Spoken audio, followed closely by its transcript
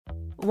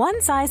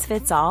One size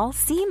fits all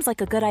seems like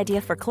a good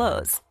idea for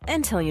clothes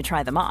until you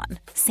try them on.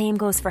 Same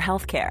goes for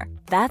healthcare.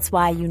 That's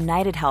why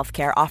United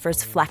Healthcare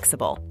offers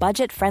flexible,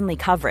 budget-friendly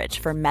coverage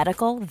for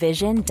medical,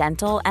 vision,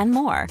 dental, and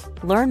more.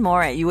 Learn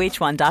more at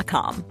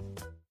uh1.com.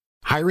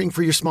 Hiring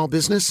for your small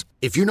business?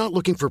 If you're not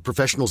looking for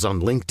professionals on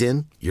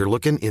LinkedIn, you're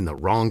looking in the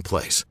wrong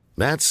place.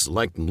 That's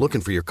like looking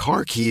for your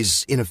car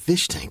keys in a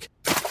fish tank.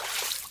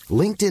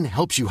 LinkedIn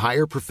helps you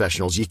hire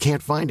professionals you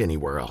can't find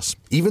anywhere else,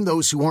 even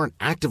those who aren't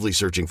actively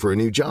searching for a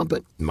new job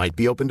but might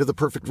be open to the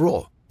perfect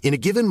role. In a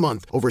given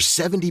month, over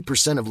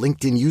 70% of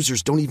LinkedIn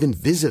users don't even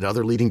visit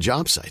other leading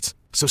job sites.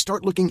 So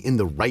start looking in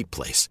the right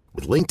place.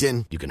 With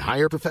LinkedIn, you can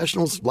hire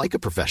professionals like a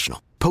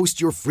professional.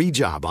 Post your free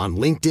job on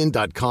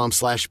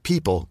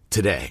linkedin.com/people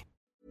today.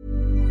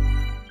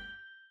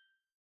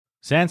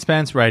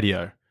 Sanspants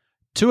Radio.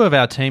 Two of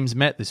our teams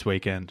met this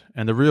weekend,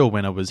 and the real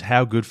winner was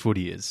how good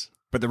footy is.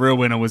 But the real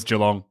winner was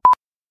Geelong.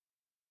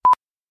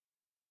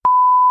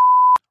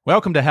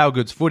 Welcome to How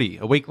Good's Footy,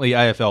 a weekly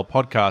AFL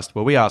podcast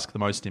where we ask the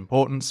most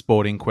important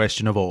sporting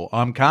question of all.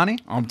 I'm Carney.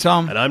 I'm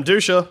Tom. And I'm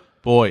Dusha.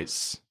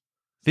 Boys,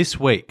 this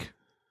week,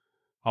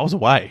 I was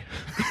away.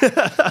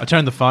 I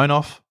turned the phone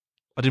off.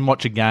 I didn't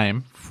watch a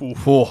game.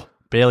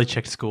 Barely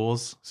checked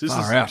scores. So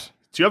Far out.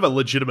 Do you have a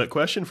legitimate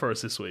question for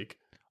us this week?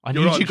 I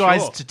need you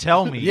guys to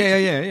tell me.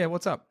 Yeah.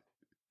 What's up?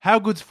 How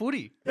good's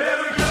footy?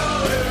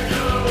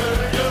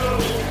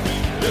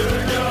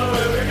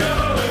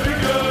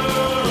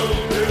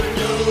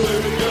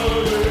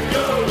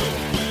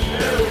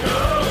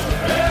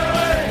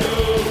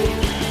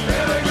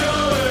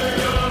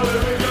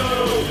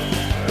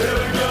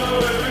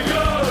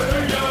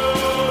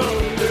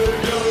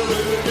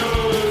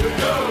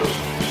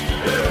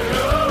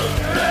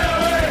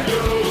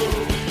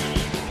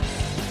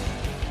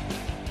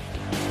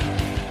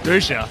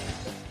 Dusha,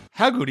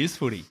 how good is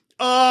footy?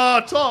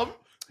 Tom,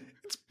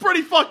 it's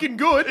pretty fucking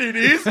good. It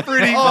is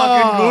pretty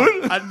fucking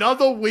good.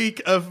 Another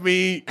week of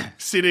me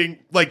sitting,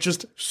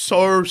 just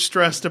so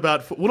stressed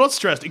about... Well, not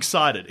stressed,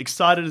 excited.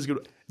 Excited is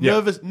good.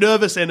 Yeah.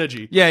 Nervous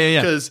energy.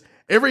 Yeah. Because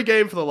every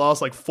game for the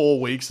last,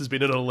 4 weeks has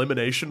been an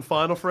elimination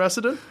final for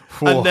Essendon.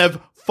 And they've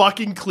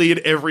fucking cleared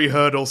every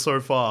hurdle so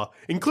far,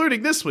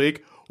 including this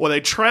week, where they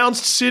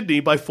trounced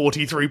Sydney by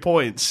 43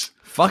 points.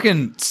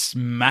 Fucking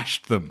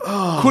smashed them.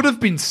 Could have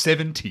been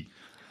 70.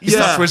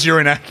 Yeah. Such was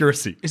your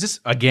inaccuracy. Is this,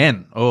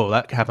 again,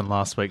 that happened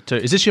last week too.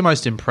 Is this your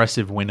most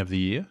impressive win of the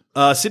year?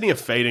 Sydney are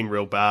fading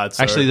real bad.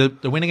 So. Actually,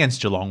 the win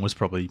against Geelong was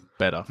probably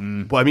better.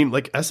 Well, I mean,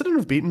 Essendon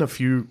have beaten a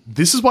few...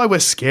 This is why we're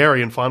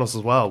scary in finals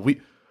as well.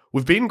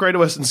 We've beaten Greater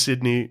Western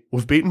Sydney.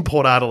 We've beaten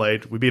Port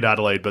Adelaide. We beat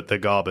Adelaide, but they're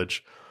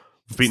garbage.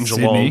 We've beaten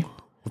Geelong.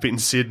 We've beaten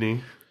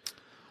Sydney.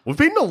 We've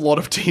beaten a lot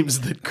of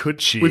teams that could...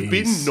 Jeez. We've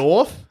beaten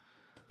North.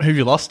 Who have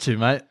you lost to,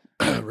 mate?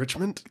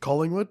 Richmond,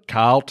 Collingwood,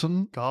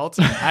 Carlton.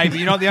 Hey, but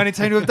you're not the only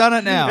team to have done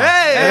it now.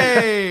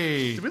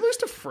 Hey! Did we lose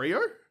to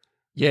Freo?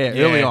 Yeah,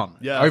 early on.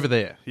 Yeah. Over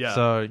there. Yeah.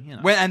 So,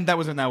 And that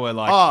was when they were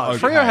like...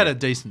 Freo had a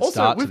decent Also,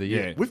 start to the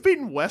year. We've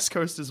beaten West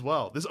Coast as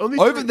well. There's only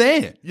Over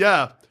there?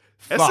 Yeah.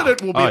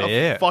 Essendon will be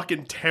yeah. a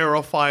fucking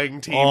terrifying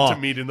team to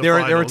meet in the there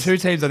finals. There are two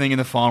teams, I think, in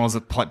the finals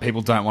that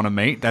people don't want to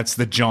meet. That's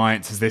the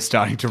Giants as they're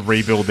starting to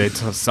rebuild their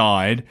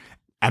side,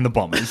 and the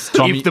Bombers.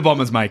 Tommy, if the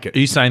Bombers make it. Are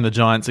you saying the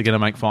Giants are going to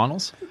make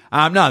finals?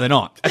 No, they're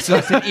not. So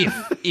I said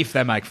if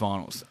they make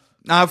finals.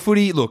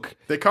 Footy, look,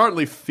 They're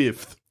currently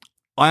 5th.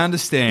 I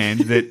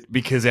understand that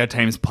because our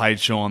team's played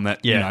Sean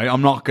that,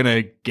 I'm not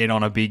going to get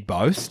on a big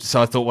boast.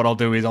 So I thought what I'll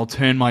do is I'll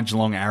turn my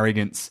Geelong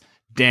arrogance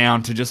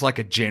down to just like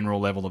a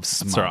general level of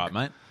smug. That's all right,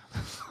 mate.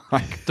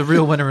 The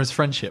real winner is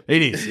friendship.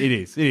 It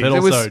is. But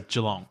also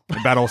Geelong.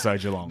 But also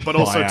Geelong. But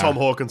also Tom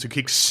Hawkins, who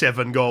kicked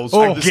 7 goals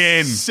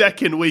Again. the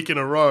second week in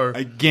a row.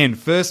 Again,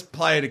 first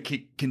player to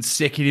kick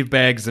consecutive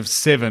bags of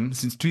 7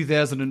 since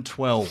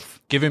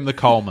 2012. Give him the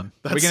Coleman.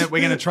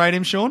 We're gonna trade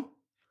him, Sean?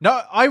 No,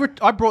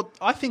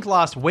 I think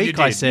last week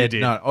I said you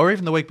did. no, or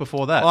even the week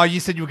before that. Oh, you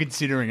said you were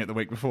considering it the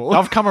week before.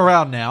 I've come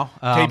around now.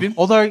 Keep him.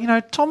 Although,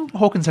 Tom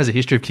Hawkins has a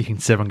history of kicking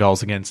 7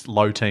 goals against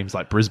low teams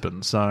like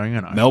Brisbane, so,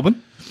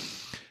 Melbourne?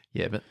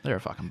 Yeah, but they're a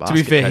fucking To basket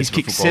be fair, case he's for a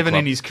kicked football 7 club.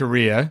 in his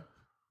career,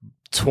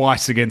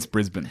 twice against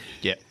Brisbane.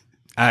 Yeah.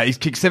 He's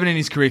kicked 7 in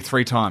his career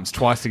 3 times,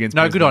 twice against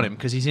No, Brisbane. good on him,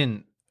 because he's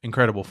in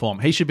incredible form.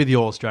 He should be the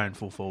All-Australian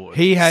full forward.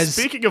 He has...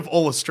 Speaking of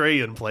all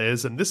Australian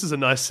players, and this is a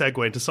nice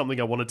segue into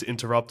something I wanted to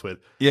interrupt with.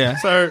 Yeah.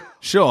 So,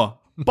 Sure.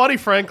 Buddy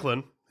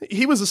Franklin,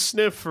 he was a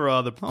sniff for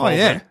the Oh, yeah.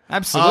 Coleman.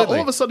 Absolutely.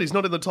 All of a sudden, he's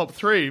not in the top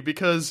 3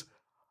 because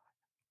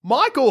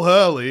Michael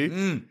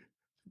Hurley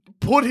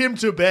put him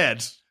to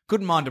bed.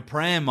 Couldn't mind a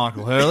pram,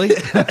 Michael Hurley.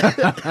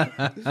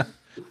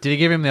 Did he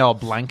give him the old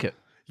blanket?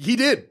 He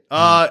did.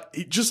 But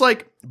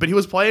he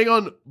was playing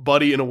on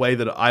Buddy in a way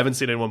that I haven't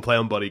seen anyone play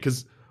on Buddy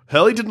because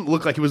Hurley didn't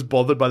look like he was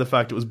bothered by the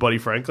fact it was Buddy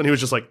Franklin. He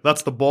was just like,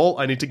 that's the ball.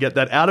 I need to get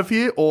that out of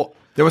here. Or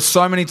There were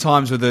so many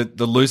times where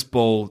the loose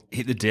ball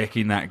hit the deck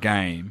in that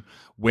game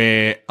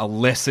where a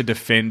lesser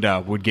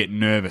defender would get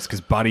nervous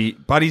because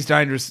Buddy's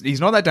dangerous. He's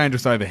not that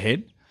dangerous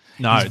overhead,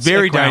 No, It's it's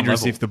very at ground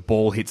dangerous level. if the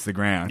ball hits the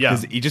ground. Yeah.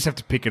 Because you just have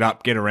to pick it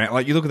up, get around.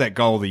 Like, you look at that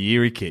goal of the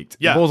year he kicked.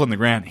 Yeah. The ball's on the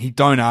ground. He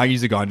don't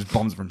argues the guy and just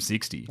bombs it from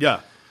 60. Yeah.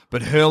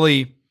 But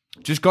Hurley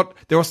just got...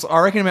 There was, I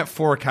reckon, about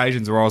 4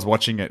 occasions where I was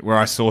watching it where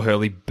I saw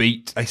Hurley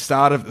beat... They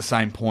started at the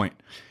same point,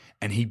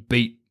 and he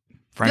beat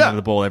Franklin Yeah. to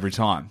the ball every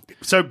time.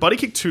 So Buddy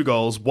kicked 2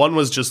 goals. One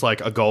was just like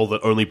a goal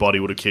that only Buddy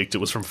would have kicked. It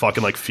was from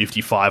fucking like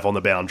 55 on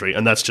the boundary.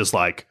 And that's just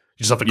like,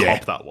 you just have to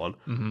cop that one.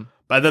 Mm-hmm.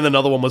 But then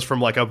another one was from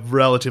like a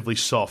relatively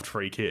soft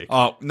free kick.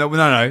 Oh,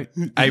 no.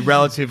 A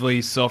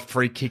relatively soft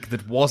free kick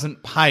that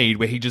wasn't paid,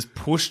 where he just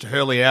pushed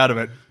Hurley out of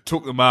it,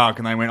 took the mark,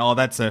 and they went, oh,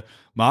 that's a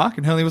mark?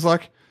 And Hurley was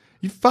like,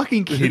 you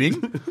fucking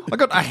kidding? I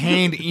got a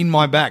hand in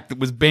my back that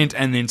was bent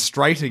and then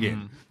straight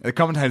again. The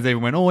commentators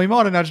even went, oh, he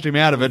might have nudged him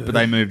out of it, but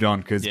they moved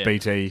on because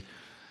BT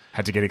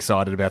had to get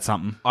excited about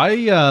something.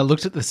 I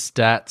looked at the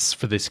stats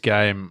for this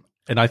game,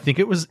 and I think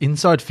it was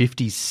inside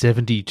 50s,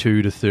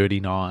 72 to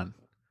 39.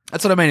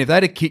 That's what I mean. If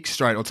they'd have kicked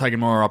straight or taken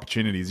more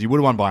opportunities, you would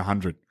have won by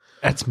 100.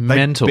 That's They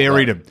mental.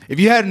 buried though. him.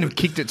 If you hadn't have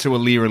kicked it to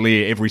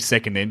Alir every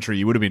second entry,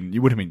 you would have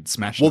been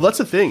smashed. Well, that's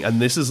the thing.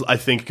 And this is, I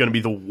think, going to be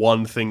the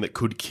one thing that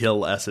could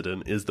kill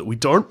Essendon is that we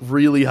don't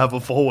really have a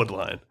forward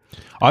line.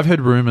 I've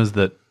heard rumours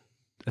that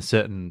a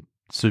certain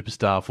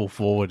superstar full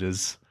forward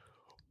is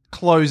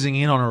closing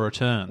in on a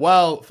return.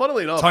 Well,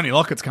 funnily enough, Tony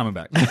Lockett's coming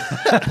back,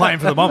 playing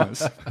for the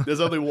Bombers.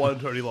 there's only one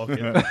Tony Lockett.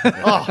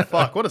 Oh,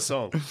 fuck. What a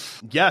song.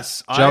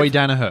 Yes. Joey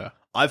Danaher.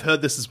 I've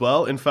heard this as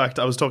well. In fact,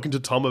 I was talking to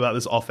Tom about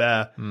this off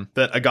air,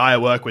 that a guy I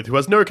work with who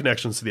has no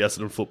connections to the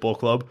Essendon Football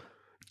Club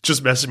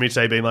just messaged me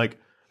today being like,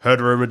 heard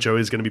a rumour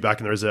Joey's going to be back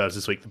in the reserves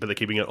this week, but they're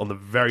keeping it on the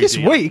very This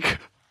deal. week?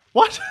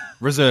 What?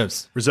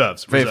 Reserves.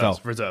 Reserves.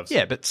 VFL.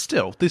 Yeah, but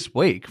still, this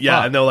week. Yeah,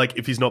 Fuck. and they're like,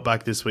 if he's not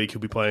back this week,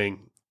 he'll be playing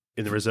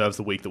in the reserves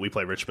the week that we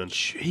play Richmond.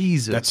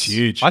 Jesus. That's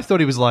huge. I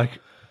thought he was like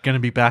going to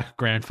be back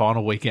grand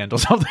final weekend or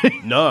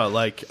something. No,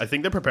 like, I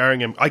think they're preparing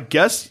him. I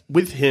guess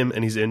with him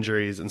and his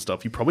injuries and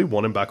stuff, you probably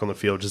want him back on the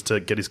field just to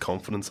get his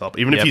confidence up,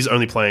 even if Yep. he's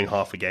only playing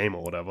half a game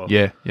or whatever.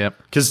 Yeah, yep.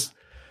 Because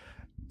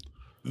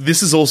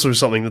this is also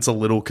something that's a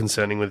little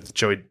concerning with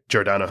Joe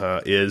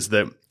Danaher is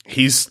that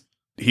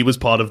he was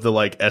part of the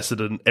like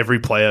Essendon, every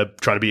player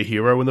trying to be a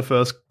hero in the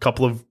first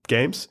couple of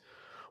games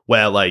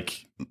where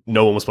like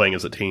no one was playing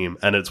as a team,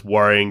 and it's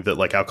worrying that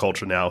like our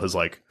culture now has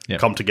like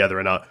come together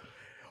and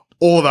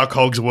all of our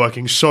cogs are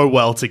working so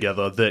well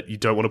together that you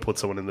don't want to put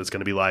someone in that's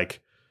going to be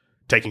like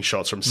taking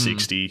shots from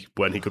 60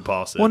 when he could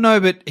pass it. Well, no,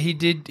 but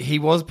he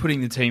was putting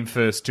the team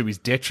first to his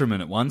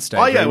detriment at one stage.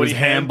 Oh, yeah, he when was he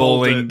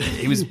handballed handballing. it.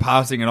 He was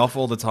passing it off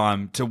all the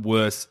time to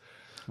worse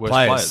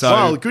players. So,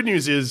 Well, the good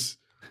news is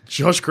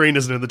Josh Green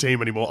isn't in the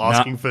team anymore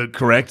asking for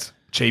correct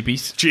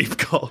cheapies. cheap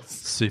goals.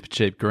 Super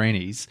cheap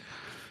greenies.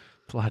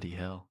 Bloody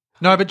hell.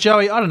 No, but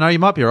Joey, I don't know. You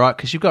might be all right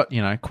because you've got,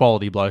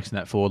 quality blokes in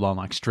that forward line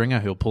like Stringer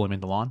who'll pull him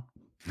into line.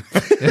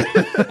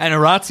 And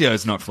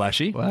Orazio's not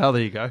flashy. Well,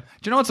 there you go. Do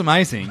you know what's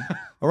amazing?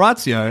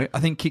 Orazio, I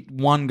think, kicked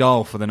 1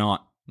 goal for the night.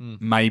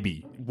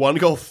 Maybe. 1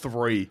 goal,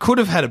 3. Could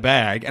have had a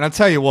bag. And I'll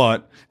tell you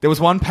what, there was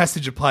one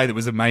passage of play that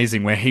was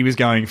amazing where he was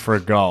going for a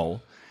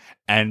goal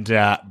and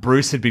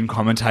Bruce had been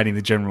commentating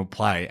the general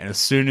play. And as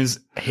soon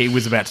as he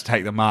was about to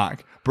take the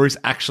mark, Bruce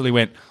actually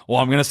went, well,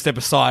 I'm going to step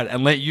aside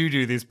and let you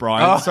do this,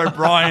 Brian. So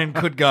Brian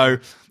could go,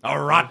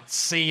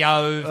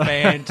 Orazio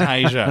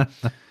Fantasia.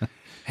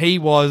 He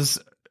was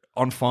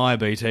on fire,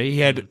 BT. He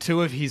had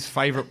 2 of his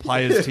favourite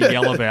players to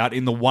yell about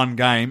in the one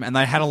game, and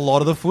they had a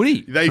lot of the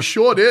footy. They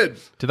sure did.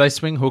 Did they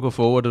swing hooker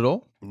forward at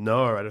all?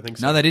 No, I don't think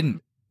so. No, they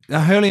didn't. Now,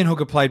 Hurley and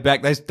Hooker played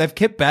back. They've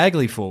kept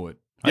Bagley forward.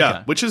 Yeah,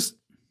 Okay. which is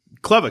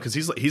clever because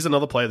he's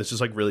another player that's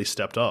just like really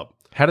stepped up.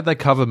 How did they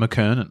cover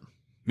McKernan?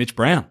 Mitch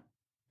Brown.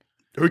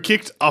 Who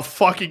kicked a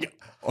fucking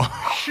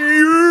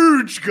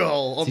huge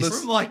goal on From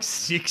this? like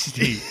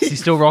 60. Is he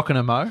still rocking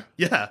a mo?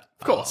 Yeah,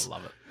 of course. I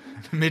love it.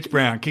 Mitch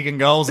Brown kicking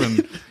goals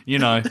and,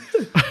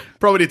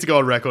 Probably need to go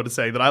on record and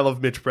saying that I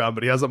love Mitch Brown,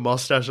 but he has a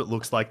mustache that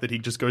looks like that he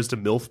just goes to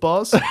MILF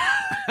bars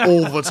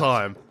all the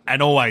time.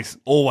 and always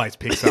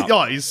picks up.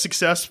 Yeah, he's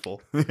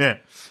successful. Yeah.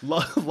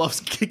 Loves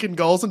kicking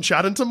goals and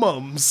chatting to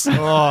mums.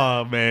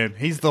 Oh, man.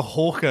 He's the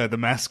Hawker, the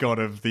mascot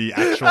of the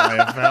actual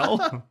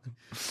AFL.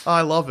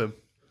 I love him.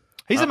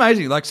 He's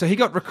amazing. Like, so he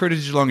got recruited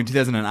to Geelong in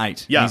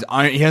 2008. Yeah.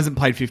 He hasn't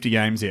played 50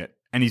 games yet,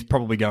 and he's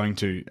probably going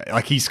to.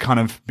 Like, he's kind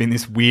of been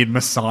this weird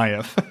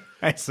messiah for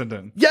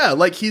Essendon. Yeah,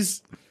 like he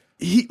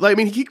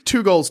kicked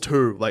 2 goals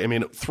too.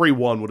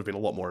 3-1 would have been a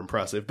lot more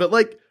impressive.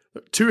 But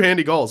 2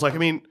 handy goals.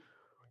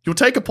 You'll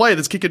take a player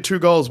that's kicking 2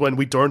 goals when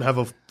we don't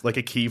have a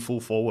key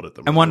full forward at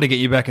them. And one to get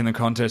you back in the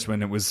contest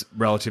when it was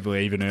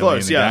relatively even early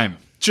Close, in the yeah. game.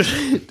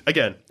 Just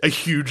again, a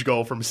huge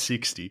goal from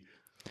 60.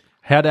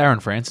 How'd Aaron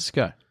Francis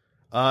go?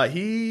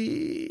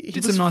 He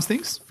Did was, some nice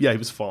things. Yeah, he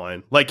was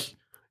fine.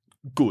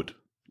 Good.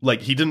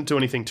 He didn't do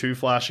anything too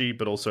flashy,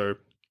 but also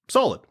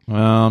solid. Well,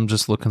 I'm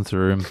just looking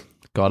through him.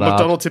 Goddard.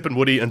 McDonald, Tip and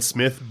Woody and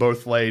Smith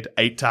both laid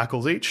 8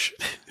 tackles each.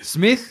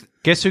 Smith,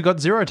 Guess who got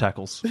 0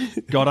 tackles?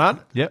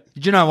 Goddard. Yep.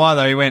 Did you know why,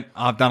 though? He went,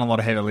 I've done a lot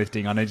of heavy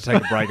lifting. I need to take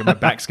a break and my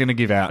back's going to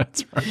give out.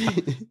 That's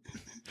right.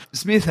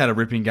 Smith had a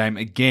ripping game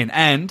again,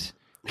 and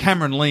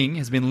Cameron Ling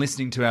has been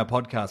listening to our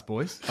podcast,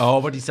 boys. Oh,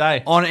 what did he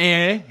say? On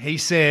air, he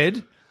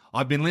said,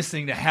 I've been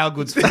listening to How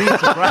Good's Footy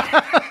for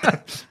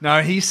great.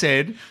 No, he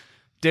said,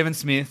 Devon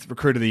Smith,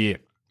 Recruit of the Year.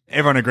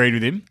 Everyone agreed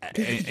with him.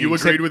 You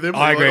agreed with him?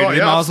 I You're agreed like, with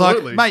oh, him. yeah, I was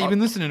absolutely. like, mate, you've been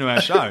listening to our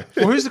show.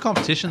 Well, who's the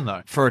competition,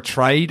 though? For a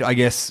trade, I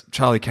guess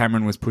Charlie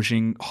Cameron was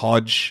pushing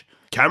Hodge.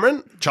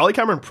 Charlie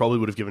Cameron probably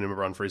would have given him a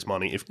run for his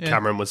money if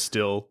Cameron was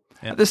still...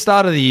 At the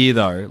start of the year,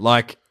 though,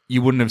 like,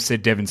 you wouldn't have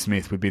said Devon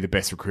Smith would be the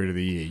best recruit of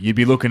the year. You'd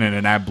be looking at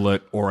an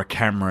Ablett or a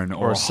Cameron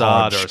or a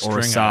Saad Hodge or a or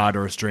a Stringer. Saad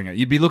or a Stringer.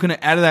 You'd be looking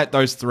at, out of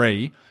those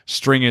three,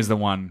 Stringer's the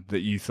one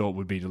that you thought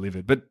would be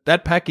delivered. But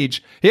that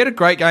package, he had a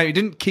great game. He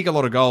didn't kick a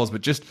lot of goals,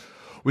 but just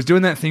was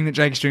doing that thing that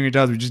Jake Stringer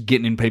does, was just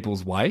getting in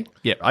people's way.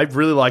 Yeah. I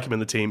really like him in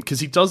the team because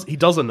he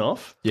does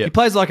enough. Yeah. He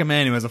plays like a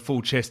man who has a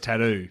full chest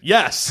tattoo.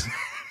 Yes.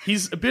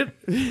 He's a bit...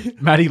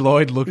 Matty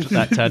Lloyd looked at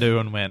that tattoo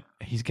and went,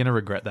 he's going to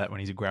regret that when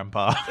he's a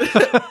grandpa.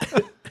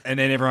 And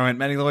then everyone went,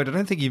 Matty Lloyd, I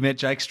don't think you met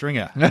Jake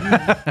Stringer.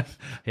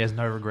 He has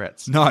no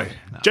regrets. No.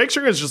 Jake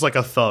Stringer is just like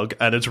a thug,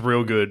 and it's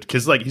real good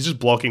because like he's just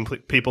blocking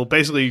people,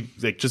 basically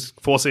like just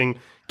forcing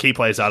key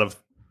players out of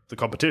the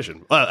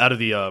competition, out of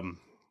the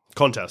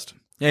contest.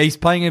 Yeah, he's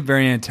playing a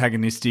very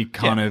antagonistic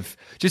kind of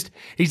just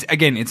he's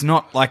again, it's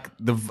not like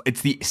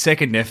it's the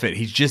second effort.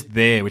 He's just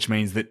there, which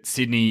means that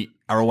Sydney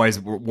we're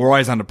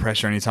always under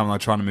pressure anytime they're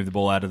trying to move the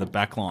ball out of the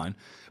back line.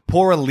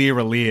 Poor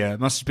Alir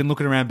must have been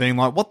looking around being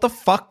like, what the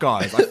fuck,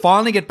 guys? I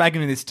finally get back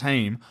into this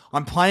team.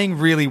 I'm playing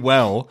really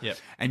well. Yep.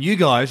 And you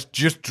guys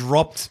just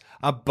dropped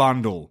a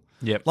bundle.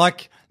 Yep.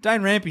 Like,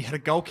 Dane Rampy had a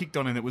goal kicked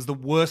on him that was the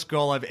worst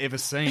goal I've ever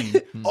seen.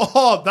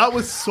 Oh, that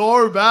was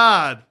so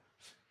bad.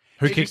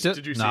 Who Did kicked you- it?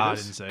 did you see No, I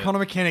this? didn't see it. Connor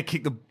McKenna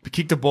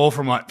kicked the ball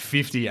from like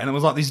 50, and it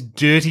was like this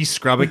dirty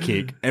scrubber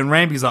kick. And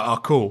Rampy's like, oh,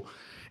 cool.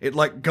 It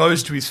like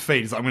goes to his feet.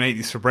 He's like, I'm going to eat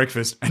this for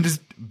breakfast. And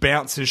just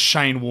bounces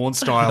Shane Warne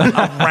style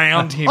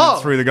around him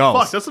and through the goals.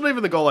 Fuck, that's not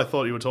even the goal I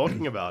thought you were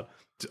talking about.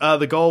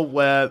 The goal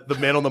where the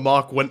man on the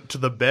mark went to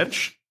the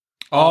bench.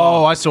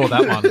 Oh, I saw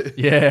that one.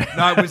 Yeah.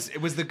 No,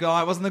 it was the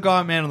guy. It wasn't the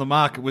guy man on the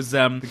mark. It was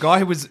the guy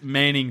who was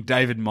manning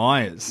David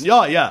Myers.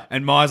 Yeah, yeah.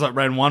 And Myers like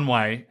ran one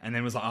way and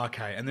then was like,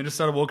 okay. And then just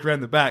started walking around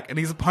the back. And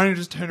his opponent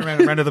just turned around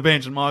and ran to the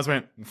bench. And Myers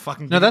went,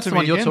 fucking No, give it that's to the me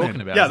one you're again, talking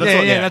then. about. Yeah, that's yeah,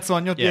 what- yeah, yeah. that's the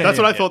one. That's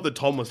what I thought that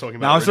Tom was talking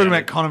about. No, I was talking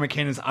originally. about Connor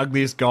McKenna's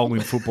ugliest goal in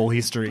football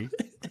history.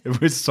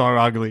 It was so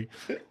ugly.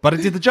 But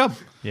it did the job.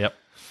 Yep.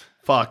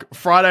 Fuck.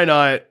 Friday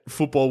night,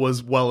 football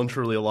was well and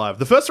truly alive.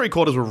 The first three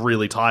quarters were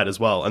really tight as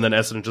well, and then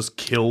Essendon just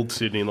killed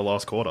Sydney in the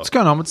last quarter. What's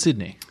going on with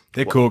Sydney?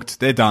 They're cooked.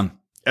 They're done.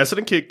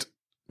 Essendon kicked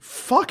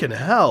fucking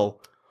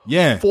hell.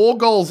 Yeah. 4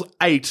 goals,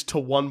 8 to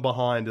 1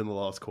 behind in the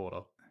last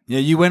quarter. Yeah,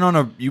 you went on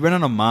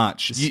a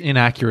march. This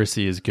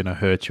inaccuracy is going to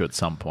hurt you at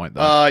some point,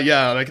 though.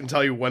 Yeah, and I can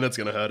tell you when it's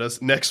going to hurt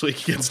us. Next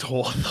week against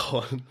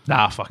Hawthorn.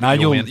 Nah, fuck it. No,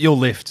 You'll win. you'll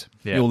lift.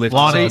 Yeah. You'll lift.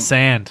 Line in See, the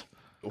sand.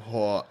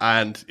 Oh,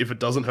 and if it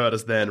doesn't hurt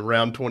us then,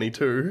 round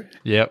 22,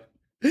 Yep.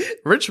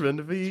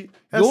 Richmond v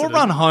your Essendon.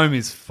 run home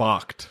is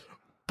fucked.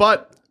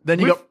 But Then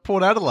you with- got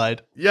Port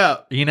Adelaide. yeah,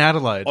 In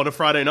Adelaide. on a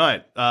Friday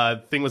night.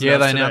 Thing was Yeah,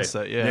 they announced announced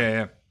today. it. Yeah.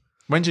 Yeah.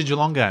 When's your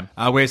Geelong game?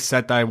 We're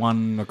Saturday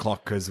 1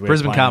 o'clock because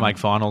Brisbane can't make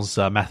finals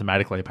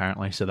mathematically,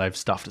 apparently, so they've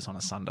stuffed us on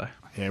a Sunday.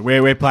 Yeah,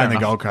 we're playing the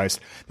enough. Gold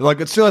Coast. They're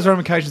like, it still has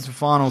ramifications for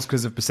finals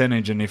because of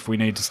percentage, and if we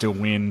need to still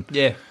win,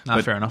 Yeah. No,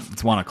 but fair enough.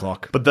 It's 1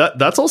 o'clock. But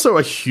that's also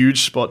a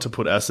huge spot to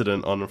put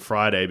Essendon on a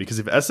Friday, because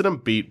if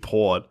Essendon beat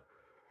Port,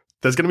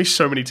 there's going to be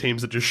so many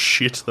teams that just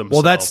shit themselves.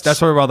 Well,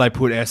 that's why they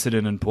put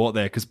Essendon and Port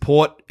there, because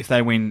Port, if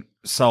they win,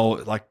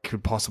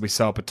 could possibly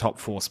sell up a top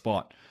 4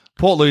 spot.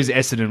 Port lose,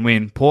 Essendon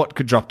win. Port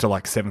could drop to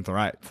like 7th or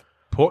 8th.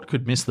 Port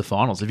could miss the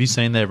finals. Have you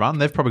seen their run?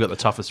 They've probably got the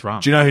toughest run.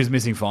 Do you know who's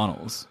missing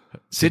finals?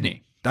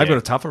 Sydney. They've got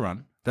a tougher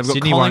run. They've got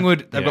Sydney Collingwood.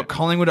 won't- They've yeah. got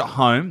Collingwood at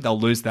home. They'll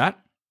lose that.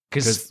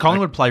 Because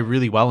Collingwood play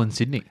really well in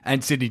Sydney.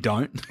 And Sydney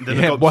don't. Then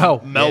Yeah, they've got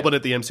well, Melbourne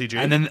at the MCG.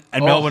 And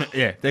Melbourne,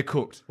 yeah, they're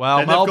cooked. Well,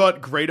 then they've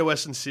got Greater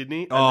Western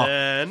Sydney, and Oh.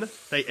 then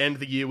they end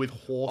the year with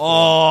Hawthorn.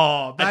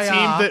 Oh, a team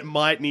that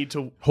might need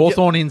to...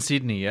 Hawthorn in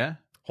Sydney, yeah?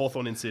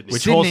 Hawthorn in Sydney.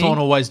 Which Sydney- Hawthorn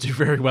always do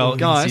very well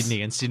Guys, in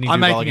Sydney, and Sydney do I'm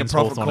well making a against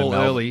profit Hawthorn in call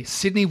Melbourne. early.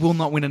 Sydney will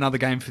not win another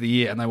game for the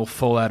year, and they will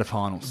fall out of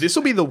finals. This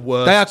will be the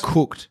worst... They are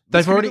cooked.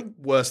 This They've will be already...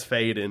 the worst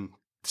fade in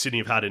Sydney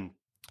have had in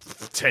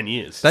 10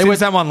 years. They were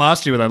that one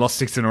last year where they lost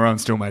 6 in a row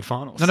and still made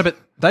finals. No, but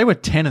they were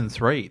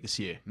 10-3 this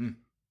year.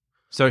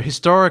 So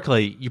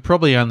historically, you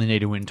probably only need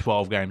to win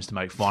 12 games to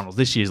make finals.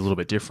 This year's a little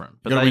bit different.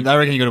 But they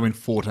reckon you got to win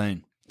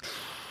 14.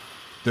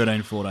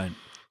 13, 14.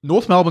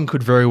 North Melbourne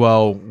could very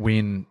well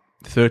win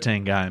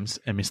 13 games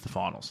and miss the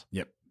finals.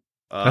 Yep.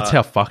 That's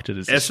how fucked it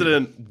is. this year.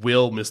 Essendon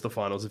will miss the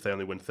finals if they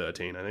only win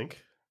 13, I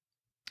think.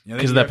 Yeah,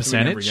 'Cause of you that have to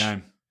win every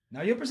percentage? game.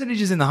 No, your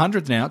percentage is in the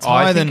hundreds now. It's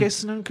I higher think than...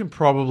 Essendon can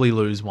probably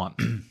lose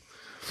one.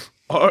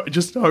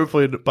 Just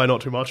hopefully by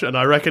not too much. And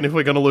I reckon if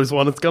we're going to lose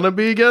one, it's going to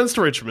be against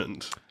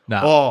Richmond. No,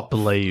 Oh.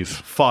 believe.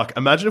 Fuck.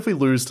 Imagine if we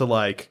lose to,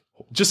 like,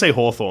 just say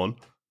Hawthorn.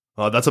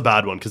 That's a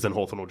bad one, because then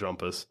Hawthorn will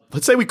jump us.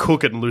 Let's say we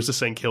cook it and lose to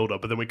St Kilda,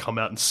 but then we come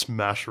out and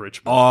smash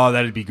Richmond. Oh,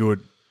 that'd be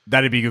good.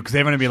 That'd be good because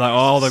they're going to be like,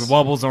 oh, the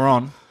wobbles are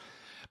on.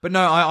 But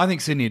no, I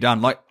think Sydney are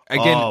done. Like,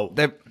 again, Oh.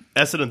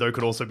 Essendon, though,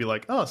 could also be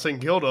like, oh,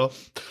 St Kilda,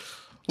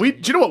 do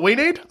you know what we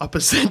need? A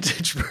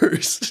percentage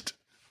boost.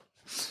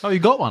 Oh, you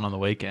got one on the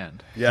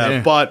weekend.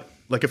 Yeah, but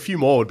like a few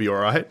more would be all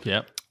right.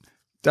 Yep.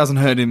 Doesn't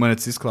hurt him when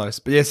it's this close.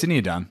 But yeah, Sydney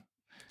are done.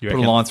 You Put a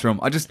reckon? line through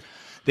them.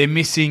 They're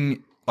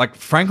missing, like,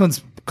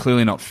 Franklin's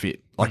clearly not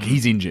fit. Like,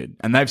 he's injured.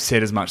 And they've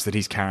said as much that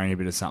he's carrying a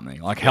bit of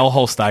something. Like,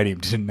 Hellhole Stadium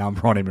did a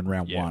number on him in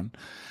round one.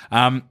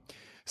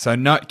 So,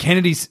 no,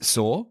 Kennedy's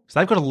sore. So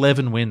they've got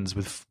 11 wins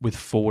with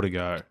 4 to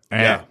go.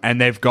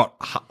 And they've got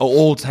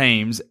all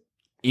teams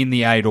in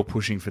the 8 or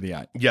pushing for the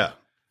 8. Yeah.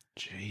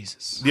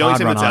 Jesus. The only Hard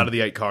team run that's home. out of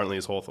the 8 currently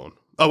is Hawthorn.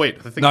 Oh, wait.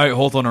 I think No,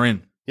 Hawthorn are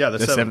in. Yeah, they're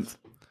They're 7th.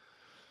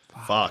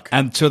 Fuck.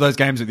 And 2 of those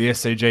games at the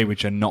SCG,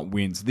 which are not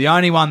wins. The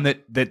only one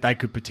that they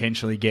could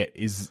potentially get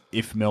is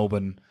if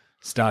Melbourne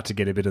start to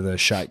get a bit of the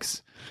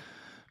shakes.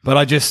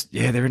 But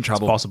they're in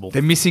trouble. It's possible.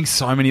 They're missing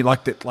so many,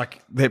 they've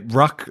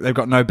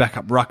got no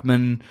backup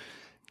ruckman.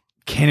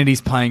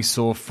 Kennedy's playing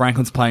sore.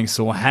 Franklin's playing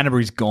sore.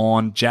 Hanbury's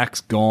gone.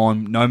 Jack's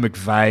gone. No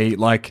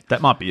McVeigh.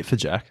 That might be it for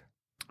Jack.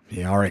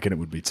 Yeah, I reckon it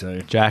would be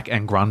too. Jack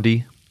and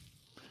Grundy.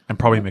 And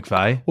probably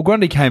McVeigh. Well,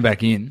 Grundy came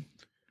back in,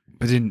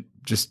 but then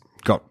just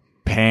got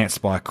pants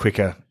by a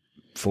quicker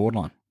forward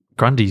line.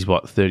 Grundy's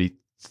what,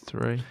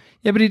 33?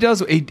 Yeah, but he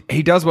does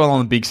well on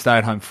the big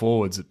stay-at-home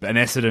forwards, and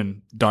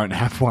Essendon don't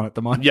have one at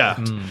the moment.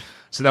 Yeah.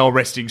 So they were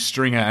resting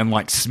Stringer and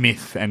like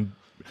Smith and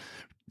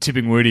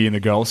tipping Woody in the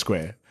goal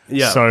square.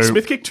 Yeah. So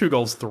Smith kicked 2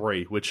 goals,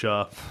 3, which,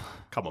 come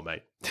on,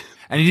 mate.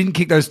 and he didn't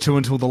kick those 2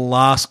 until the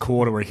last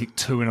quarter where he kicked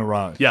 2 in a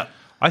row. Yeah.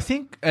 I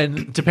think, and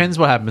it depends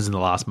what happens in the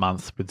last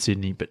month with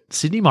Sydney, but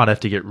Sydney might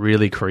have to get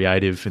really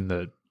creative in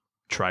the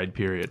trade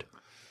period.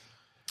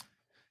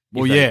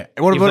 Well, If they- yeah.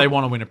 if they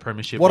want to win a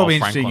premiership What'll while be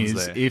interesting Franklin's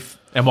is there. if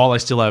And while they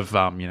still have,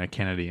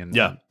 Kennedy and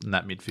Yeah. and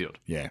that midfield,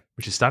 yeah.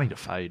 which is starting to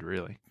fade,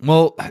 really.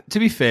 Well, to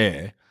be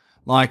fair,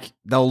 like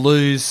they'll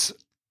lose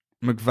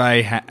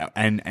McVeigh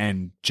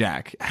and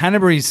Jack.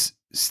 Hanbury's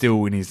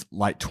still in his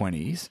late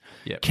 20s.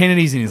 Yep.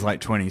 Kennedy's in his late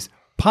 20s.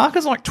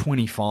 Parker's like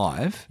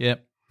 25.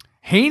 Yep.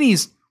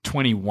 Heaney's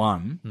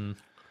 21.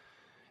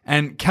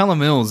 And Callum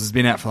Mills has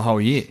been out for the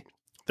whole year.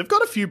 They've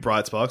got a few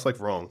bright sparks, like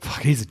wrong.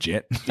 Fuck, he's a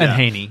jet. And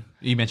Heaney.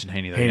 You mentioned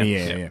Heaney there.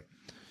 Heaney,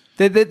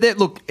 yeah.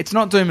 Look, it's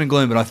not doom and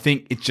gloom, but I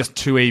think it's just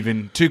too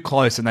even, too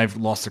close, and they've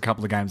lost a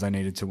couple of games they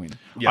needed to win.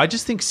 I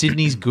just think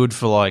Sydney's good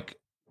for like.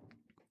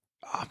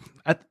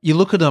 You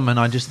look at them, and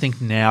I just think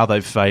now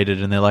they've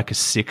faded, and they're like a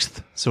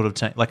 6th sort of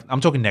team. Like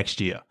I'm talking next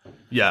year.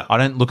 Yeah. I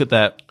don't look at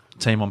that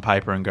team on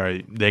paper and go,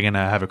 they're going to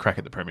have a crack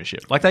at the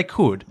premiership. Like they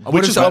could. I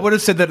would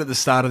have said that at the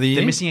start of the year.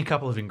 They're missing a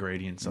couple of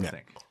ingredients, I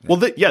think. Well,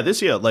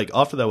 this year, like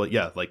after they were,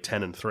 like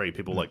 10-3,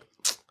 people were like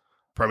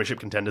premiership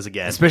contenders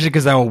again. Especially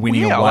because they were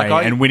winning Well, yeah, away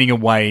like and winning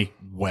away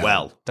well.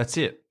 Well, That's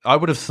it. I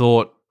would have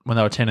thought when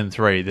they were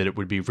 10-3 that it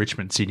would be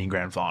Richmond Sydney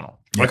grand final.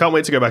 I can't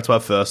wait to go back to our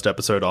first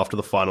episode after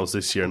the finals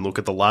this year and look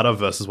at the ladder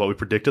versus what we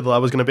predicted the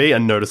ladder was going to be,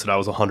 and notice that I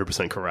was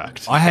 100%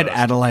 correct. I had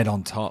Adelaide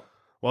on top.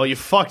 Well, you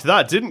fucked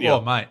that, didn't you? Oh,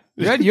 mate.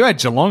 You had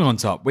Geelong on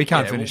top. We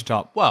can't finish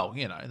top. Well,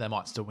 they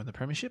might still win the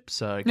premiership,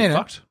 so get Yeah, no.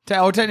 fucked.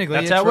 Technically,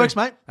 That's yeah, how it true. works,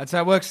 mate. That's how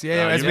it works.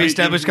 Yeah, No, as you- we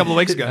established a couple of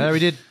weeks ago. Yeah, we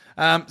did.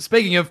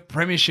 Speaking of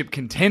premiership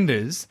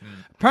contenders,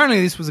 apparently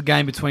this was a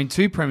game between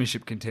 2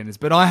 premiership contenders,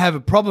 but I have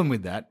a problem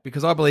with that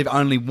because I believe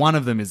only one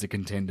of them is a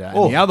contender,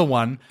 and the other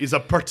one. Is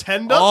a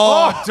pretender?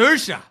 Oh,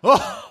 Dusha!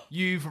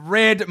 You've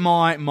read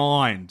my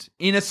mind.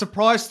 In a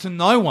surprise to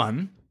no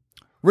one,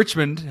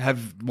 Richmond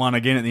have won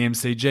again at the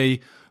MCG,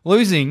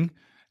 losing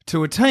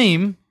to a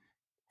team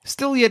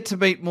still yet to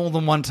beat more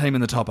than one team in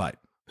the top 8.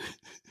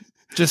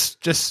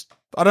 Just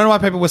I don't know why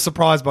people were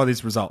surprised by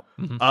this result.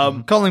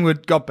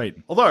 Collingwood got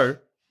beaten. Although,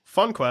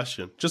 fun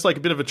question. Just like a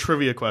bit of a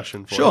trivia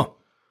question for you. Sure.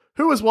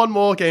 Who has won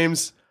more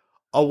games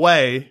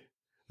away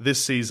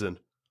this season?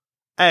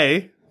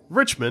 A,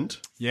 Richmond.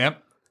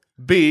 Yep.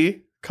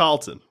 B,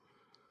 Carlton.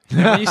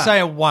 When you say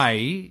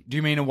away, do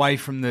you mean away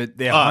from their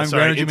home ground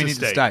or do you mean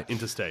interstate?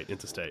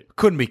 Interstate.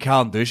 Couldn't be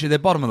Carlton, Dusha. They're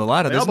bottom of the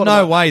ladder. They are There's bottom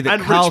no of the- way that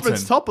and Carlton...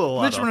 Richmond's top of the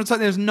ladder.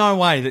 Richmond, there's no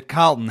way that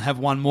Carlton have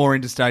won more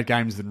interstate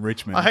games than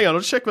Richmond. Hang on,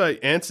 I'll check my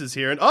answers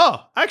here. And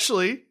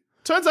actually,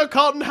 turns out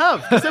Carlton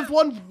have. Because they've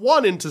won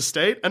 1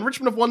 interstate and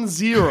Richmond have won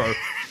 0.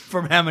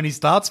 From how many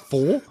starts?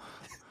 4?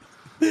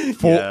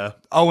 4. Yeah.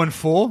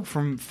 0-4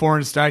 from 4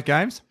 interstate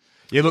games.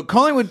 Yeah, look,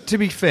 Collingwood, to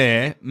be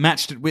fair,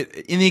 matched it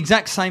in the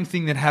exact same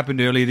thing that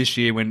happened earlier this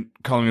year when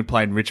Collingwood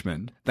played in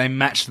Richmond. They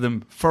matched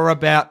them for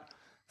about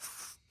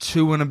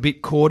 2 and a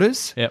bit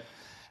quarters. Yep.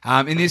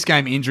 In this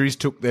game, injuries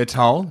took their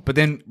toll, but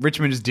then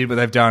Richmond just did what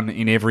they've done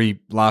in every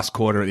last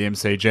quarter at the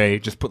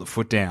MCG, just put the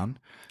foot down.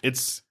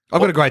 It's...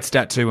 I've got a great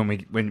stat too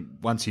when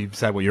once you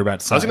say what you're about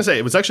to say. I was going to say,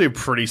 it was actually a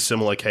pretty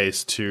similar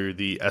case to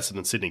the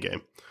Essendon Sydney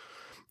game.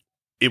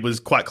 It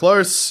was quite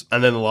close,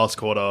 and then the last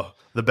quarter,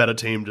 the better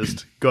team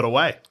just got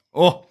away.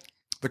 Oh,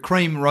 the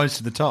cream rose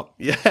to the top.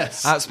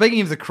 Yes.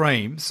 Speaking of the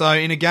cream, so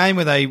in a game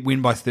where they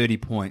win by 30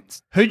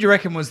 points, who do you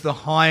reckon was the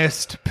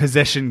highest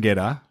possession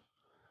getter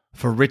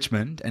for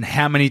Richmond, and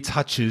how many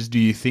touches do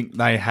you think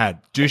they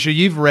had? Dusha,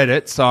 you've read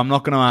it, so I'm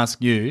not going to ask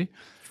you.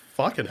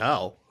 Fucking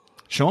hell.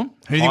 Sean,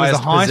 who do you think was the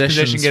highest possession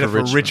possessions getter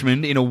for for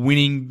Richmond in a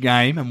winning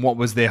game, and what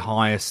was their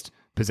highest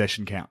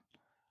possession count?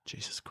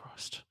 Jesus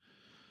Christ.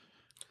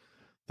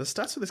 The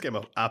stats for this game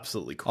are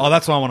absolutely cool. Oh,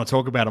 that's why I want to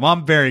talk about them.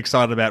 I'm very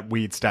excited about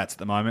weird stats at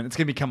the moment. It's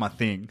going to become my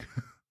thing.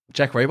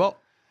 Jack Rebolt?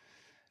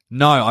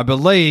 No, I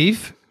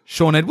believe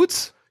Sean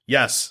Edwards.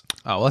 Yes.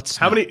 Oh, let's...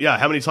 How many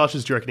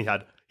touches do you reckon he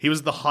had? He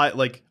was the high,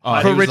 like... Oh,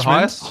 he For was the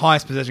Richmond,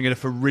 highest? possession getter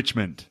for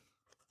Richmond.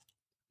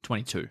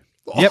 22.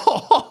 Yep.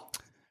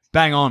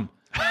 Bang on.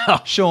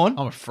 Sean,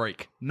 I'm a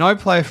freak. no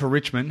player for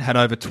Richmond had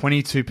over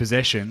 22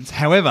 possessions.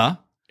 However,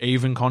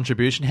 Even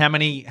contribution. How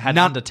many had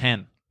None. under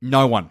 10?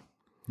 no one.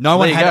 No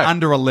one There you had go.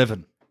 under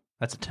 11.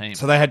 That's a team.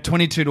 So they had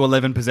 22 to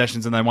 11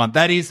 possessions and they won.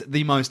 That is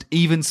the most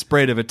even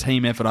spread of a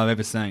team effort I've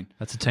ever seen.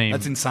 That's a team.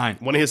 That's insane.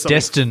 Want to hear something?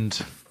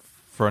 Destined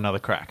for another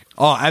crack.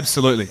 Oh,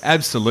 absolutely.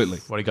 Absolutely.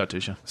 What do you got,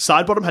 Tusha?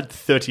 Sidebottom had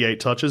 38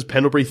 touches,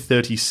 Pendlebury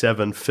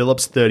 37,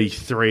 Phillips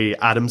 33,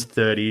 Adams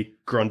 30,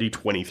 Grundy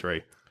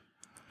 23.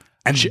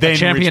 And A then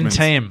champion Richmond's.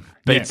 team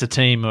beats Yeah. a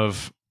team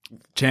of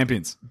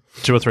Champions.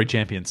 2 or 3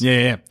 champions.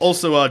 Yeah.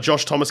 Also,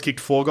 Josh Thomas kicked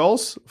 4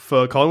 goals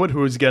for Collingwood, who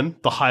was, again,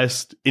 the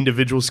highest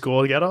individual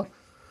score getter.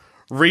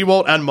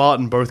 Rewalt and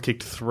Martin both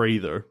kicked 3,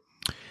 though.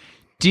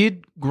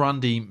 Did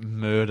Grundy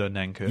murder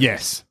Nanker?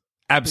 Yes.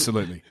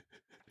 Absolutely.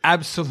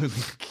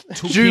 Absolutely.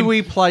 Do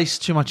we place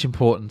too much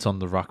importance on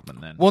the ruckman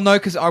then? Well, no,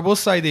 because I will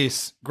say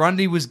this.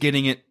 Grundy was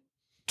getting it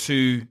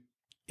to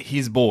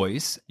his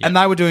boys, and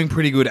they were doing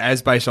pretty good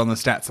as based on the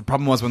stats. The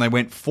problem was when they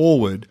went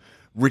forward,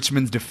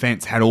 Richmond's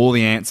defence had all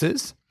the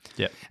answers.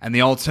 Yeah. And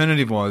the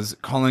alternative was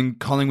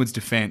Collingwood's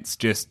defence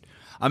just...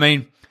 I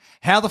mean,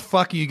 how the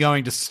fuck are you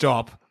going to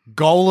stop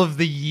goal of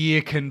the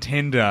year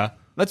contender?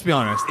 Let's be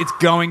honest. It's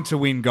going to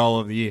win goal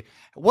of the year.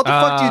 What the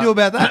fuck do you do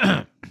about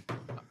that?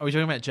 Are we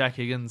talking about Jack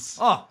Higgins?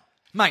 Oh,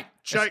 mate.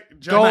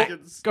 goal,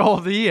 Higgins. goal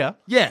of the year?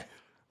 Yeah.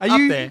 Are Up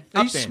you, there. are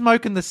Up you there.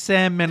 smoking the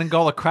Sam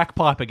Menengola crack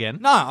pipe again?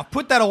 No, I've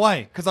put that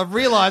away because I've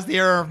realised the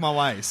error of my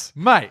ways.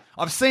 Mate,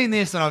 I've seen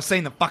this and I've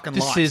seen the fucking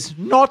this light. is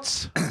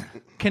not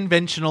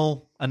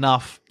conventional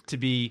enough to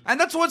be... And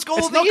that's what's goal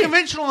It's of the not year.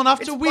 conventional enough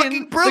It's to win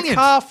fucking brilliant. the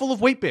car full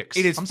of Weet-Bix.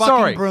 It is I'm fucking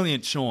sorry.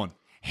 brilliant, Sean.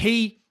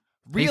 He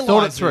He thought it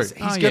realizes through.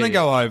 he's Oh, going to yeah,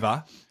 go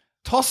over,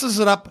 tosses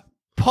it up,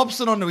 pops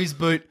it onto his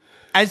boot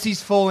as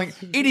he's falling.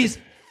 It is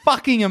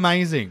fucking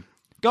amazing.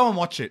 Go and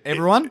watch it,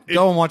 everyone.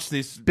 Go and watch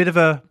this. Bit of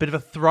a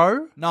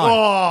throw? No,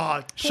 Oh,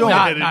 No,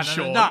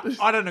 Sean. no,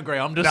 I don't agree.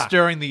 I'm just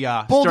stirring the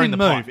ball stirring didn't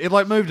the move. pot. It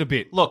like moved a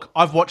bit. Look,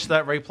 I've watched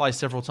that replay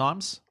several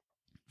times.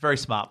 Very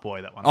smart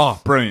boy, that one.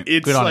 Oh, brilliant!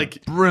 It's Good on like...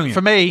 him. brilliant.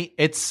 For me,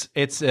 it's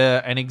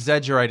an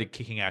exaggerated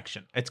kicking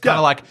action. It's kind of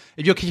Yeah. like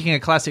if you're kicking a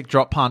classic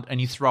drop punt and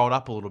you throw it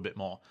up a little bit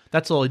more.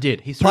 That's all he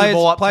did. He threw the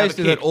ball up. Players to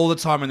do have a that kick. all the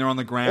time when they're on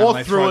the ground. Or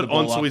they threw throw it the ball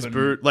onto up his and-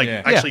 boot, like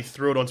yeah. actually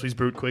threw it onto his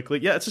boot quickly.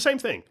 Yeah, it's the same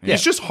thing.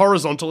 It's just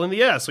horizontal in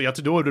the air, so you have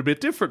to do it a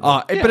bit differently.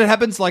 But it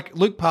happens like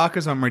Luke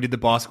Parker's one where he did the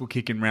bicycle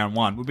kick in round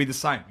 1 would be the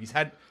same.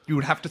 You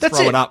would have to That's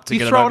throw it up to you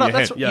get it throw over it up. your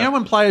That's head. You know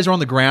when players are on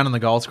the ground in the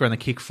goal square and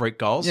they kick freak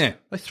goals? Yeah.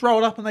 They throw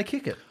it up and they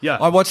kick it. Yeah.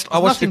 I watched a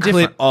Nothing clip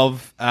different.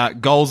 of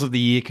goals of the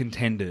year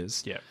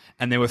contenders. Yeah.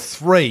 And there were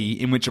 3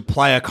 in which a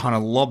player kind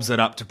of lobs it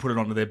up to put it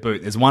onto their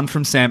boot. There's one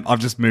from Sam. I've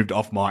just moved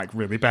off mic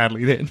really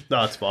badly then.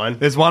 No, it's fine.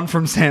 There's one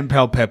from Sam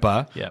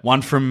Palpepper, Yeah.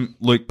 one from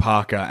Luke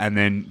Parker, and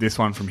then this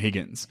one from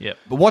Higgins. Yep.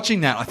 But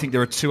watching that, I think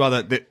there are 2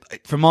 other.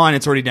 For mine,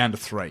 it's already down to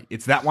 3.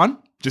 It's that one,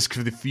 just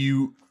for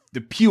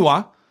the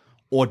pure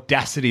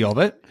audacity of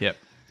it. Yep.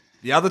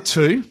 The other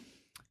 2,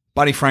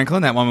 Buddy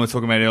Franklin, that one we were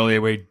talking about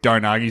earlier, where you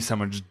don't argue,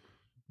 someone just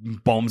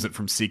bombs it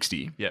from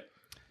 60. Yep.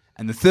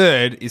 And the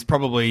third is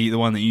probably the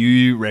one that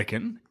you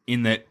reckon,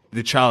 in that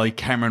the Charlie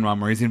Cameron one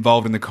where he's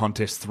involved in the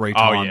contest 3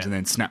 times yeah. and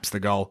then snaps the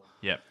goal.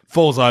 Yep.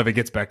 Falls over,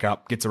 gets back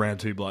up, gets around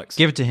 2 blokes.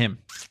 Give it to him.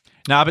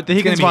 No, but the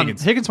It's gonna Higgins be one.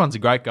 Higgins. Higgins one's a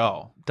great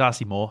goal.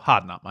 Darcy Moore,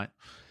 harden up, mate.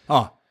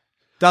 Oh,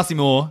 Darcy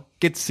Moore,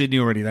 get to Sydney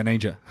already. They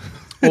need you.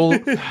 Well,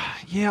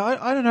 yeah,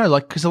 I don't know,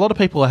 like because a lot of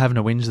people are having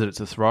a whinge that it's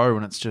a throw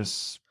and it's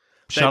just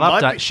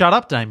might be- shut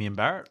up, Damien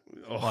Barrett.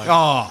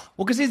 Oh,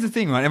 well, because here's the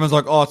thing, right? Everyone's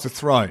like, oh, it's a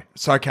throw.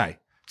 It's okay.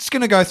 Just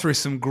going to go through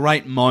some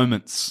great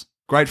moments,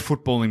 great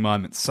footballing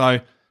moments. So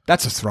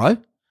that's a throw.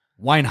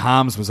 Wayne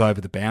Harms was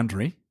over the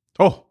boundary,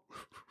 Oh,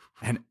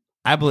 and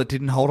Ablett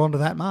didn't hold on to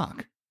that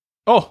mark.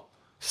 oh,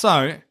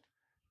 So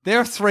there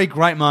are 3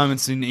 great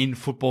moments in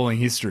footballing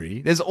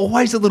history. There's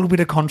always a little bit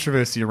of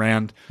controversy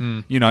around,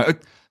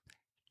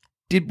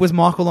 was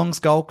Michael Long's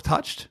goal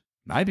touched?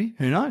 Maybe.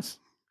 Who knows?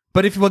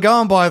 But if we're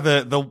going by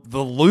the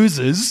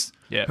losers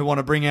Yeah. who want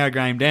to bring our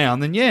game down,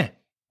 then yeah,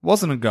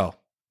 wasn't a goal.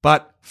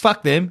 But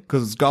fuck them,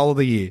 because it's goal of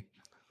the year.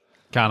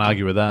 can't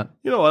argue with that.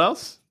 You know what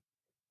else?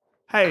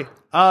 Hey,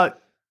 Tom,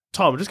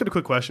 I just got a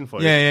quick question for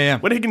you. Yeah.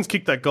 When Higgins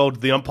kicked that goal,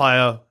 did the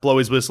umpire blow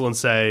his whistle and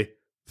say,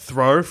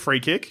 throw, free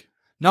kick?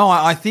 No,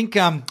 I think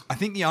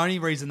the only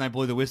reason they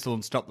blew the whistle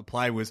and stopped the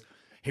play was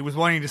he was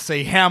wanting to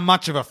see how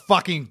much of a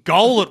fucking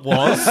goal it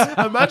was.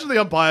 I imagine the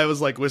umpire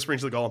was like whispering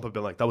to the goal umpire,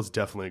 being like, that was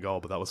definitely a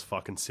goal, but that was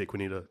fucking sick.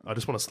 I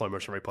just want a slow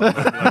motion replay.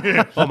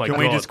 Like, oh my Can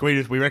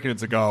God. we reckon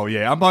it's a goal?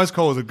 Yeah, umpire's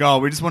call was a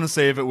goal. We just want to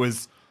see if it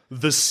was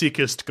The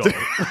sickest goal.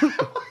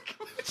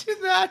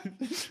 Imagine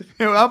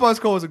that. Umpire's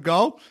call was a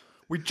goal.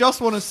 We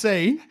just want to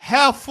see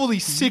how fully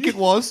sick it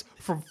was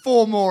from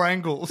 4 more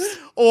angles.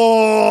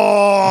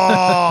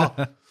 Oh,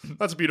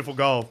 that's a beautiful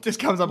goal. Just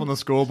comes up on the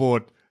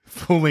scoreboard.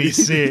 Fully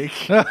sick.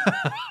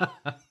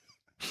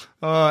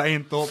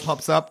 Ian Thorpe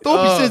pops up.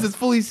 Thorpe says it's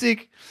fully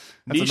sick.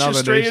 That's Niche another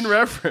Australian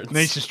reference.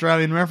 Niche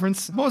Australian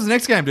reference. What was the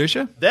next game,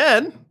 Dusha?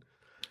 Then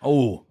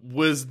Oh,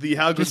 was the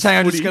How Good's just hang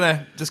on. Footy.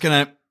 Just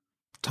gonna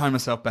tone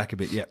myself back a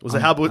bit. Yeah, Was the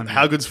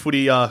How Good's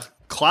Footy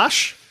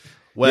clash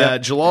where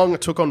Geelong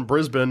took on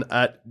Brisbane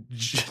at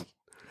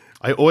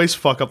I always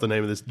fuck up the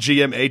name of this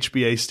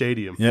GMHBA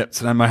Stadium. Yep.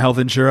 So now my health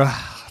insurer.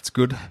 That's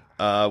good.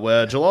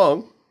 Where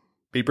Geelong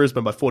beat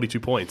Brisbane by 42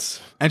 points.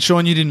 And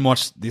Sean, you didn't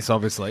watch this,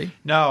 obviously.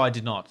 No, I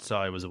did not. So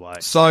I was away.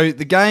 So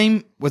the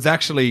game was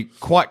actually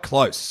quite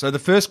close. So the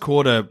first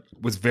quarter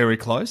was very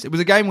close. It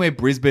was a game where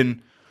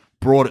Brisbane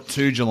brought it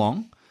to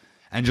Geelong,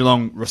 and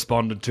Geelong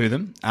responded to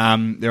them.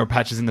 There were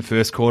patches in the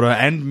first quarter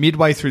and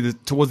midway through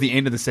towards the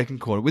end of the second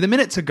quarter. With a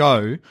minute to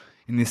go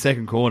in the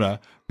second quarter,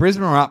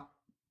 Brisbane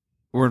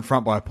were in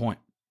front by a point.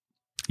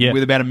 Yeah.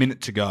 With about a minute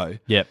to go.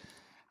 Yep.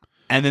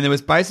 And then there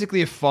was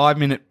basically a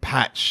 5-minute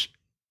patch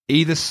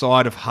either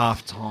side of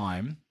half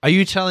time. Are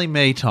you telling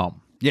me,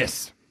 Tom,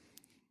 Yes.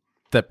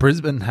 that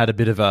Brisbane had a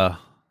bit of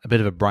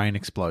a brain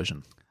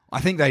explosion? I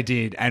think they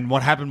did. And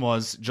what happened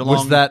was Geelong...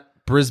 Was that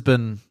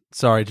Brisbane?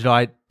 Sorry, did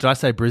I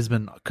say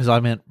Brisbane? Because I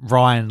meant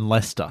Ryan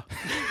Lester.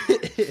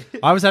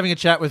 I was having a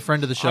chat with a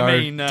friend of the show,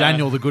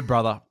 Daniel, the good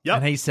brother,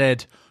 and he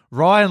said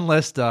Ryan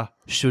Lester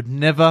should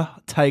never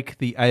take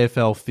the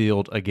AFL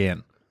field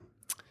again,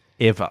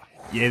 ever.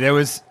 Yeah, there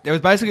was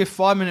basically a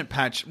 5-minute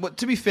patch. Well,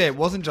 to be fair, it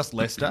wasn't just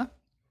Leicester.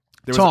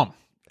 Tom,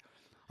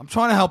 I'm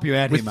trying to help you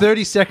out with here,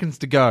 30 seconds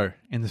to go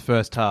in the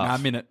first half. mate.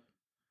 A minute.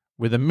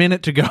 With a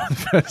minute to go in the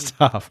first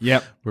half.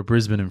 Yep. Were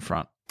Brisbane in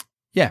front.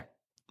 Yeah.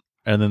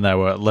 And then they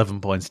were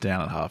 11 points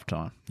down at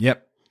halftime.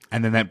 Yep.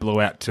 And then that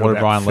blew out to What did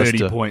about Ryan 30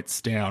 Lester-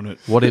 points down.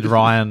 What did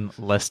Ryan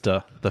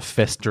Lester, the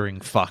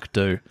festering fuck,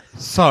 do?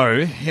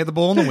 So he had the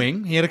ball on the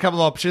wing. He had a couple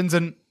of options,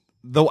 and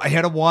he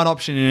had a wide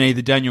option in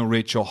either Daniel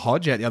Rich or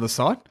Hodge out the other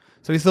side.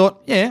 So he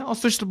thought, yeah, I'll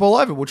switch the ball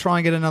over. We'll try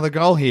and get another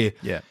goal here.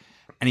 Yeah.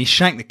 And he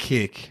shanked the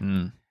kick,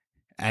 and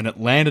it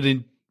landed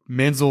in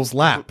Menzel's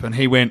lap, and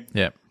he went,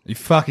 Yeah. "Are you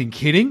fucking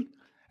kidding?"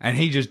 And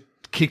he just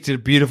kicked a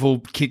beautiful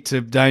kick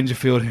to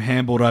Dangerfield, who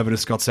handballed over to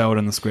Scott Selwood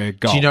in the square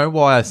goal. Do you know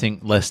why I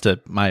think Lester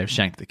may have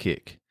shanked the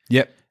kick?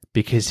 Yep.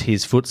 Because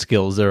his foot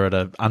skills are at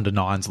a under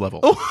nines level.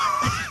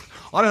 I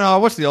don't know. I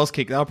watched the Oz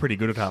kick. They were pretty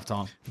good at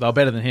halftime. They were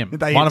better than him.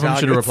 They One hit of them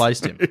should have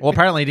targets. replaced him. Well,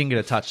 apparently he didn't get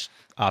a touch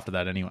after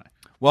that anyway.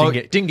 Well,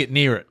 didn't get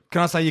near it.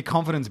 Can I say your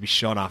confidence would be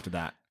shot after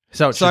that?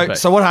 So it should be.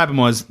 So what happened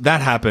was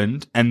that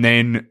happened, and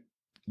then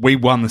we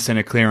won the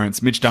centre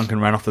clearance. Mitch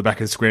Duncan ran off the back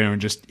of the square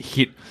and just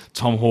hit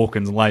Tom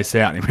Hawkins lace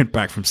out, and he went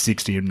back from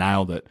 60 and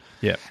nailed it.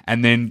 Yeah.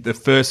 And then the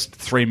first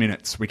 3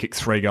 minutes, we kicked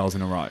 3 goals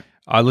in a row.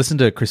 I listened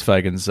to Chris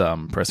Fagan's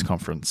press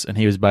conference, and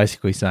he was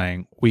basically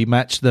saying we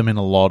matched them in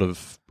a lot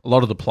of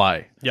the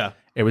play. Yeah.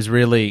 It was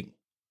really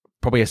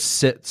probably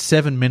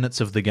 7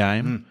 minutes of the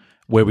game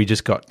where we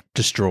just got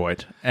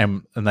destroyed,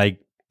 and they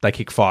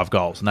kicked 5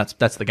 goals, and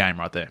that's the game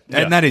right there.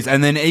 And that is.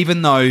 And then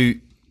even though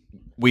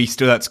we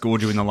still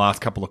outscored you in the last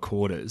couple of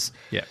quarters,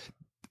 Yeah.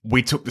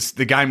 we took this.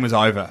 The game was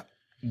over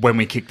when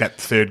we kicked that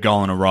 3rd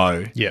goal in a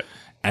row. Yeah.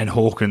 And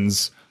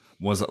Hawkins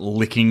was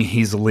licking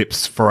his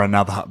lips for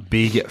another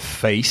big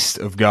feast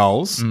of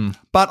goals.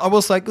 But I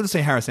will say, good to see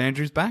Harris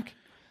Andrews back.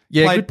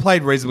 Yeah,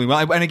 Played reasonably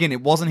well. And again,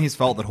 it wasn't his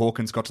fault that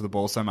Hawkins got to the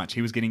ball so much.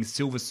 He was getting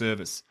silver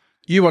service.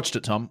 You watched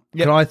it, Tom.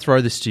 Yep. Can I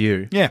throw this to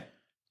you? Yeah.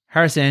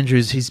 Harris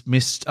Andrews, he's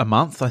missed a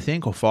month, I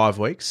think, or 5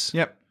 weeks.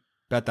 Yep.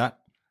 About that.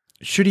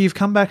 Should he have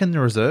come back in the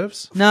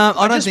reserves? No,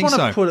 I don't just think want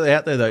so. to put it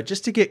out there, though,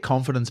 just to get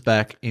confidence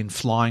back in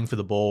flying for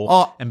the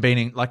ball and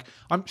being like,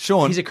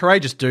 Sean, he's a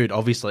courageous dude,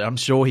 obviously. I'm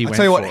sure he I'll went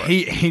tell you for what,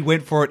 it. he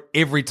went for it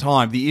every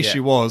time. The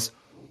issue was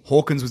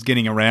Hawkins was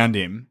getting around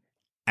him,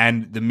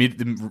 and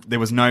there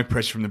was no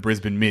pressure from the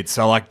Brisbane mid.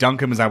 So like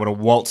Duncan was able to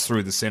waltz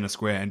through the centre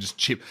square and just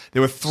chip.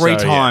 There were 3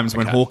 times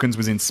when Hawkins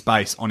was in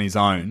space on his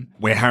own,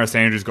 where Harris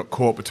Andrews got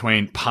caught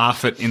between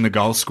Parfitt in the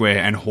goal square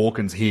and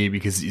Hawkins here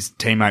because his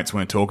teammates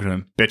weren't talking to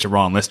him. Betcha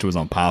Ryan Lester was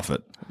on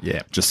Parfitt.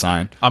 Yeah. Just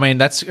saying. I mean,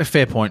 that's a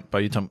fair point by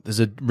you, Tom.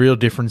 There's a real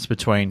difference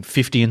between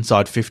 50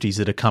 inside 50s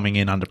that are coming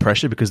in under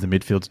pressure because the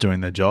midfield's doing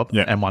their job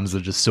and ones that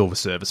are just silver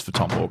service for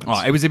Tom Hawkins.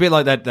 Oh, it was a bit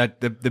like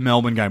the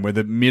Melbourne game where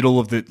the middle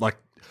of the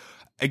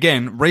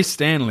again, Reece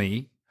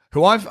Stanley,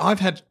 who I've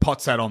had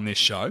pots at on this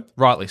show,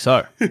 Rightly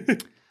so.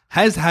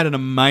 has had an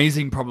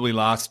amazing probably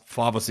last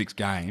 5 or 6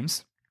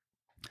 games.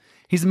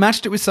 He's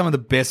matched it with some of the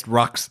best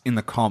rucks in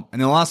the comp. And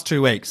in the last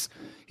 2 weeks,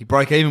 he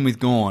broke even with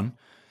Gawn,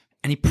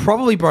 and he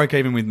probably broke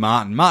even with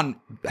Martin. Martin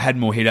had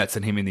more hit-outs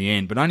than him in the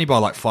end, but only by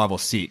like 5 or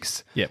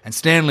 6. Yep. And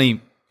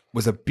Stanley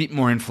was a bit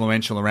more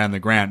influential around the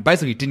ground.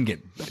 Basically, didn't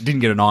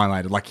get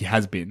annihilated like he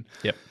has been.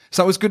 Yep.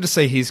 So it was good to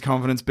see his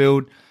confidence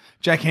build.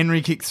 Jack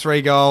Henry kicked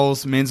 3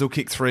 goals. Menzel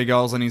kicked 3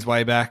 goals on his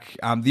way back.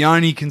 The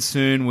only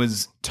concern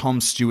was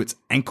Tom Stewart's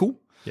ankle.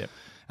 Yep.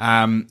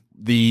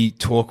 The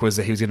talk was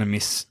that he was going to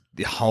miss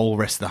the whole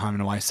rest of the home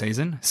and away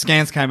season.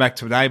 Scans came back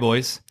today,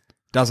 boys.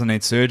 Doesn't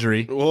need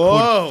surgery.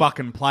 Whoa. Could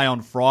fucking play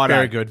on Friday.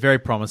 Very good. Very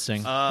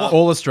promising.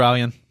 All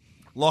Australian.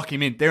 Lock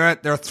him in. There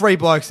are 3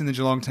 blokes in the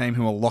Geelong team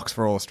who are locks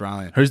for All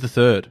Australian. Who's the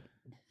third?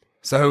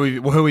 So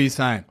who are you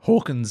saying?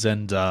 Hawkins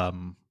and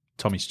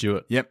Tommy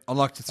Stewart. Yep, I'd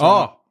like to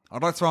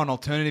throw an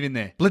alternative in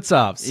there.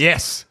 Blitzarves.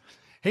 Yes.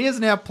 He has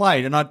now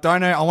played, and I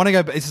don't know, I want to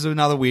go, this is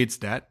another weird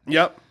stat.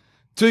 Yep.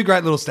 2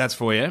 great little stats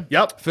for you.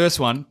 Yep. First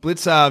one,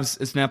 Blitzarves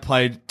has now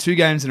played 2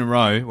 games in a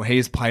row where he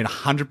has played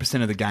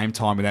 100% of the game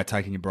time without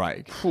taking a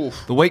break.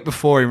 Oof. The week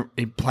before,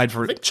 he played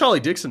for... I think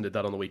Charlie Dixon did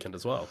that on the weekend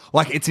as well.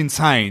 Like, it's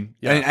insane.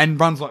 Yeah. And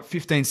runs like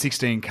 15,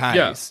 16 Ks.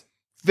 Yeah.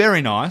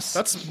 Very nice.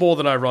 That's more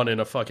than I run in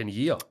a fucking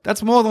year.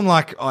 That's more than,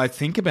 like, I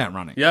think about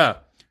running. Yeah.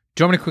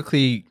 Do you want me to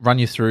quickly run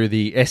you through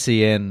the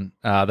SEN?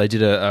 They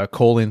did a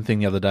call-in thing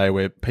the other day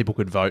where people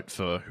could vote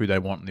for who they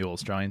want in the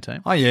All-Australian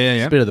team. Oh, yeah.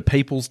 It's a bit of the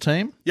people's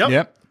team.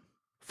 Yep.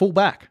 Full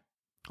back.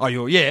 Oh,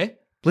 yeah?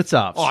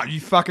 Blitzarves. Oh, you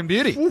fucking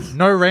beauty.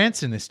 No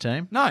rants in this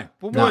team. No.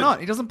 Well, why not?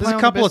 He doesn't play There's a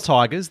on couple the of best...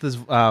 Tigers. There's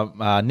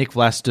Nick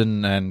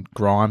Vlaston and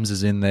Grimes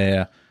is in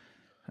there.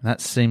 And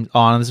that seems...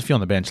 Oh, and there's a few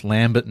on the bench.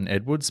 Lambert and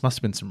Edwards. Must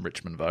have been some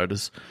Richmond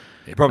voters.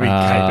 Yeah, probably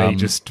KB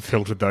just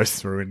filtered those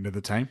through into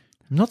the team.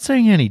 I'm not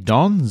seeing any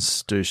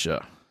Dons,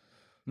 Dusha.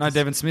 No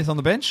Devon Smith on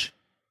the bench?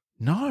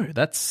 No,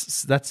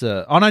 that's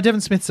a... Oh, no,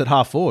 Devon Smith's at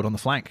half forward on the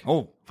flank.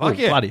 Oh, fuck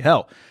yeah. Bloody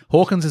hell.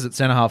 Hawkins is at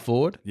centre half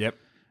forward. Yep.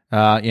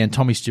 And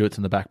Tommy Stewart's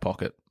in the back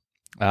pocket.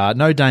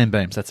 No Dane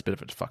Beams. That's a bit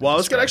of a fucking Well, I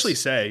was going to disgrace.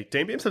 actually say,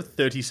 Dane Beams have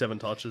 37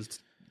 touches.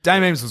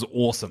 Dane Beams was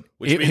awesome.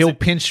 He'll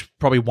pinch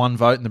probably one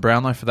vote in the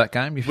Brownlow for that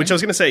game. Which I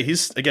was going to say,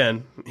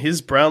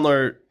 his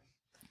Brownlow,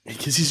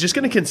 because he's just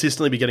going to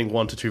consistently be getting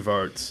 1 to 2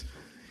 votes.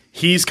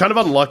 He's kind of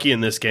unlucky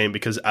in this game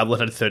because Ablett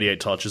had 38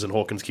 touches and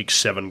Hawkins kicked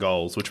 7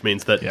 goals, which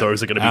means that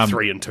those are going to be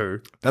 3 and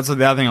 2. That's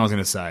the other thing I was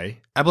going to say.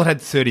 Ablett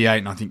had 38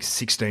 and I think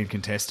 16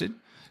 contested.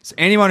 So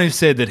anyone who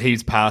said that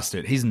he's passed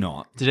it, he's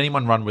not. Did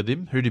anyone run with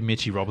him? Who did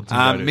Mitchie Robinson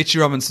go to?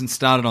 Mitchie Robinson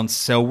started on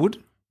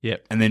Selwood.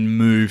 Yep. And then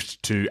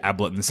moved to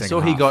Ablett in the second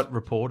half. He got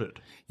reported.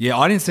 Yeah,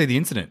 I didn't see the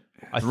incident.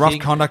 Rough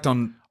conduct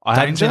on I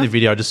haven't Danger? seen the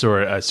video. I just saw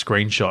a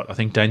screenshot. I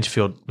think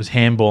Dangerfield was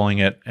handballing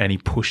it and he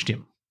pushed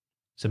him.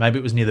 So maybe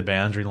it was near the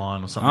boundary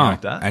line or something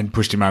like that. And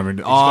pushed him over.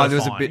 There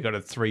was a bit. He got a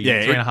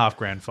 $3.5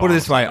 fine. Put it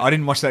this way, I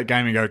didn't watch that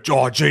game and go,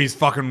 oh, geez,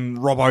 fucking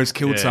Robbo's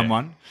killed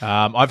someone.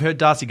 I've heard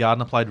Darcy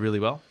Gardner played really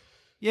well.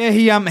 Yeah,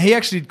 he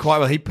actually did quite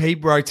well. He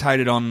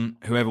rotated on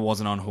whoever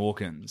wasn't on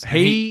Hawkins.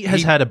 He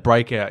has had a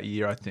breakout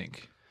year, I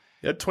think.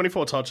 He had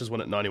 24 touches,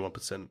 went at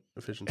 91%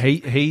 efficiency.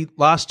 He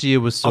last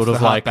year was sort off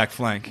of the like back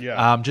flank.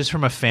 Yeah. just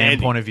from a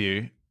fan point of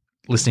view,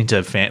 listening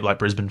to like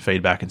Brisbane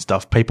feedback and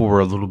stuff, people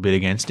were a little bit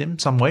against him.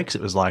 Some weeks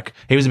it was like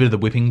he was a bit of the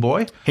whipping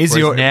boy.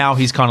 Now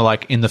he's kind of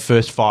like in the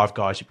first 5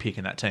 guys you pick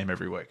in that team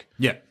every week.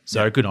 Yeah.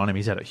 So good on him.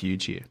 He's had a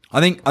huge year. I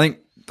think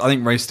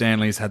Reece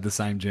Stanley's had the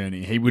same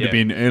journey. He would have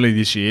been early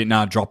this year.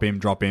 Drop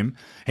him.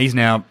 He's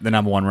now the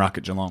number 1 ruck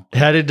at Geelong.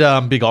 How did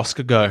Big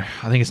Oscar go?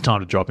 I think it's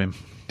time to drop him.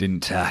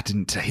 Didn't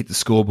hit the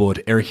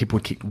scoreboard. Eric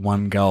Hipwood kicked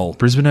 1 goal.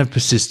 Brisbane have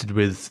persisted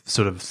with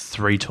sort of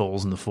 3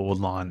 tools in the forward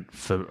line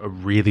for a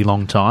really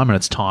long time, and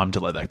it's time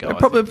to let that go. It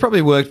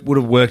probably would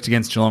have worked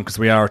against Geelong because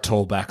we are a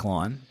tall back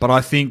line. But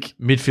I think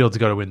midfield's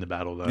got to win the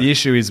battle, though. The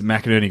issue is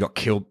McInerney got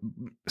killed.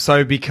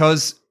 So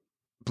because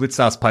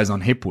Blitzarves plays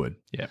on Hipwood,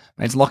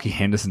 it's Lockie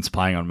Henderson's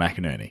playing on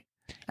McInerney.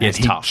 Yeah, it's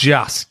tough. He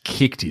just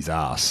kicked his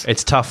ass.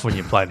 It's tough when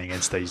you're playing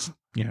against these,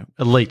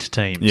 elite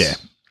teams. Yeah.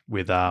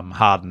 With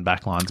hardened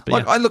backlines.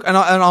 But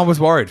I was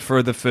worried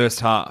for the first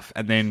half,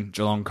 and then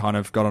Geelong kind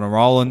of got on a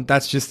roll, and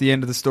that's just the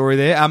end of the story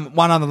there.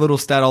 One other little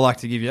stat I like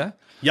to give you.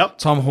 Yep.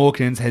 Tom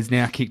Hawkins has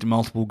now kicked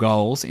multiple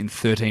goals in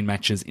 13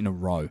 matches in a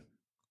row.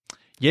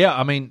 Yeah,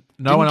 I mean,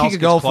 no one else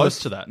gets close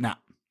to that. Nah.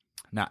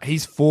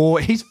 He's 4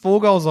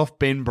 goals off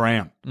Ben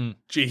Brown.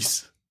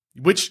 Jeez.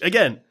 Which,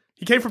 again,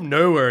 he came from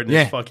nowhere in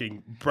this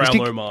fucking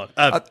Brownlow mark.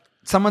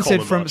 Someone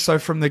said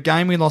from the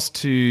game we lost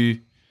to...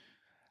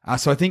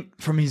 so I think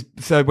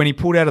when he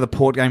pulled out of the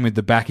Port game with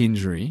the back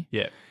injury,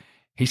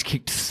 he's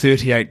kicked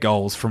 38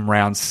 goals from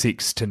round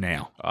 6 to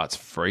now. Oh, it's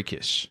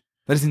freakish.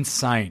 That is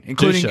insane,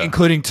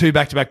 including 2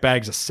 back-to-back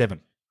bags of 7.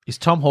 Is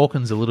Tom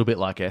Hawkins a little bit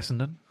like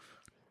Essendon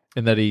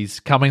in that he's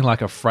coming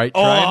like a freight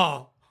train?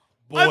 Oh,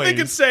 boys. I think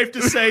it's safe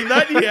to say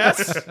that,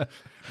 yes.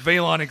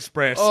 V-Line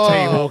Express, T.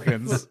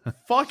 Hawkins.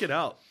 Fucking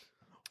hell.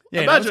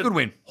 Yeah, that's a good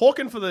win.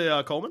 Hawkins for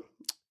the Coleman,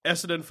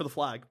 Essendon for the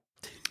flag.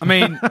 I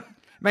mean...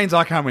 means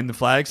I can't win the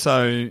flag,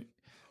 so...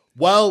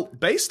 Well,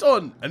 based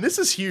on... And this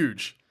is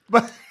huge.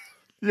 But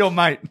your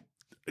mate.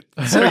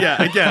 So,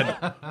 yeah, again...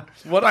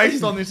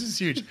 Based on this is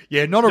huge.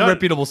 Yeah, not a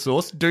reputable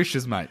source.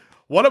 Douche's mate.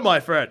 One of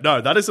my friends...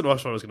 No, that isn't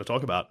what I was going to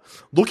talk about.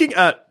 Looking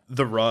at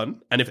the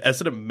run, and if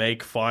Essendon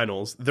make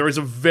finals, there is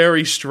a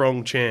very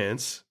strong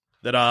chance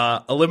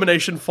that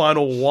elimination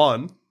final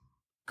 1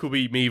 could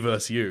be me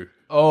versus you.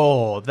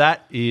 Oh,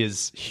 that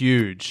is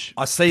huge.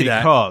 I see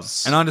that.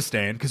 And I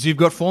understand, because you've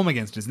got form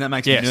against us, and that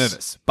makes me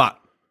nervous. But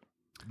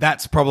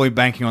that's probably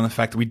banking on the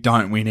fact that we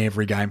don't win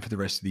every game for the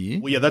rest of the year.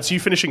 Well, yeah, that's you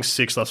finishing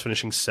 6th, us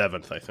finishing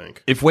 7th, I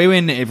think. If we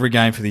win every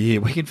game for the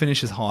year, we can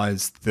finish as high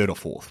as 3rd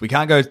or 4th. We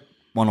can't go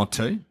 1 or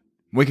 2.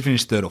 We can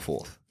finish 3rd or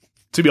 4th.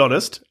 To be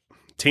honest,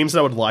 teams that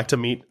I would like to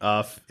meet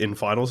in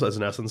finals as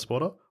an Essendon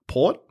supporter,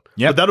 Port.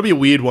 Yep. But that'll be a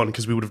weird one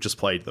because we would have just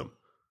played them.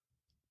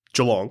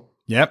 Geelong.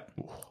 Yep.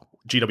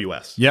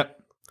 GWS. Yep.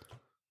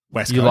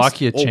 West Coast. You like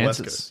your Or West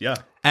chances. Coast, yeah.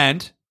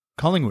 And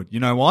Collingwood. You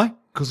know why?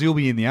 Because you'll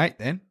be in the 8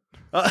 then.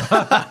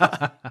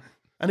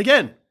 And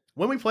again,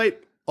 when we play,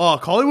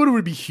 Collingwood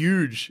would be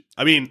huge.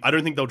 I mean, I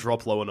don't think they'll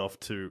drop low enough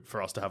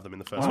for us to have them in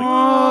the first week.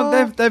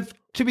 Oh, they've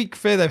to be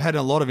fair, they've had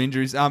a lot of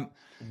injuries.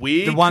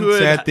 The one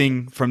sad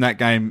thing from that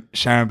game,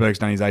 Scharenberg's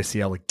done his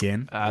ACL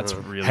again. That's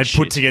really had shit.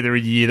 put together a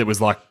year that was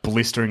like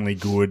blisteringly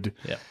good.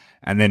 Yeah.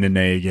 And then a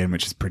knee again,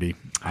 which is pretty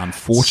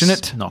unfortunate.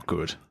 It's not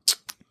good.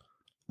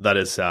 That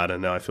is sad,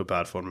 and now I feel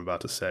bad for what I'm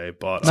about to say.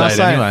 But Say I'm it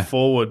looking anyway.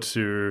 forward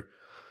to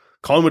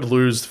Collingwood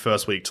lose the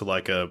first week to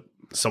like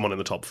someone in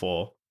the top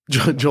 4.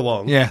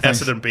 Geelong. Yeah,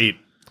 thanks. Essendon beat,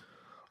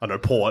 I know,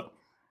 Port.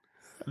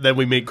 Then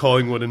we meet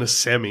Collingwood in a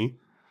semi.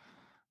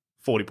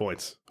 40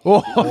 points.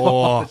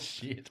 Oh,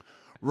 shit.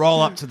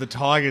 Roll up to the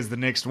Tigers the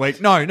next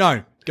week.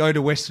 No. Go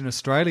to Western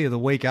Australia the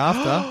week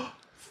after.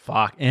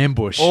 Fuck.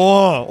 Ambush.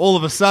 Oh, all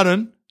of a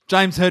sudden,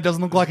 James Hird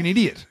doesn't look like an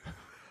idiot.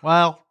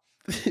 Well,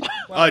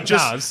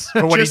 Just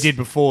For what he did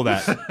before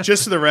that.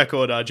 Just for the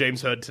record,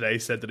 James Hird today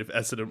said that if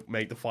Essendon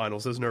make the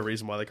finals, there's no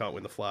reason why they can't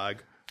win the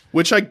flag.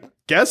 Which I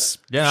guess,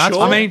 Yeah,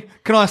 sure. I mean,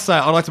 can I say,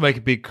 I'd like to make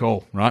a big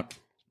call, right?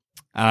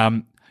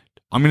 I'm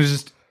going to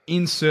just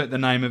insert the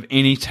name of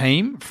any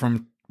team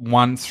from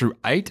 1 through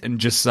 8 and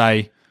just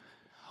say,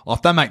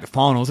 if they make the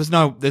finals, there's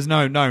no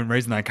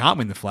reason they can't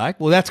win the flag.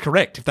 Well, that's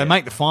correct. If they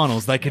make the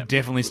finals, they could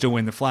definitely still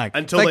win the flag.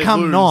 Until if they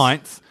come lose.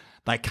 9th,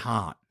 they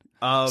can't.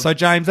 So,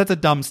 James, that's a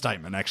dumb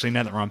statement, actually,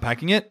 now that we're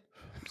unpacking it.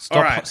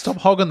 All right. stop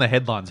hogging the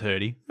headlines,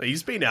 Hurdy.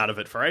 He's been out of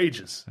it for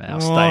ages. Now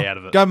stay out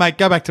of it. Go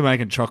back to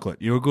making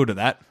chocolate. You were good at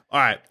that, All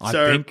right, I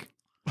so think.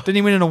 Didn't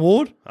he win an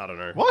award? I don't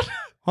know. What?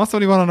 I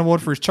thought he won an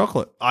award for his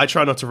chocolate. I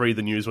try not to read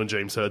the news when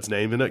James Hird's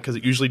name in it because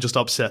it usually just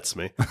upsets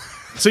me.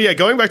 So yeah,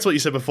 going back to what you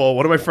said before,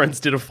 one of my friends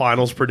did a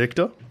finals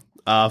predictor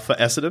for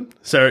Essendon.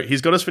 So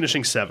he's got us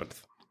finishing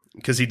 7th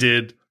because he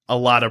did a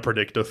ladder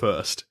predictor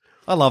first.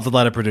 I love the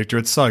ladder predictor.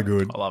 It's so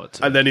good. I love it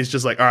too. And then he's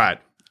just like, all right,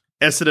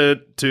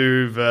 Essendon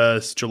to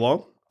versus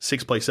Geelong,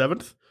 6th play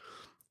 7th.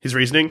 His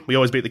reasoning, we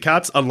always beat the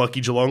Cats, unlucky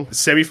Geelong.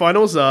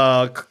 Semi-finals,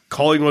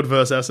 Collingwood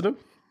versus Essendon.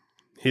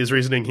 His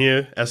reasoning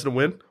here, Essendon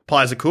win.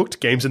 Pies are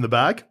cooked, game's in the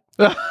bag.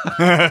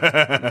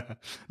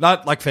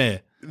 Not like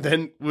fair.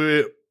 Then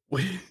then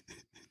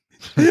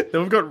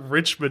we've got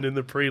Richmond in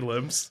the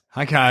prelims.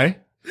 Okay.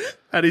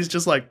 And he's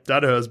just like,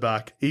 Danaher's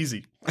back.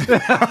 Easy.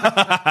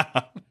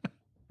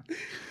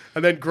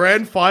 And then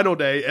grand final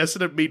day,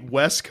 Essendon meet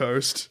West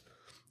Coast.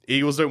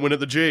 Eagles don't win at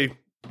the G.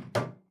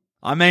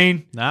 I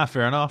mean, Nah,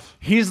 fair enough.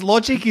 his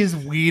logic is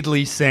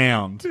weirdly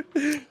sound.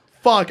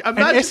 Fuck. An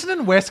Imagine.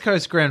 Essendon West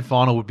Coast Grand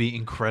Final would be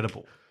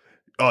incredible.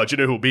 Oh, do you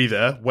know who'll be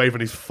there?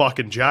 Waving his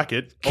fucking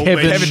jacket. Old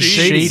Kevin man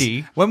Sheedy.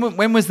 Sheedy.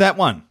 When was that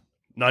one?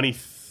 90.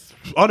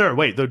 Oh, no,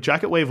 wait. The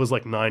jacket wave was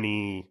like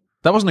 90.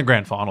 That wasn't a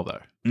Grand Final though.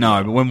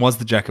 No, but when was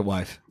the jacket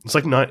wave? It's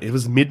like it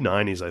was mid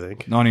 90s, I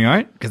think.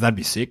 98? Because that'd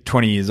be sick.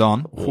 20 years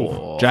on.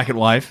 Jacket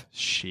wave.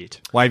 Shit.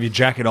 Wave your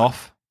jacket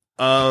off.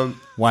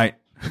 Wait.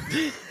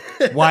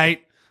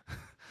 Wait.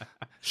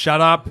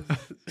 Shut up.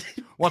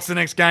 What's the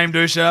next game,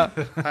 Dusha?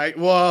 Hey,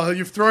 well,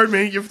 you've thrown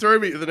me.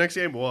 The next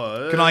game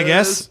was. Can I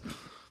guess?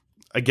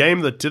 A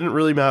game that didn't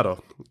really matter.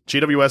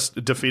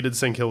 GWS defeated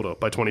St Kilda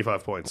by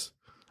 25 points.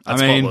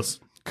 That's I mean, spotless.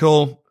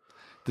 cool.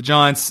 The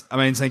Giants,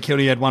 St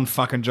Kilda had one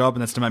fucking job,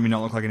 and that's to make me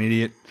not look like an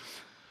idiot.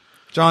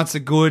 Giants are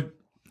good.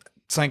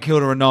 St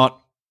Kilda are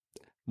not.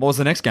 What was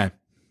the next game?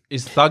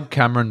 Is Thug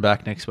Cameron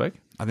back next week?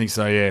 I think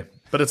so, yeah.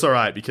 But it's all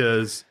right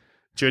because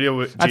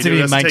GWS That's if he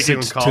makes taking it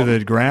on to Carlton.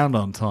 the ground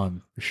on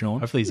time,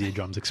 Sean. Hopefully his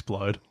eardrums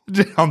explode.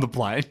 On the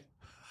plane.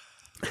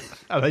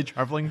 Are they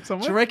travelling Do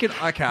somewhere? you reckon?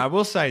 Okay, I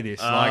will say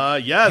this. Yeah,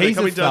 they're he's a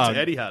coming down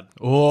thug. to Etihad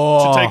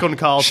Oh, to take on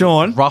Carlton.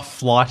 Sean, rough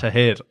flight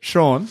ahead.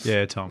 Sean,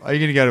 Yeah, Tom. are you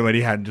going to go to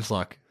Etihad and just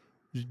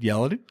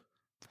yell at him?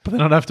 But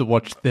then I'd have to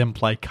watch them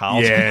play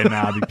Carlton. Yeah,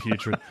 nah, be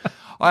putrid.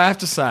 I have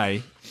to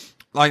say,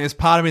 there's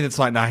part of me that's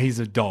like, nah, he's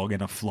a dog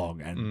and a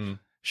flog, and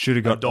should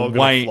have got dog a and a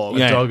way, flog.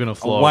 A dog and a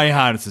flog. way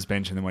harder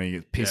suspension than when he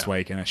gets piss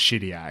weak and a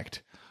shitty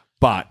act.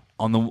 But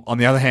on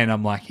the other hand,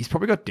 I'm like, he's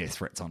probably got death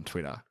threats on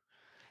Twitter.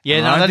 Yeah,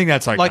 And no, I don't that- think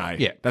that's okay. like,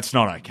 yeah. That's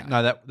not okay.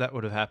 No, that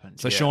would have happened.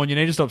 So yeah. Sean, you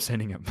need to stop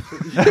sending him.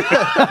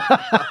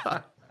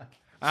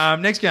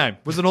 Next game,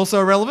 was it also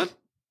irrelevant?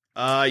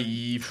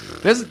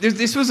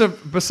 This was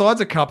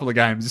besides a couple of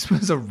games, this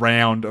was a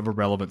round of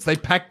irrelevance. They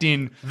packed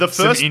in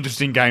some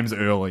interesting games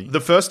early,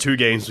 The first 2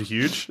 games were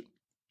huge.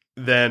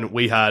 Then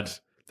we had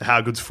the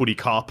How Good's Footy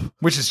Cup,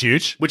 which is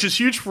huge. which is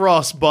huge for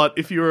us, but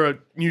if you're a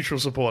neutral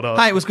supporter,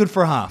 Hey, it was good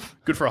for a half.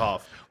 good for a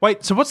half.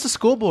 Wait, so what's the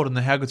scoreboard in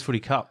the How Good's Footy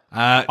Cup?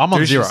 I'm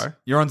on 0.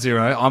 You're on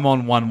 0. I'm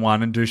on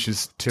 1-1, and Douche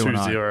is 2-0.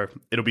 2-0.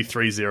 It'll be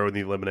 3-0 in the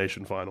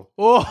elimination final.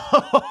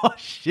 Oh,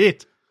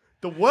 shit.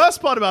 The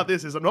worst part about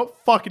this is I'm not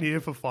fucking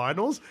here for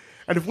finals.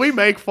 And if we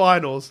make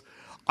finals,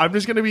 I'm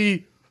just going to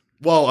be...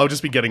 Well, I'll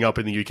just be getting up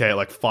in the UK at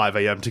like 5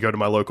 a.m. to go to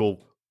my local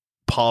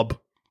pub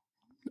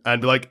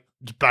and be like,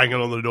 just banging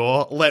on the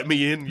door. Let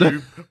me in,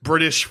 you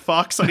British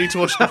fucks. I need to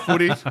watch the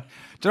footy. Do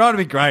you know what would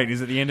be great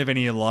is at the end of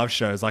any of your live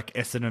shows, like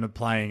Essendon are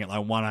playing at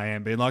like 1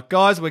 a.m. being like,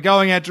 guys, we're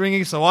going out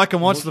drinking so I can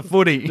watch the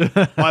footy.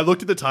 I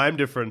looked at the time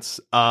difference.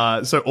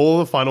 So all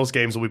the finals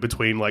games will be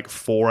between like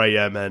 4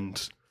 a.m.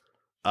 and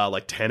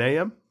like 10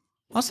 a.m.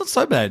 That's not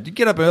so bad. You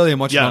get up early and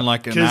watch it on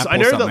like an app or I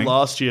know something. that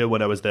last year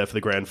when I was there for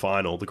the grand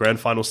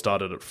final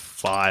started at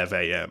 5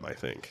 a.m. I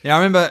think. Yeah,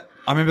 I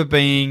remember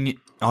being...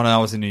 Oh, no, that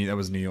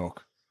was New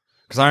York.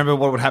 Because I remember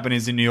what would happen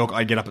is in New York,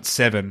 I'd get up at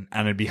 7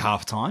 and it'd be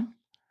halftime.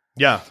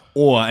 Yeah.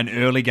 Or an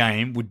early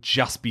game would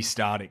just be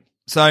starting.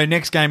 So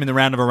next game in the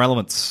round of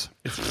irrelevance.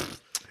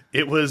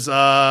 It was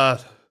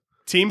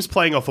teams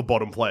playing off a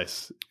bottom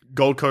place.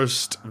 Gold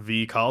Coast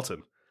v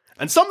Carlton.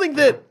 And something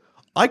that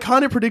I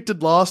kind of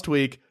predicted last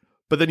week,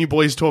 but then you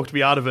boys talked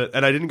me out of it,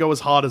 and I didn't go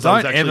as hard as I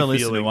was actually ever feeling.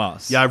 listen to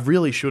us. Yeah, I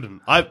really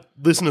shouldn't.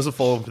 Listeners have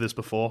fallen for this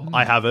before.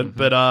 I haven't.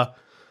 But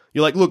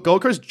you're like, look,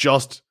 Gold Coast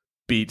just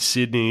beat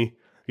Sydney.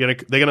 They're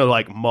gonna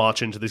like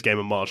march into this game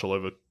and march all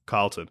over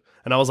Carlton.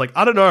 And I was like,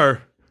 I don't know.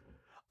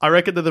 I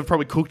reckon that they've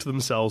probably cooked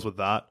themselves with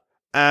that.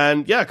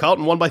 And yeah,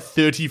 Carlton won by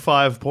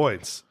 35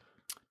 points.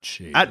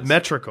 Jeez. At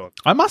Metricon.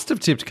 I must have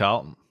tipped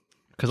Carlton.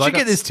 Because I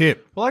get this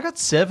tip. Well, I got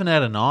 7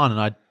 out of 9 and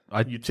I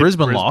You tipped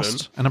Brisbane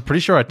lost, and I'm pretty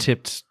sure I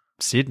tipped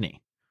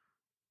Sydney.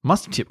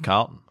 Must have tipped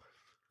Carlton.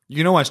 You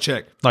can always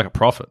check. Like a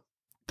prophet.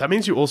 That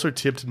means you also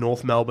tipped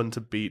North Melbourne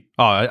to beat...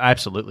 Oh, I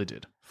absolutely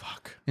did.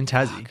 Fuck. In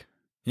Tassie.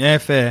 Yeah,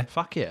 fair.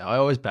 Fuck yeah, I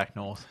always back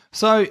North.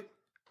 So,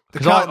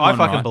 Because I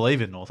fucking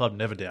believe in North. I've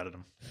never doubted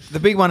them. The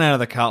big one out of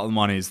the Carlton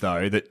one is,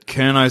 though, that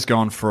Kerno's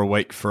gone for a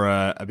week for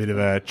a bit of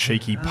a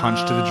cheeky punch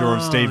to the jaw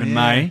of Stephen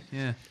May.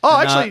 Yeah. Oh,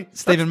 And, actually...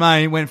 Stephen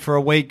May went for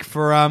a week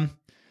for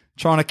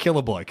trying to kill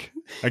a bloke.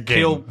 Again.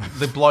 Kill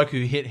the bloke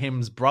who hit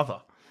him's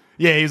brother.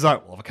 Yeah, he's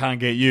like, well, if I can't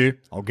get you,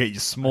 I'll get your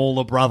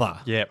smaller brother.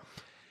 Yeah.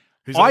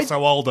 Who's also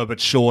older but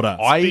shorter.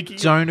 I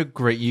don't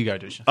agree. You go,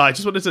 Dusha. I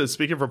just wanted to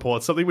speak of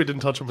reports. Something we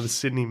didn't touch on with the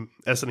Sydney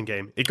Essendon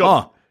game. It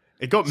got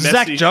messy.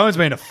 Zach Jones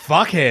being a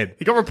fuckhead.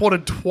 He got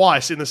reported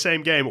twice in the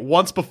same game.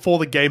 Once before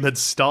the game had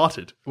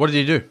started. What did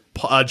he do?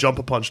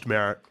 Jumper punched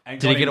Merritt.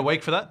 Did he get a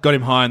week for that? Got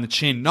him high on the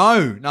chin.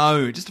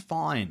 No, just a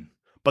fine.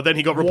 But then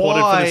he got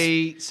reported for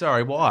this. Why?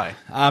 Sorry, why?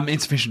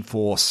 Insufficient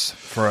force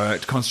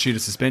to constitute a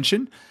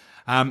suspension.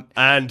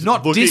 And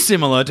not looking-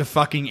 dissimilar to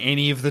fucking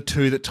any of the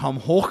two that Tom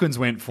Hawkins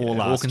went for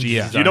last Hawkins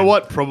year. is Do you know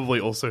what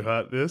probably also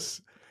hurt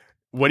this?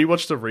 When you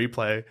watch the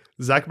replay,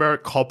 Zach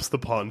Merritt cops the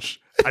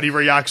punch and he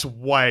reacts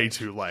way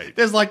too late.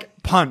 There's like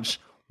punch,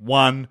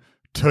 1,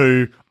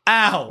 2,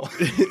 ow.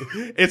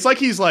 It's like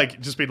he's like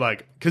just been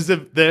like, because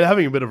they're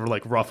having a bit of a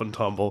like rough and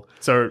tumble.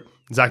 So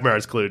Zach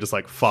Merritt's clearly just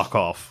like fuck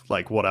off,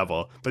 like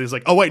whatever. But he's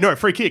like, oh wait, no,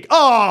 free kick.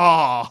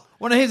 Oh,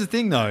 Well, now here's the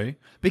thing though,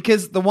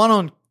 because the one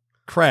on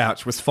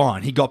Crouch was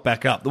fine. He got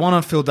back up. The one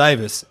on Phil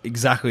Davis,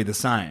 exactly the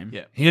same.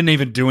 Yeah. He didn't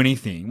even do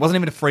anything. Wasn't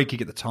even a free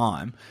kick at the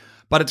time.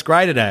 But it's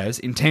graded as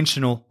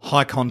intentional,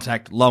 high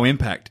contact, low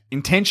impact.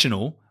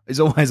 Intentional is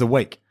always a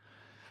week.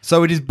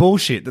 So it is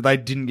bullshit that they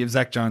didn't give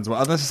Zach Jones.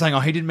 Well, they're saying,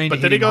 he didn't mean but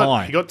to then hit him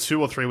high. he got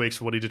 2 or 3 weeks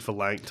for what he did for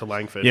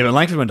Langford. Yeah, but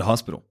Langford went to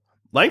hospital.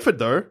 Langford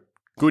though,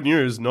 good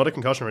news, not a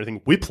concussion or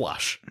anything.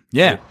 Whiplash.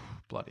 Yeah.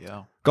 Bloody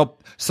hell.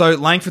 So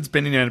Langford's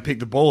bending down to pick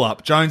the ball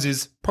up. Jones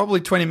is probably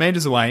 20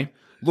 metres away,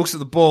 looks at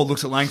the ball,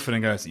 looks at Langford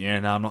and goes, yeah,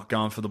 no, I'm not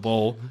going for the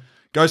ball.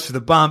 Goes for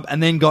the bump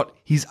and then got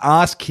his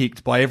ass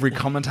kicked by every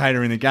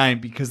commentator in the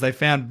game because they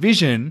found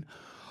vision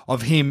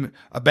of him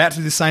about to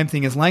do the same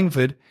thing as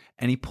Langford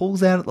and he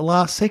pulls out at the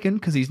last second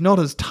because he's not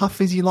as tough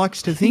as he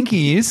likes to think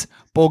he is.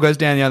 Ball goes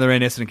down the other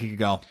end, Essendon kick a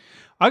goal.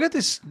 I got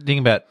this thing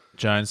about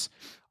Jones.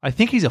 I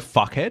think he's a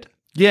fuckhead.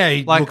 Yeah,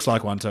 he Like- looks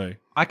like one too.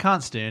 I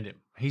can't stand him.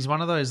 He's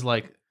one of those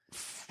like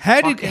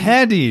How did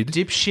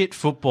dipshit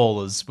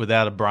footballers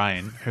without a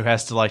brain who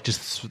has to like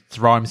just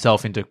throw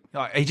himself into.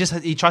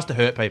 He tries to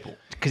hurt people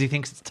because he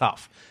thinks it's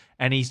tough,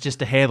 and he's just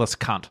a hairless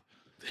cunt.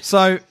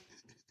 So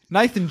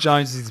Nathan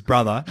Jones is his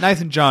brother.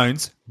 Nathan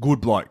Jones,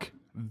 good bloke.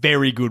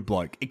 Very good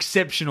bloke.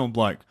 Exceptional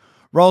bloke.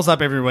 Rolls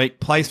up every week,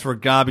 plays for a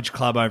garbage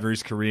club over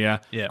his career.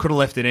 Yeah. Could have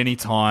left at any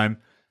time.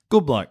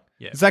 Good bloke.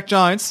 Yeah. Zach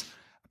Jones,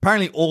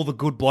 apparently all the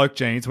good bloke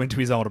genes went to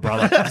his older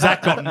brother.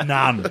 Zach got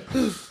none.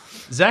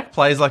 Zach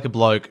plays like a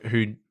bloke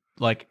who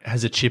like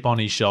has a chip on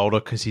his shoulder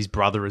because his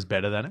brother is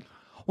better than him.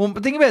 Well,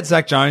 the thing about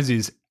Zach Jones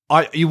is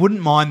you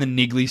wouldn't mind the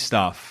niggly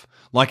stuff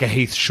like a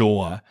Heath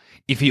Shaw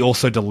if he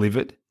also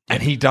delivered,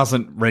 and he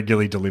doesn't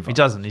regularly deliver. He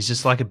doesn't. He's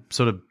just like a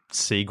sort of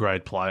C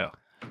grade player.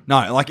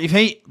 No, like if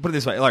he, put it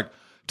this way, like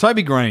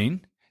Toby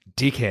Green,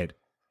 dickhead.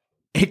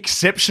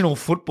 Exceptional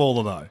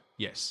footballer though.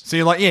 Yes. So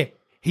you're like, yeah,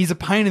 he's a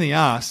pain in the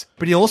ass,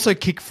 but he'll also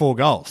kick 4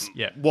 goals.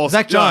 Yeah. Well,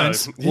 Zach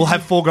Jones no. will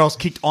have 4 goals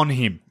kicked on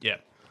him. Yeah.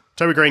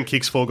 Toby Green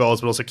kicks 4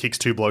 goals, but also kicks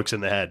 2 blokes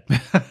in the head.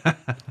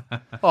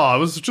 I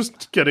was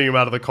just getting him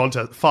out of the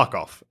contest. Fuck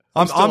off.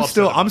 I'm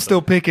upset about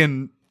still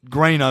picking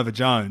Green over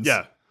Jones.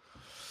 Yeah.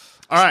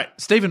 All right.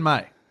 Stephen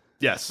May.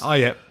 Yes. Oh,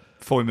 yeah.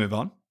 Before we move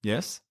on.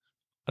 Yes.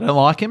 I don't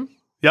like him.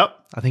 Yep.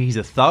 I think he's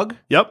a thug.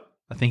 Yep.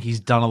 I think he's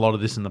done a lot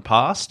of this in the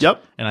past.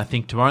 Yep. And I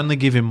think to only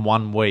give him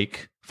 1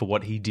 week for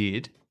what he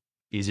did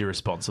is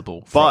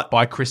irresponsible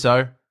by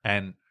Chriso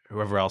and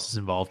whoever else is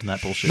involved in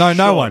that bullshit.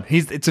 No one.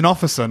 It's an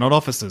officer, not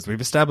officers.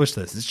 We've established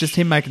this. It's just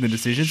him making the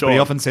decisions, but he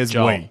often says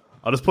we.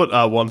 I'll just put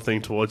one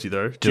thing towards you,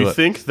 though. Do you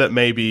think that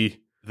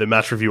maybe the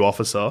match review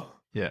officer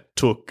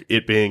took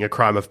it being a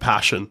crime of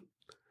passion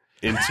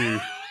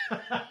into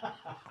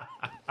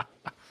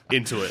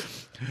it?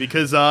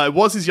 Because it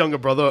was his younger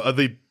brother,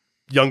 the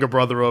younger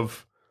brother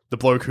of the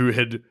bloke who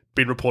had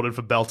been reported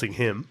for belting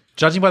him.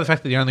 Judging by the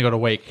fact that he only got a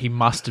week, he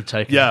must have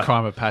taken a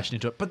crime of passion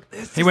into it. But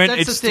he went,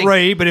 it's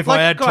 3, but if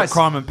I add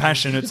crime and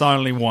passion, it's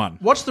only 1.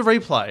 Watch the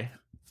replay.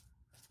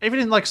 Even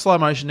in like slow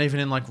motion, even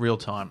in like real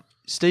time.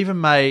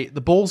 Stephen May, the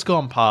ball's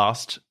gone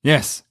past.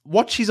 Yes.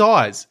 Watch his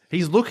eyes.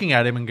 He's looking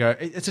at him and go,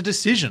 it's a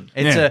decision.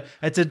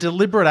 It's a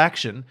deliberate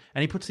action.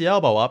 And he puts the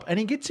elbow up and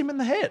he gets him in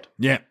the head.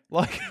 Yeah.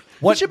 Like,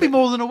 it should be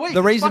more than a week.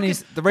 The reason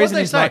he's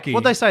lucky.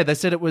 What'd they say? They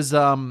said it was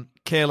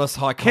careless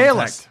high contact.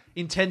 Careless.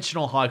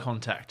 Intentional high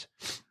contact.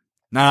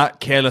 Nah,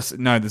 careless.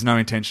 No, there's no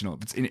intentional.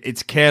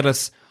 It's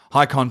careless,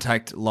 high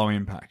contact, low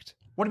impact.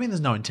 What do you mean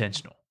there's no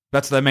intentional?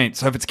 That's what they mean.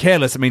 So if it's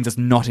careless, it means it's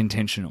not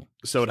intentional.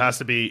 So it has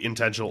to be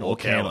intentional or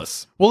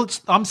careless. Well,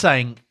 I'm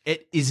saying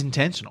it is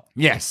intentional.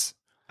 Yes.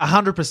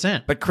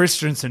 100%. But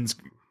Christensen?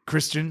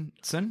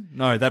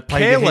 No, that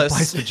player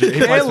careless. He plays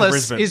for Careless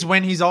Brisbane. is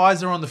when his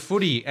eyes are on the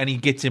footy and he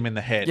gets him in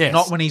the head. Yes.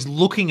 Not when he's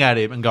looking at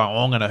him and going,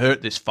 I'm going to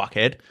hurt this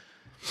fuckhead.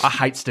 I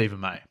hate Stephen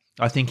May.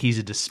 I think he's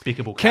a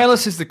despicable captain.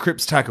 Careless is the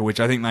Cripps tackle,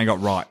 which I think they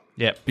got right.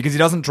 Yep. Because he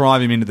doesn't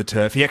drive him into the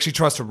turf. He actually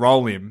tries to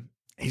roll him.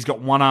 He's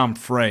got one arm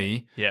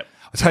free. Yep.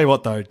 I'll tell you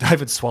what, though,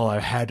 David Swallow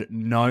had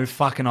no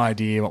fucking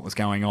idea what was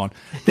going on.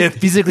 They're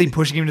physically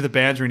pushing him to the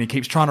boundary and he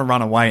keeps trying to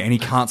run away and he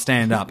can't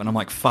stand up. And I'm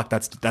like, fuck,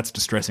 that's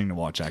distressing to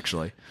watch,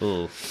 actually.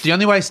 Ooh. The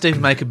only way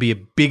Stephen May could be a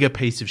bigger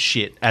piece of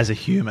shit as a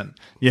human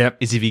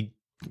is if he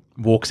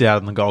walks out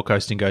on the Gold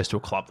Coast and goes to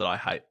a club that I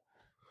hate.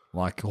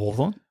 Like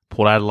Hawthorn?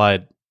 Port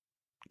Adelaide,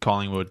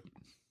 Collingwood,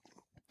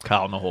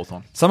 Carlton or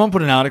Hawthorn. Someone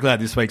put an article out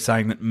this week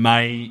saying that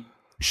May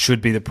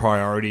should be the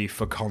priority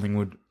for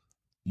Collingwood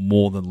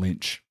more than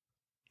Lynch.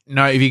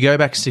 No, if you go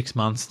back 6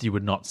 months, you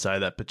would not say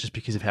that, but just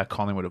because of how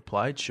Collingwood have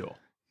played, sure.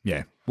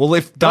 Yeah. Well,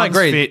 if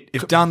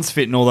Dunn's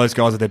fit and all those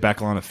guys at their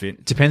back line are fit.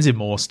 It depends if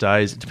Moore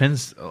stays. It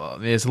depends.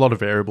 There's a lot of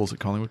variables at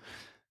Collingwood.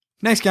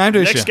 Next game,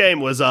 Dusha. Next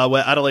game was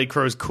where Adelaide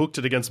Crows cooked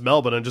it against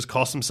Melbourne and just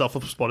cost himself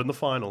a spot in the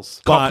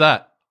finals. Cop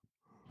that.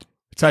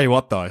 Tell you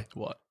what, though.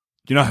 What?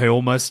 Do you know who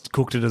almost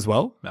cooked it as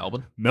well?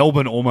 Melbourne.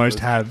 Melbourne almost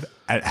had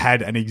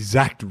an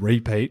exact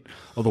repeat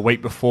of the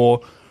week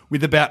before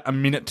with about a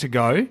minute to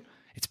go.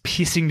 It's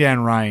pissing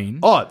down rain.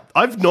 Oh,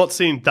 I've not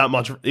seen that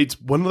much. It's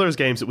one of those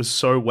games. It was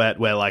so wet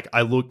where like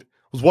I was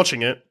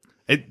watching it.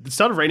 It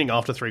started raining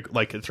after at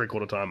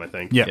 3/4 time, I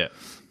think. Yeah.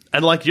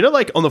 And like, you know,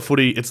 like on the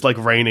footy, it's like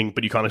raining,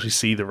 but you can't actually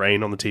see the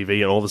rain on the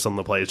TV, and all of a sudden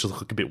the players just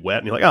look a bit wet,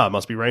 and you're like, it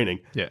must be raining.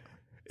 Yeah.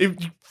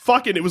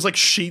 It was like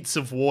sheets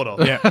of water.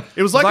 Yeah.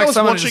 It was like I was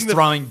someone watching just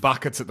throwing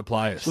buckets at the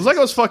players. It was like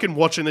I was fucking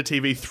watching the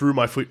TV through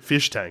my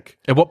fish tank.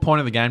 At what point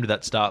of the game did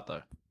that start,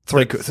 though?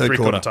 Third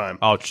quarter time.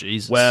 Oh,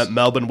 Jesus. Where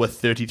Melbourne were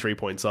 33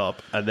 points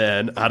up, and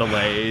then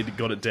Adelaide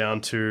got it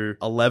down to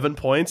 11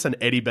 points, and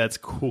Eddie Betts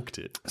cooked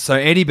it. So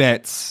Eddie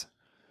Betts,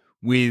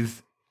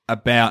 with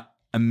about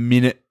a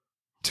minute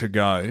to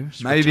go,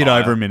 maybe a bit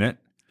over a minute,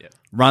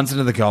 runs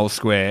into the goal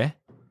square,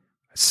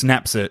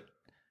 snaps it,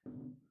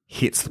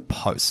 hits the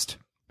post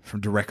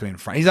from directly in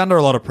front. He's under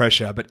a lot of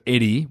pressure, but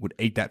Eddie would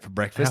eat that for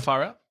breakfast. How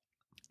far out?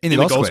 In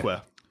the goal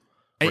square.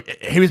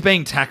 He was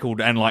being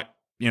tackled and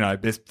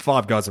there's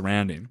 5 guys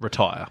around him.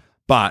 Retire.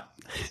 But,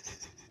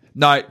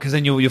 no, because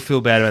then you'll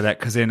feel bad about that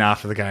because then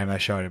after the game they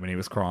showed him and he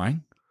was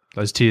crying.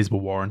 Those tears were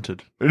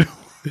warranted.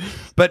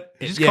 But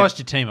it just cost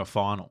your team a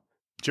final.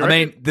 I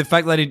mean, the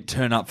fact they didn't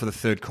turn up for the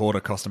third quarter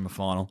cost them a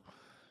final.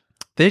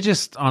 They're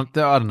just, I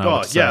don't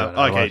know. Oh,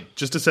 yeah, okay.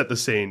 Just to set the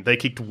scene, they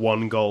kicked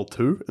 1 goal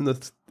 2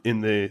 in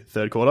the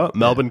third quarter.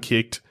 Melbourne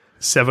kicked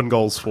 7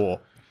 goals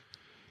 4.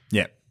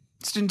 Yeah.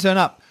 Just didn't turn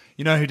up.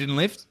 You know who didn't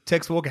lift?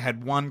 Tex Walker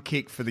had 1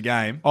 kick for the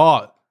game.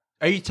 Oh,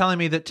 are you telling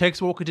me that Tex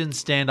Walker didn't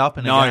stand up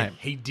in a game? No,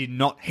 he did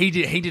not. He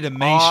did a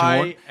me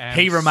short.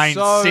 He remained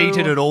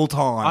seated at all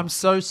times. I'm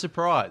so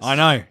surprised. I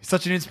know.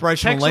 Such an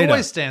inspirational Tex leader.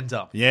 always stands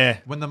up. Yeah.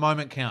 When the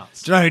moment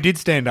counts. Do you know who did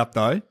stand up,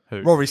 though?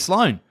 Who? Rory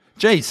Sloane.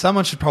 Gee,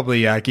 someone should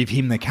probably give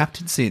him the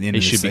captaincy at the end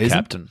of the season. He should be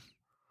captain.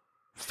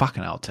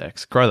 Fucking hell,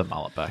 Tex. Grow the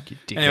mullet back, you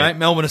dickhead. Anyway,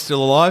 Melbourne are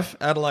still alive.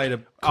 Adelaide are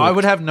cooked. I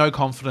would have no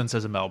confidence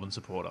as a Melbourne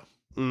supporter.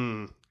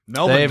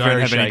 Melbourne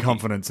don't have any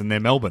confidence in their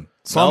Melbourne.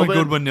 Simon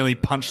Goodwin nearly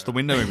punched the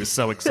window. He was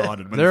so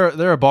excited.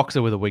 They're a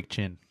boxer with a weak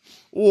chin.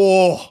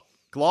 Oh,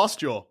 glass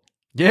jaw.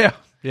 Yeah.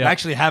 They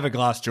actually have a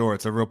glass jaw.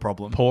 It's a real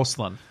problem.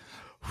 Porcelain.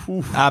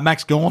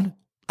 Max Gawn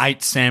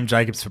ate Sam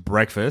Jacobs for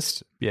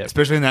breakfast. Yeah.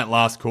 Especially in that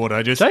last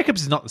quarter.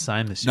 Jacobs is not the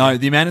same this year. No,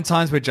 the amount of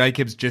times where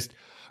Jacobs just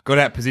got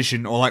out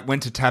position or like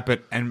went to tap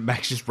it and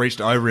Max just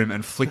reached over him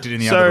and flicked it in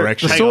the other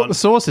direction. The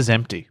sauce is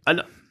empty.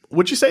 And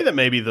would you say that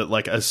maybe that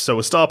like a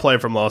star player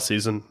from last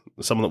season,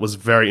 someone that was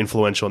very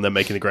influential in them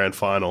making the grand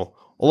final,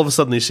 all of a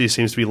sudden this year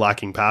seems to be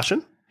lacking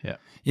passion?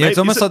 Yeah, it's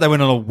almost like they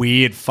went on a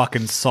weird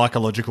fucking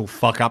psychological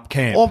fuck-up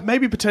camp. Or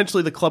maybe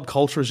potentially the club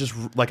culture is just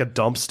like a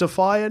dumpster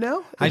fire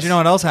now? Hey, do you know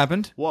what else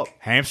happened? What?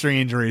 Hamstring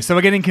injury. So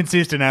we're getting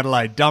consistent,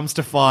 Adelaide.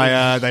 Dumpster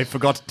fire, they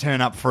forgot to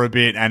turn up for a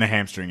bit, and a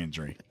hamstring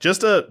injury.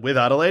 Just with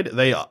Adelaide,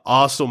 they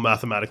are still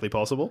mathematically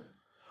possible,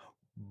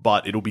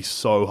 but it'll be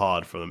so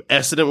hard for them.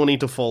 Essendon will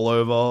need to fall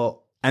over.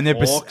 And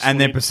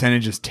their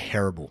percentage is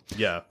terrible.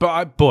 Yeah.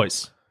 But,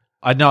 boys,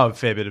 I know a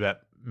fair bit about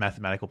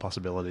mathematical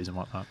possibilities and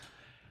whatnot.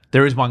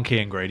 There is one key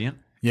ingredient.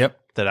 Yep.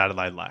 That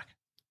Adelaide lack.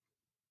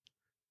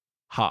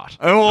 Heart.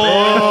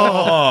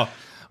 Oh!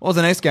 What was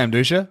the next game,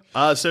 Dusha?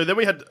 So then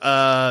we had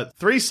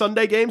 3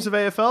 Sunday games of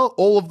AFL.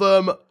 All of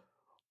them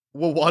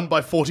were won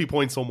by 40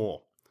 points or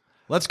more.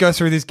 Let's go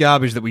through this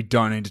garbage that we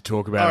don't need to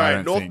talk about. All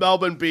right, North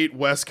Melbourne beat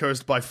West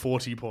Coast by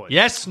 40 points.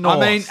 Yes, North.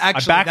 I mean,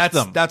 actually,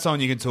 them. that's on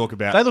you can talk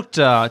about. They looked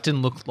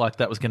didn't look like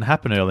that was going to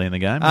happen early in the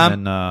game,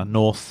 and then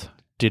North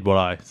did what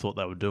I thought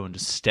they would do and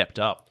just stepped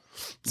up.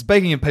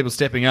 Speaking of people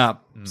stepping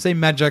up, see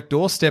Majak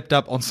Daw stepped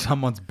up on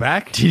someone's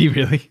back. Did he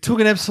really? Took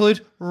an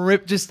absolute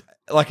rip, just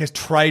like a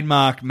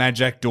trademark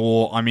Majak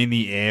Daw. I'm in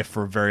the air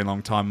for a very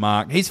long time.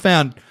 Mark, he's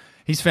found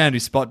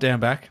his spot down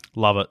back.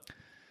 Love it.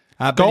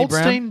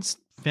 Goldstein's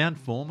found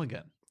form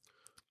again.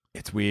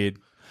 It's weird.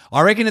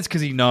 I reckon it's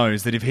because he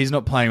knows that if he's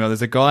not playing well,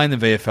 there's a guy in the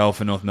VFL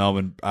for North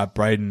Melbourne,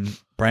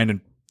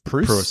 Brandon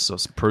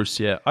Pruce,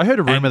 yeah. I heard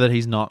a rumour that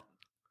he's not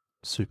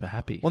super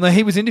happy. Well, no,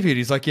 he was interviewed.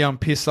 He's like, yeah, I'm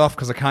pissed off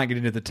because I can't get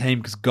into the team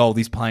because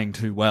Goldie's playing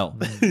too well.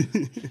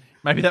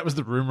 Maybe that was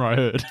the rumour I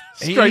heard.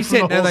 They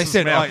said,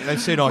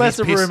 less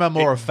a rumour,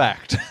 more a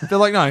fact. They're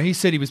like, no, he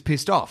said he was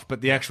pissed off, but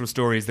the actual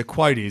story is, the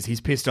quote is,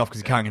 he's pissed off because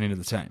he can't get into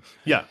the team.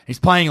 Yeah. He's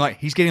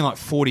getting like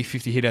 40,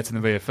 50 hitouts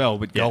in the VFL,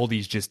 but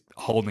Goldie's just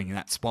holding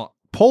that spot.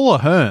 Paul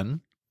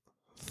Ahern,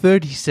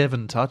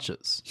 37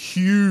 touches.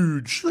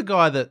 Huge. This is the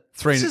guy that...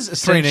 This is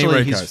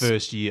essentially his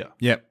first year.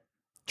 Yep.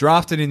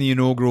 Drafted in the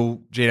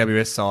inaugural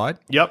GWS side.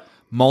 Yep.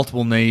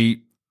 Multiple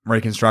knee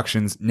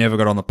reconstructions, never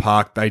got on the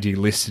park. They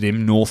delisted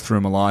him. North threw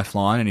him a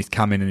lifeline, and he's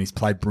come in and he's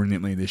played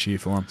brilliantly this year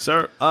for him.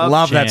 So,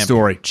 love that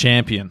story.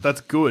 Champion.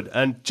 That's good.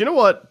 And do you know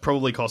what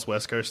probably cost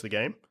West Coast the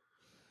game?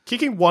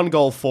 Kicking 1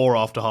 goal 4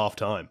 after half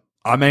time.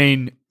 I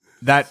mean,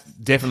 that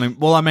definitely...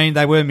 Well, I mean,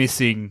 they were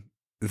missing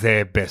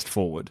their best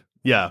forward.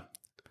 Yeah.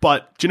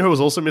 But do you know who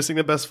was also missing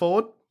their best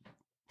forward?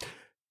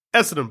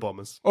 Essendon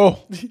Bombers.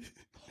 Oh.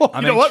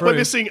 You know what? True. We're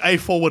missing a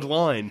forward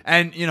line.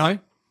 And,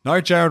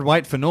 no Jared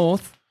Waite for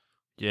North.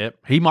 Yep.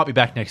 He might be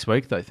back next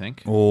week, they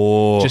think.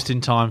 Or just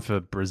in time for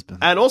Brisbane.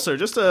 And also,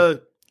 just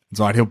it's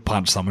right, he'll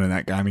punch someone in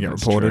that game and get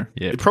reported.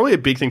 Yeah. Probably a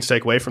big thing to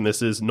take away from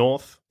this is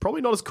North,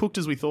 probably not as cooked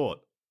as we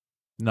thought.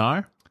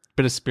 No.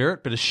 Bit of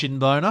spirit, bit of shin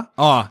boner.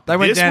 Oh, they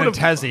went This down to would've-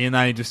 Tassie and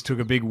they just took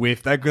a big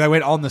whiff. They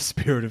went on the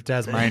spirit of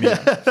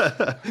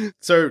Tasmania.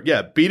 So,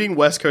 yeah, beating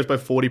West Coast by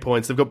 40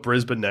 points. They've got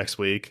Brisbane next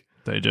week.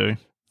 They do.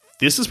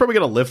 This is probably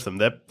going to lift them,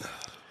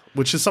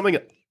 which is something...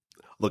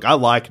 Look, I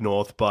like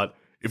North, but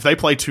if they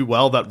play too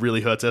well, that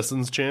really hurts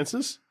Essendon's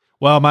chances.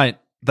 Well, mate,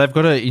 they've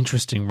got an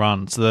interesting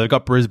run. So they've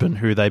got Brisbane,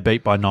 who they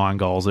beat by 9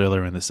 goals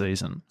earlier in the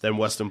season. Then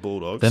Western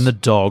Bulldogs. Then the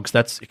Dogs.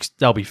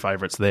 They'll be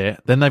favourites there.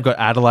 Then they've got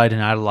Adelaide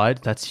and Adelaide.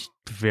 That's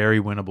very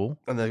winnable.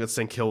 And they've got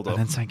St Kilda. And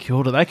then St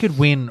Kilda. They could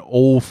win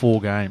all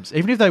 4 games.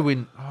 Even if they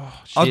win...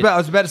 Oh, shit. I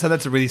was about to say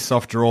that's a really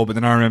soft draw, but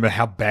then I remember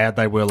how bad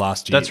they were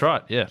last year. That's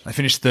right, yeah. They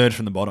finished 3rd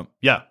from the bottom.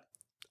 Yeah.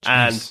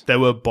 And they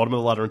were bottom of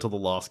the ladder until the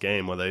last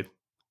game where they...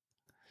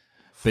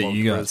 Beat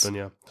you guys. Brisbane,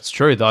 yeah. It's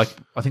true. I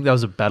think that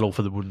was a battle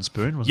for the wooden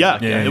spoon, wasn't Yeah,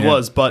 it? it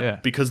was, but Yeah.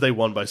 because they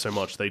won by so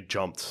much, they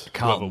jumped.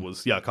 Carlton. Whoever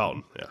was,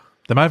 Carlton. Yeah,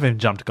 They might have even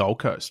jumped Gold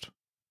Coast.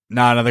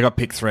 No, they got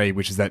pick 3,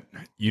 which is that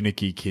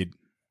Uniki kid.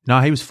 No,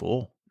 he was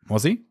 4.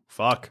 Was he?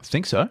 fuck. I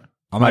think so.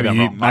 Oh, maybe I'm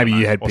you- wrong. maybe I don't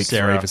you know. had Or pick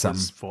Sarah 3 for something.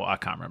 was 4. I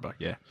can't remember.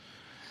 Yeah.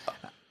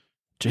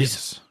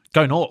 Jesus.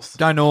 Go North.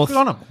 Go North. Good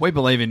on 'em. We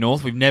believe in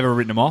North. We've never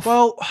written them off.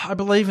 Well, I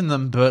believe in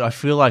them, but I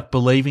feel like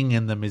believing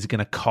in them is going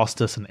to cost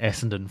us an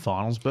Essendon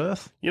finals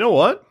berth. You know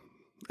what?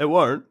 It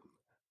won't.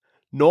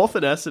 North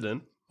and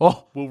Essendon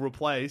Oh. will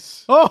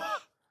replace Oh.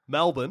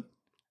 Melbourne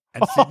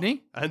and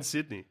Sydney? and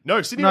Sydney.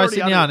 No, Sydney No, already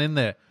Sydney had aren't it. in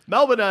there.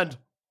 Melbourne and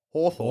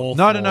Hawthorn.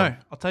 No.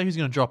 I'll tell you who's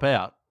going to drop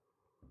out.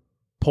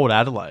 Port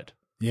Adelaide.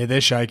 Yeah,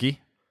 they're shaky.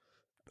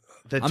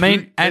 They're I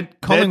mean, and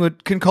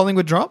Collingwood, can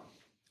Collingwood drop?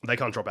 they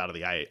can't drop out of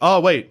the A.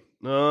 Oh, wait.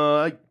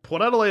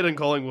 Port Adelaide and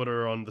Collingwood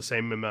are on the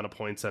same amount of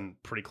points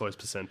and pretty close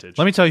percentage.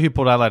 Let me tell you who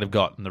Port Adelaide have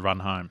got in the run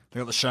home. They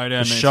got the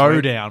showdown. The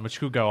showdown, which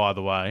could go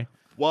either way.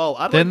 Well,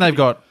 Adelaide Then they've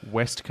got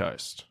West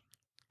Coast.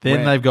 Then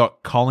Where? they've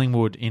got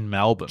Collingwood in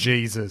Melbourne.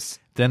 Jesus.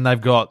 Then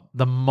they've got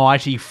the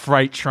mighty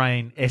freight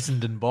train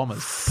Essendon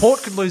Bombers.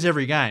 Port could lose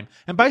every game.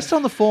 And based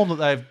on the form that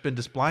they've been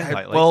displaying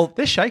lately, well,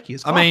 they're shaky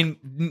as fuck. I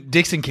mean,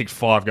 Dixon kicked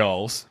 5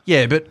 goals.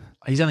 yeah, but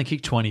he's only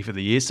kicked 20 for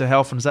the year, so how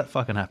often does that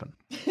fucking happen?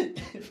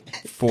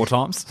 4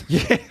 times.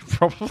 Yeah,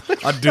 probably.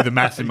 I'd do the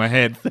math in my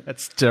head.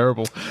 That's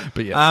terrible.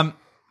 But yeah.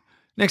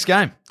 Next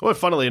game. Well,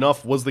 funnily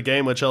enough, was the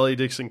game where Charlie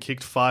Dixon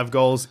kicked 5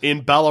 goals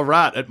in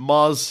Ballarat at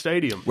Mars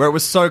Stadium. Where it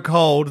was so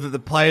cold that the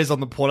players on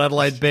the Port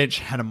Adelaide bench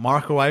had a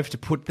microwave to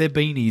put their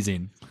beanies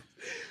in.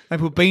 They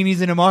put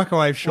beanies in a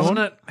microwave, Sean. Wasn't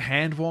it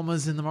hand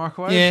warmers in the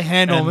microwave? Yeah,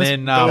 hand warmers.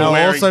 And they then, were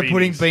wearing also beanies.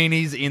 putting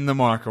beanies in the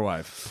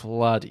microwave.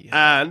 bloody hell.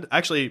 And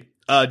actually,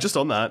 just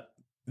on that,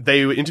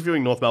 they were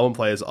interviewing North Melbourne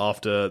players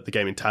after the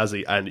game in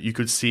Tassie, and you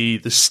could see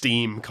the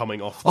steam coming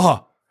off them.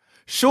 Oh,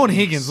 Sean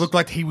Higgins looked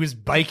like he was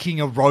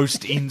baking a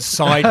roast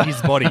inside his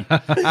body.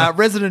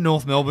 Resident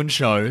North Melbourne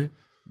show.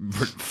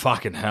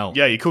 Fucking hell.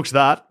 Yeah, you cooked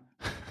that.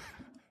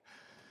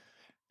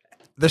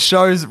 The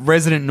show's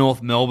resident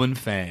North Melbourne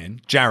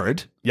fan,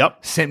 Jared,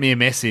 Yep. sent me a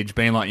message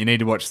being like, you need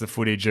to watch the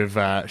footage of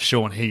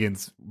Sean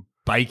Higgins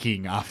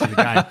baking after the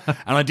game.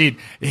 And I did.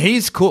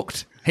 He's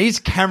cooked. He's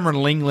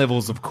Cameron Ling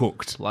levels of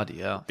cooked. Bloody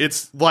hell.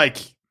 It's like,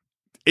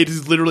 it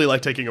is literally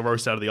like taking a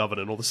roast out of the oven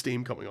and all the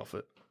steam coming off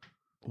it.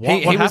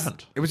 What He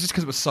happened? It was just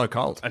because it was so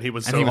cold. And he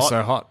was and so he was hot.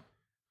 so hot.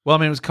 Well, I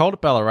mean, it was cold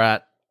at Ballarat.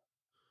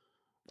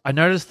 I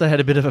noticed they had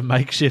a bit of a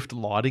makeshift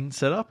lighting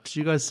setup. Did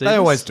you guys see They this?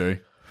 always do.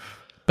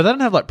 But they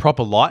don't have like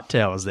proper light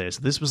towers there.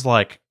 So this was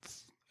like,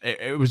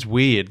 it was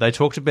weird. They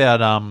talked about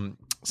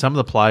some of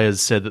the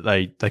players said that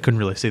they couldn't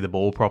really see the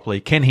ball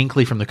properly. Ken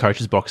Hinkley from the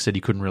coach's box said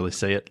he couldn't really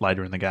see it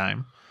later in the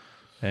game.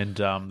 And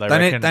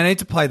They need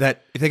to play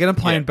that. If they're going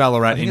to play in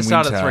Ballarat I think in it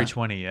started winter. at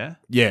 3:20, yeah?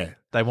 Yeah.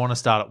 They want to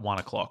start at 1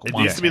 o'clock. It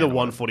 1 used to be the 10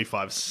 or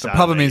 1:45 Saturday. The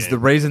problem is game. the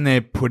reason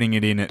they're putting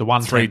it in at The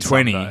 1:10 3:20.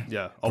 Sunday.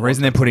 Yeah. The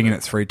reason they're putting it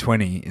at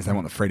 3:20 is they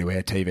want the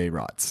free-to-air TV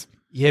rights.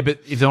 Yeah, but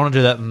if they want to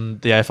do that, then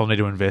the AFL need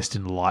to invest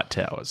in light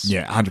towers.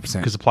 Yeah,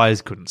 100%. Because the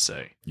players couldn't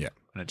see. Yeah.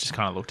 And it just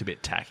kind of looked a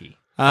bit tacky.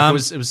 Like it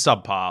was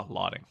subpar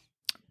lighting.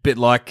 Bit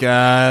like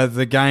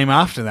the game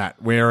after that,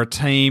 where a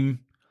team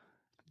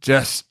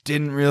just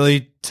didn't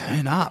really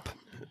turn up.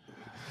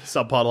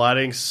 Subpar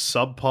lighting,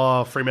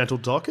 subpar Fremantle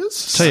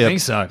Dockers. Tell you, I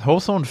think so.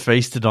 Hawthorn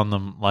feasted on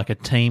them like a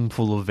team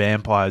full of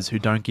vampires who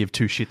don't give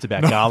two shits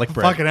about garlic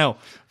bread. Fucking hell.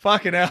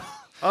 Fucking hell.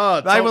 They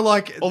Tom- were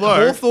like,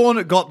 although-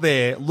 Hawthorn got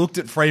there, looked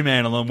at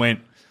Fremantle and went,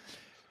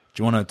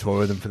 do you want to tour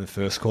with them for the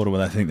first quarter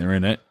where they think they're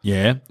in it?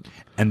 Yeah.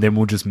 And then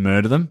we'll just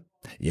murder them?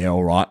 Yeah,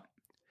 all right.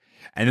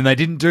 And then they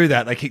didn't do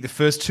that. They kicked the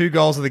first 2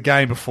 goals of the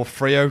game before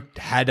Freo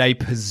had a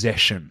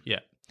possession. Yeah.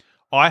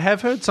 I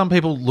have heard some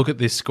people look at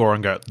this score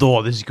and go,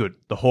 oh, this is good.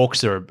 The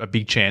Hawks are a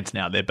big chance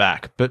now. They're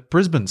back. But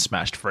Brisbane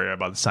smashed Freo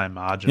by the same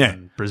margin. Yeah.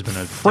 And Brisbane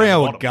are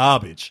Freo are down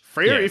garbage.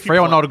 Freo, Yeah, if you Freo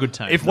are play- not a good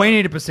team. If we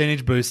need a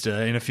percentage booster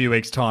in a few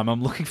weeks' time,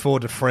 I'm looking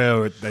forward to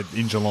Freo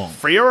in Geelong.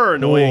 Freo are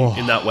annoying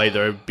in that way,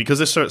 though, because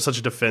they're such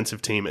a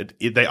defensive team.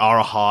 They are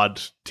a hard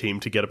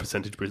team to get a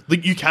percentage boost.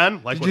 Like, you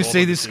can. Like Did you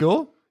see this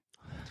score?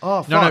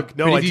 Oh, No, no, fuck.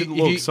 No, but I if you- didn't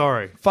if look. you-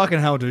 Sorry. Fucking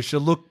hell, dude.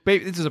 Look,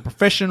 this is a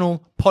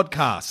professional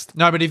podcast.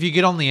 No, but if you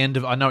get on the end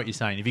of, I know what you're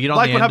saying. If you get on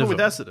Like the what end happened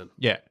of with them- Essendon.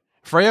 Yeah.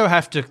 Freo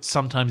have to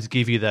sometimes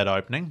give you that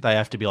opening. They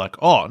have to be like,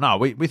 oh, no,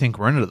 we think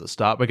we're in it at the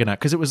start. We're going to,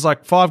 because it was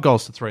like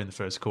 5-3 in the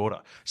first quarter.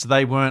 So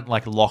they weren't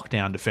like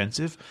lockdown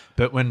defensive.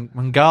 But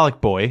when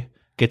Garlic Boy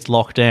gets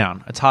locked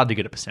down, it's hard to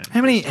get a percentage. How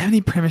many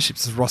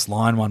premierships has Ross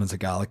Lyon won as a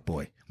Garlic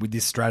Boy with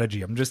this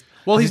strategy?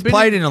 Well, he's been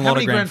played in a how lot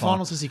many of grand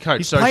finals has he coached?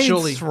 He's So played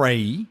surely in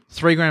 3,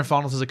 3 grand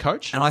finals as a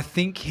coach? and I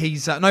think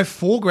he's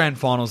 4 grand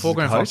finals. 4 as a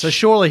grand coach. finals. So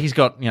surely he's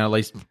got, at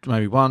least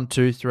maybe 1,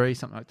 2, 3,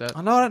 something like that.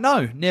 I don't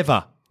know.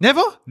 Never.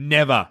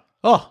 Never?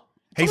 Oh.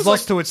 He's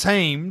lost to a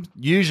team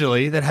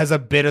usually that has a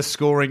better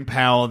scoring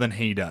power than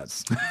he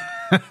does.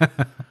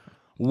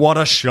 What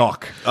a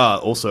shock!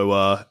 Also,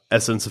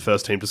 Essendon's the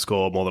first team to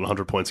score more than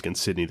 100 points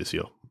against Sydney this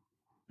year.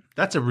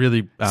 That's a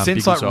really Since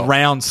big like result.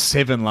 round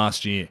 7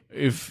 last year.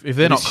 If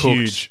they're not is cooked,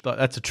 huge.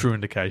 that's a true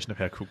indication of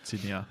how cooked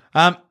Sydney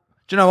are. Do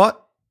you know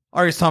what?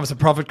 I think it's time for some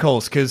profit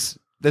calls because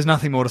there's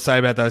nothing more to say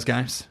about those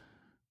games.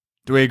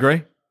 Do we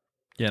agree?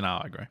 Yeah, no,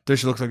 I agree.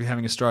 Dusha looks like he's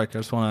having a stroke. I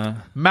just want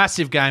to...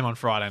 Massive game on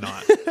Friday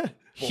night.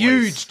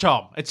 Huge,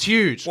 Tom. It's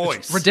huge. Boys.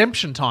 It's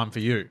redemption time for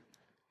you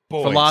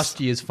for last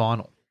year's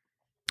final.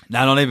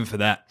 No, not even for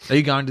that. Are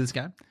you going to this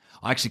game?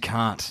 I actually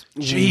can't.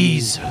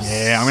 Jesus.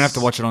 Yeah, I'm going to have to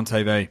watch it on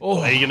TV.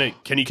 Are you gonna?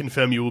 Can you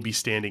confirm you will be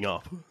standing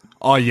up?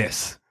 Oh,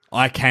 yes.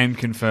 I can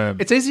confirm.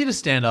 It's easy to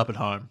stand up at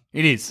home.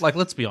 It is. Like,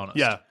 let's be honest.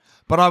 Yeah.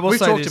 But I will We've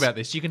say talked this. about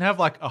this. You can have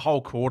like a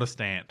whole quarter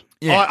stand.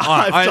 Yeah,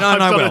 I've done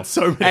well. it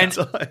so many And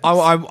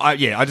times.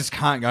 I just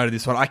can't go to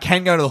this one. I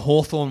can go to the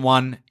Hawthorn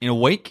one in a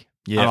week,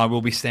 Yeah. and I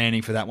will be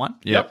standing for that one.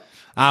 Yep.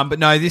 But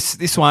no,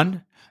 this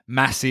one,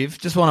 massive.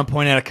 Just want to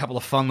point out a couple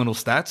of fun little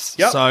stats.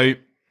 Yep. So,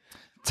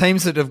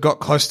 teams that have got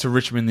close to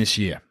Richmond this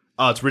year.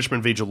 It's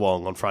Richmond v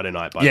Geelong on Friday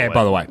night, by the way.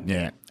 By the way.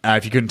 Yeah.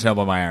 If you couldn't tell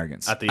by my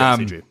arrogance. At the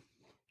MCG.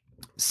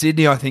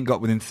 Sydney, I think,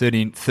 got within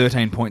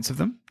 13 points of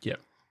them. Yep.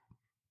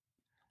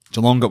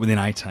 Geelong got within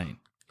 18. Yep.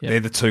 They're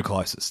the 2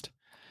 closest.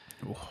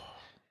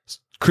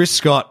 Chris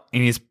Scott,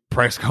 in his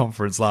press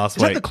conference last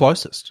Is week, that the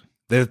closest?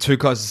 they're the 2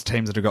 closest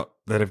teams that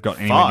have got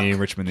anywhere Fuck. near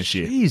Richmond this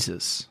year.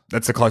 Jesus.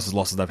 That's the closest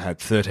losses they've had,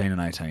 13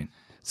 and 18.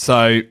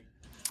 So,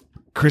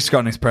 Chris Scott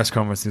in his press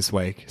conference this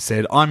week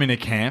said, I'm in a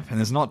camp, and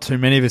there's not too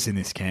many of us in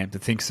this camp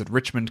that thinks that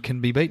Richmond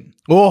can be beaten.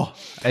 Oh,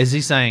 is he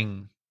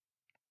saying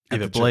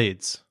if it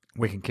bleeds,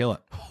 we can kill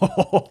it?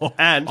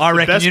 And I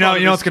reckon you know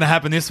what's going to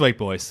happen this week,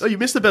 boys. Oh, you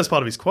missed the best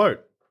part of his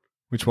quote.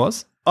 Which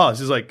was? Oh, it's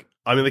just like,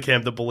 I'm in the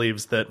camp that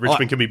believes that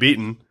Richmond can be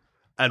beaten,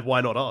 and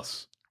why not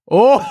us?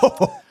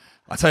 oh,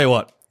 I tell you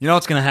what, you know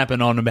what's going to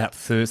happen on about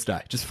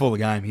Thursday, just before the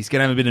game? He's going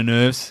to have a bit of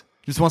nerves.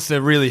 Just wants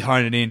to really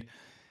hone it in.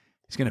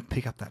 He's going to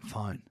pick up that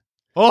phone.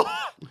 Oh,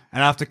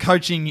 And after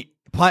coaching,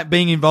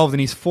 being involved in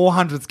his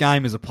 400th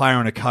game as a player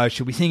and a coach,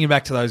 he'll be thinking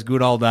back to those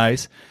good old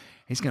days.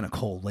 He's going to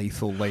call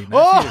Lethal Lee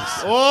Matthews.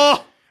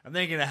 oh, And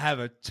they're going to have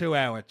a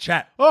 2-hour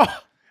chat. oh.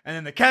 And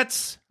then the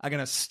Cats are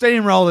going to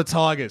steamroll the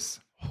Tigers.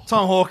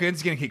 Tom Hawkins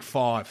is going to kick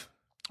 5.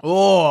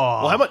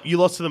 Well, how much you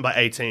lost to them by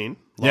 18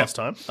 last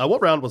time?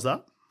 What round was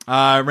that?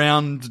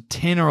 Round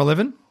 10 or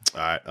 11. All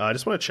right, I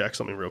just want to check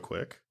something real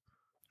quick.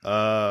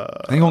 I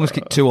think Hawkins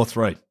kicked 2 or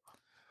 3.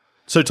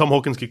 So Tom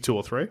Hawkins kicked 2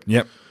 or 3.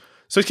 Yep.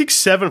 So he's kicked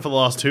 7 for the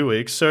last 2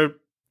 weeks. So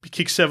he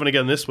kicked 7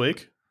 again this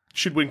week.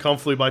 Should win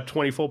comfortably by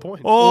 24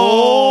 points.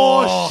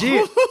 Oh,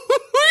 shit.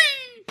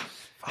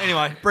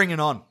 Anyway, bring it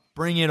on.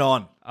 Bring it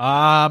on.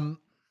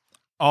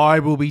 I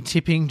will be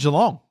tipping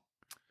Geelong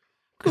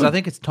because I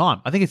think it's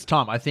time. I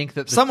think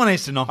that Someone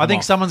needs to knock them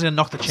off. someone's going to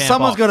knock the champ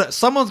Someone's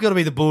off. got to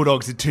be the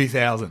Bulldogs in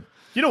 2000.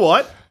 You know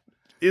what?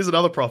 Here's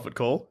another profit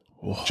call.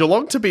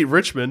 Geelong to beat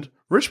Richmond.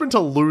 Richmond to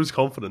lose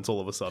confidence all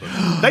of a sudden.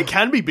 They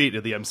can be beaten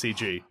at the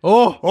MCG.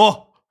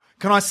 Oh,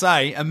 can I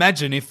say,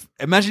 imagine if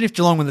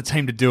Geelong were the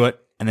team to do it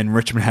and then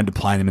Richmond had to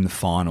play them in the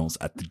finals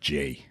at the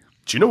G.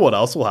 Do you know what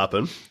else will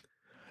happen?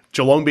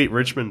 Geelong beat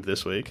Richmond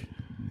this week.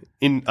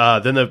 Then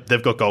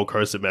they've got Gold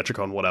Coast at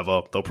Metricon,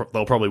 whatever.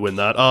 They'll probably win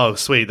that. Oh,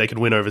 sweet. They can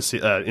win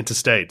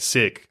interstate.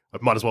 Sick. I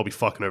might as well be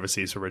fucking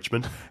overseas for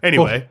Richmond.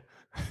 Anyway,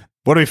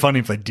 What would be funny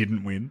if they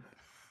didn't win?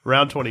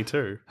 round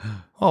 22.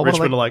 Oh,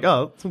 Richmond are like,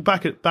 oh, it's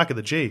back at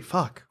the G.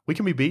 Fuck. We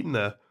can be beaten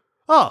there.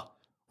 Oh,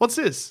 what's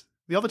this?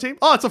 The other team?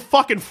 Oh, it's a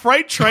fucking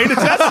freight train.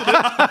 It's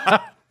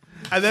Essendon.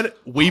 And then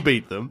we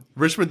beat them.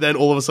 Richmond then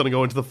all of a sudden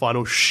go into the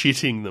final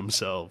shitting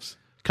themselves.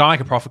 Can I make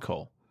a profit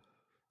call?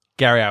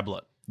 Gary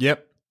Ablett,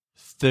 Yep.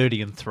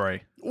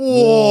 30-3.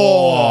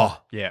 Oh,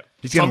 Yeah.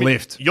 He's going to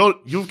lift. You're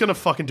going to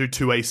fucking do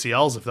 2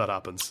 ACLs if that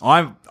happens.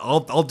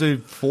 I'll do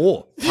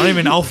 4.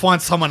 I'll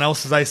find someone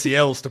else's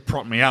ACLs to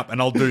prop me up,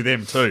 and I'll do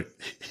them too.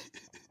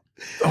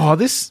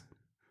 It's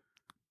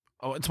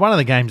one of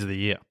the games of the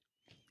year.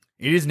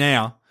 It is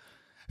now.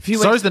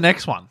 So is the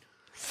next one.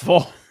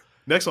 4.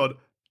 Next one,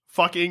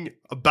 fucking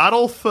a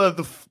battle for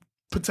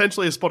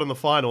potentially a spot in the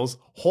finals.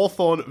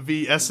 Hawthorn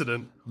v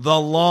Essendon. The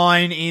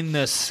line in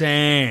the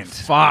sand.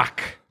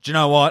 Fuck. Do you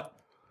know what?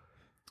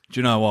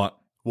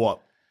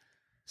 What?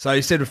 So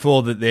you said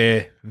before that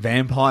they're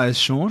vampires,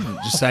 Sean.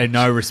 Just say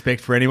no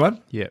respect for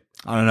anyone. Yeah.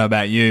 I don't know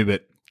about you,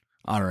 but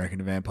I don't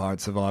reckon a vampire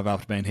would survive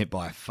after being hit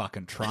by a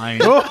fucking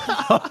train.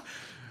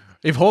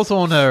 If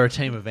Hawthorn are a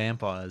team of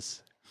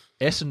vampires,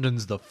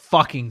 Essendon's the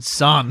fucking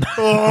sun.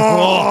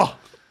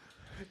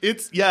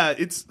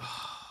 It's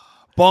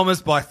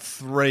Bombers by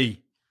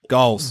 3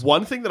 goals.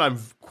 one thing that I'm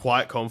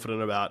quite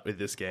confident about with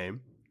this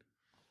game.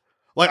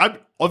 Like, I'm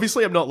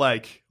not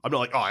like, oh,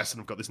 Essendon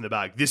have got this in the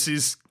bag. This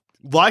is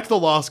like the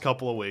last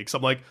couple of weeks.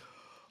 I'm like,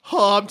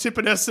 oh, I'm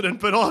tipping Essendon,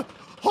 but oh,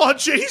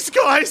 jeez,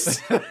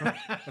 guys.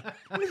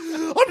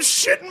 I'm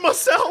shitting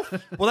myself.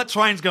 Well, that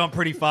train's going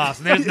pretty fast,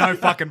 and there's no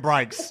fucking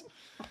brakes.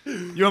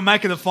 You're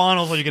making the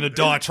finals or you're going to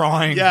die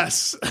trying.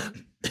 Yes.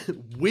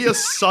 We are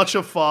such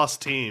a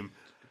fast team.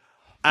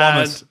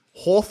 Bombers. And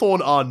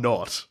Hawthorn are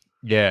not.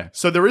 Yeah.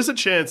 So there is a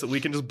chance that we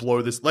can just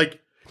blow this.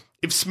 Like,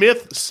 if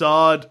Smith,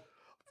 Sard,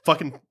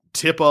 fucking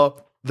Tipper,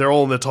 they're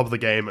all in the top of the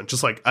game and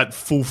just like at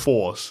full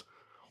force,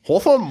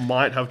 Hawthorn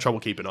might have trouble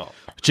keeping up.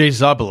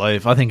 Jesus, I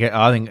believe. I think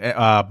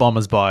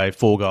Bombers by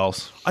 4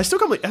 goals. I still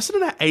can't believe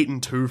Essendon are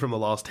 8-2 from the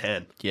last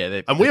 10.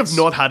 Yeah, and we have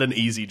not had an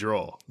easy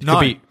draw. No.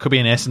 Could be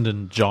an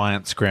Essendon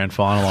Giants grand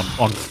final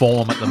on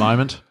form at the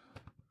moment.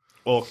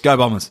 Or Go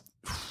Bombers.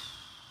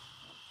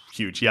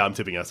 huge. Yeah, I'm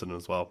tipping Essendon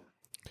as well.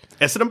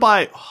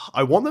 Essendon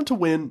I want them to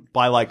win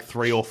by like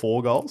 3 or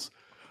 4 goals.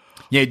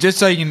 Yeah, just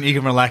so you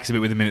can relax a bit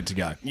with a minute to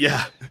go.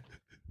 Yeah.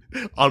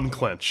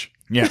 Unclench.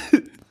 Yeah.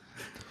 Then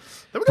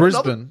we've got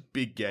another Brisbane.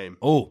 big game.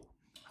 Oh,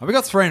 have we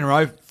got 3 in a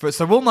row?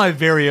 So we'll know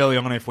very early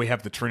on if we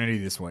have the Trinity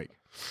this week.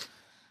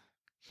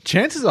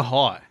 Chances are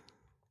high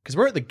because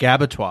we're at the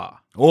Gabatoir.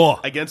 Oh,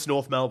 Against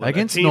North Melbourne.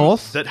 Against a team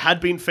North. that had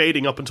been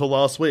fading up until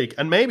last week.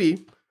 And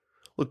maybe,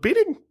 look,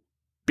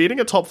 beating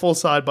a top 4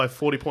 side by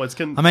 40 points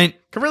can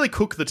really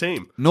cook the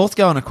team. North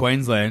going to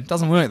Queensland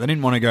doesn't work. They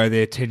didn't want to go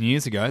there 10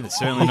 years ago. They're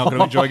certainly not going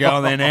to enjoy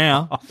going there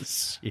now. Oh,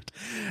 shit.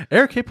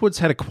 Eric Hipwood's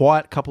had a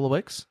quiet couple of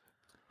weeks.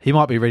 He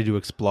might be ready to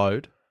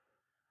explode.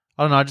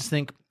 I don't know. I just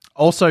think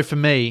also for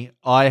me,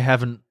 I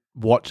haven't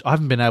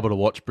been able to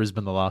watch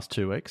Brisbane the last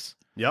 2 weeks.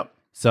 Yep.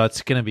 So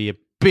it's going to be a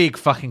big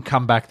fucking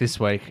comeback this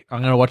week. I'm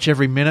going to watch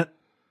every minute.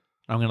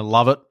 I'm going to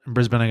love it. And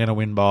Brisbane are going to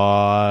win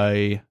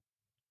by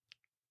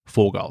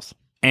 4 goals.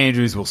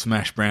 Andrews will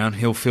smash Brown.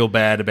 He'll feel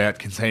bad about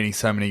conceding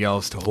so many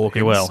goals to Hawkins.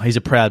 He will. He's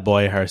a proud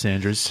boy, Harris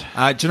Andrews.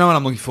 Do you know what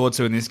I'm looking forward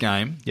to in this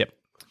game? Yep.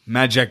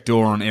 Majak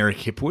Dor on Eric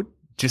Hipwood.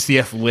 Just the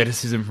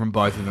athleticism from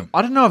both of them.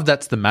 I don't know if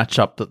that's the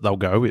matchup that they'll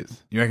go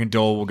with. You reckon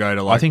Dor will go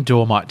to I think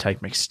Dor might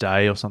take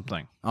McStay or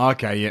something.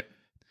 Okay, yep.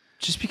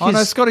 Just because... Oh,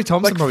 no, Scotty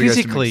Thompson probably goes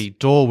to physically,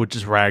 Dor would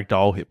just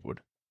ragdoll Hipwood.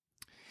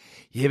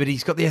 Yeah, but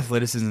he's got the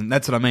athleticism.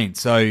 That's what I mean.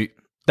 So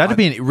That'd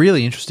be a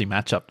really interesting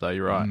matchup, though.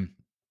 You're right.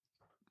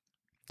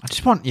 I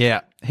just want...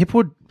 Yeah,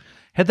 Hipwood...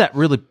 Had that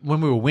really, when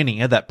we were winning,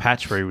 had that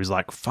patch where he was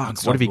like,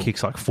 fuck, what if he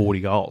kicks like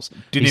 40 goals?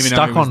 Didn't He's even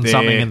know stuck he was on there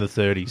something in the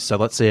 30s, so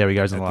let's see how he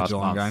goes in the at the last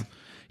Geelong month. game.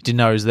 Didn't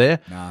know he was there?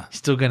 Nah. He's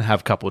still going to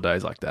have a couple of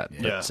days like that.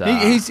 Yeah.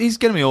 But, He's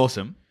going to be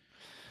awesome.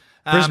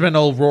 Brisbane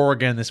will roar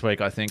again this week,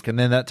 I think, and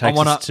then that takes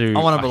us to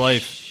I wanna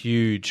believe.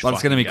 huge But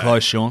it's going to be fucking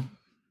close, Sean.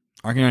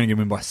 I reckon you're only going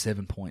to win by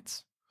 7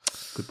 points. game.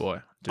 Good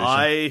boy.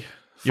 Dusha.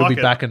 You'll Fuck be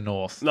it. back in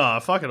North. No,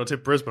 fuck it. I'll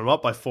tip Brisbane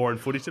up by 4 in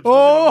footy tips.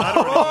 Oh!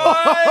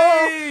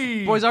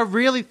 Boys, I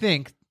really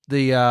think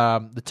the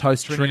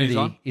Toast Trinity's Trinity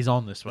on? is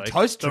on this week.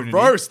 Toast The Trinity.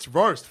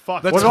 roast.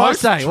 Fuck. The What did I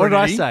Toast say? What did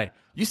I Trinity? say?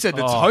 You said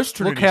the Oh, Toast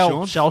Trinity, look how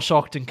Sean.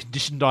 shell-shocked and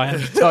conditioned I am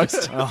to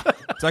Toast.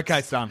 It's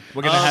okay, son.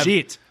 We're going to have...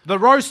 Shit. The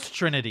Roast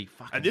Trinity.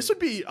 Fuck. And this would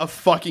be a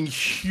fucking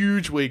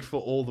huge week for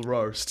all the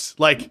roasts.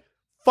 Like,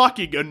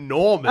 fucking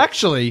enormous.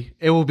 Actually,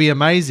 it will be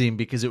amazing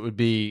because it would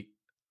be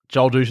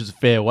Joel Douche's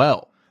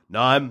farewell. No,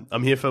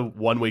 I'm here for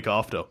 1 week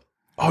after.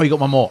 Oh, you got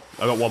one more.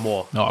 I got one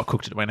more. No, I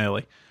cooked it. It went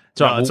early.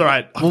 It's No, all right. it's all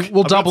right.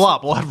 We'll I've double got-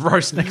 up. We'll have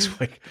roast next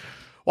week.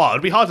 Well,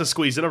 it'd be hard to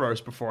squeeze in a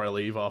roast before I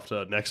leave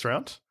after next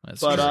round.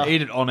 That's But true.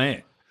 Eat it on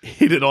air.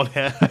 hit it on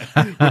air.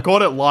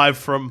 Record it live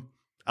from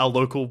our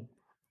local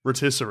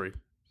rotisserie.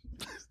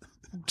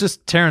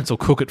 Just Terrence will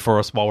cook it for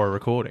us while we're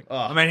recording.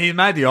 I mean, he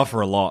made the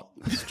offer a lot.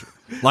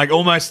 Like,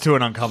 almost to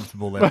an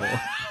uncomfortable level.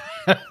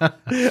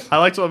 I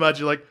like to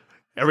imagine, like,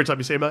 every time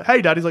you see him, like,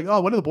 hey, Dad, he's like,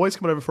 oh, when are the boys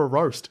coming over for a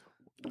roast?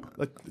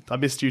 Like, I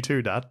missed you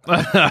too, Dad.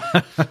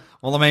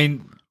 Well, I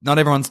mean, not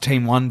everyone's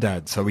Team 1,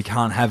 Dad, so we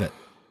can't have it.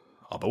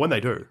 Oh, but when they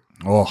do,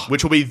 Oh,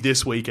 which will be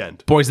this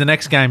weekend. Boys, the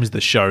next game is the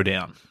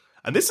showdown.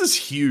 And this is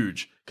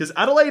huge because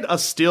Adelaide are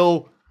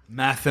still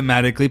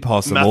mathematically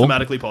possible.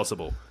 mathematically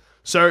possible.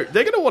 So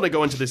they're going to want to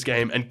go into this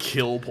game and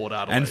kill Port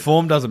Adelaide. And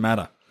form doesn't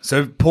matter.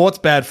 So Port's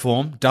bad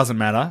form doesn't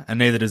matter, and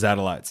neither does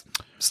Adelaide's.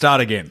 Start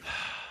again.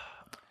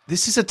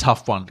 This is a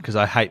tough one because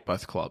I hate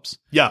both clubs.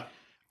 Yeah.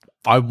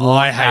 I want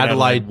I hate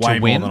Adelaide way to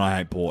win. more than I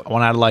hate Port. I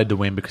want Adelaide to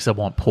win because I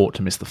want Port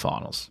to miss the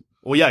finals.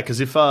 Well, yeah, because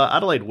if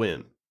Adelaide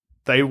win,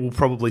 they will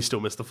probably still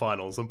miss the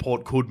finals, and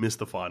Port could miss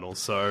the finals.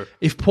 So,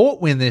 If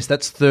Port win this,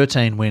 that's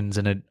 13 wins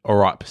and an all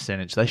right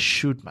percentage. They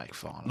should make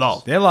finals.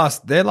 no. Their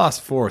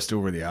last 4 are still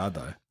really hard,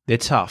 though. They're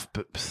tough,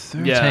 but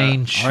 13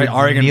 Yeah. should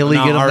I reckon, nearly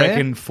get them I there.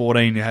 reckon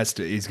 14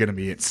 is going to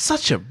be it. It's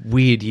such a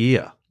weird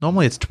year.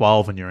 Normally it's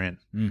 12 and you're in.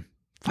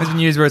 There's been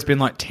years where it's been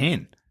like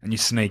 10, and you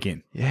sneak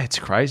in. Yeah, it's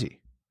crazy.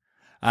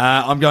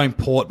 I'm going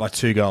Port by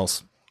 2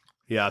 goals.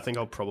 Yeah, I think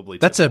I'll probably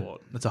That's tip a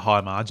Port, that's a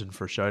high margin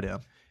for a showdown.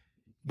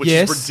 which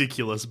Yes. is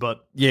ridiculous,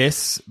 but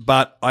Yes,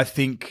 but I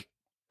think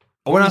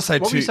when I say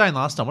what were 2, you saying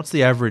last time? What's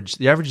the average?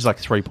 The average is like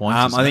 3 points.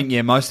 isn't I it?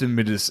 think most of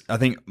them. I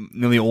think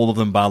nearly all of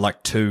them, bar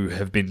like 2,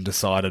 have been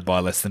decided by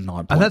less than 9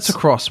 points. and that's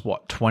across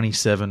what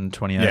 27,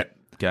 28 Yeah.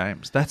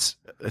 games. It's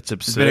There's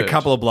absurd. been a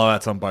couple of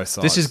blowouts on both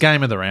sides. This is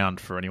game of the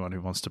round for anyone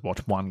who wants to watch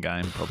one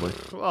game. Probably.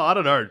 well, I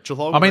don't know.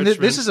 Geelong, I mean,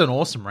 Richmond- this is an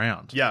awesome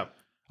round. yeah.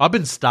 I've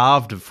been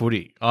starved of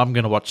footy. I'm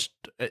going to watch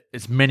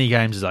as many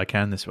games as I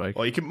can this week.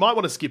 Well, you might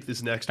want to skip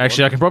this next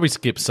Actually, I one. can probably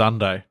skip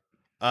Sunday.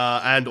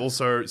 And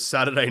also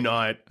Saturday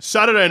night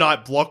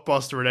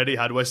blockbuster at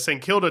Etihad, where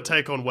St Kilda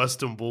take on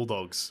Western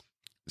Bulldogs.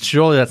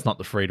 Surely that's not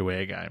the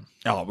free-to-air game.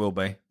 Oh, it will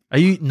be. Are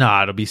you?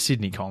 No, it'll be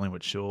Sydney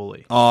Collingwood.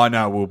 Surely. Oh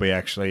no, it will be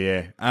actually.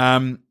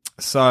 Yeah.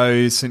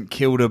 So St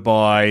Kilda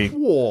by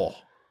Whoa.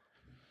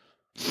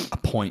 a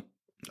point.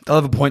 They'll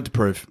have a point to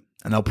prove,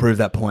 and they'll prove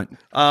that point.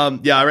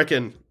 Yeah, I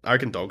reckon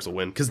Dogs will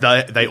win because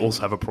they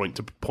also have a point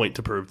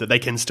to prove that they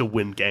can still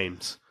win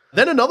games.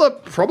 Then another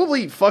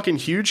probably fucking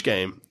huge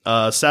game.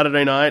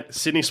 Saturday night,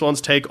 Sydney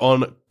Swans take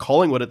on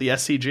Collingwood at the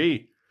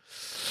SCG.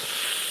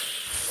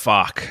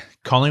 Fuck.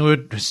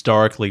 Collingwood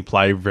historically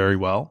play very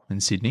well in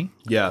Sydney.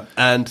 Yeah,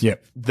 and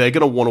Yep. they're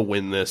going to want to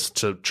win this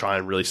to try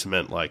and really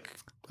cement like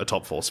a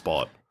top 4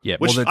 spot. Yeah,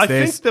 which well, I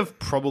there's- think they've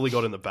probably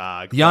got in the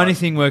bag. The only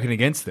thing working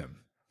against them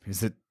is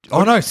that.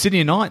 Oh no,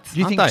 Sydney are ninth. Do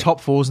you aren't think they? top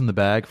 4's in the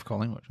bag for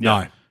Collingwood?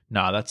 No.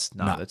 No,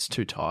 that's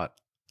too tight.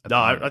 No,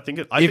 I think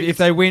it. If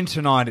they win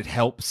tonight, it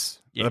helps.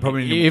 Yeah, They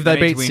probably need to- if they need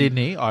to beat win.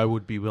 Sydney, I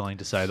would be willing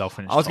to say they'll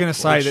finish. I was going going to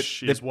to say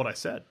which that. is what I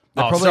said.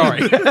 Oh,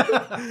 sorry.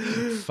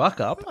 Fuck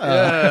up.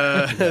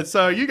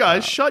 So you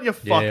guys shut your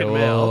fucking Oh,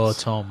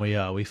 mouths. Tom,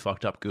 we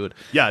fucked up good.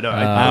 Yeah,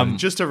 no.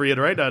 Just to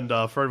reiterate, and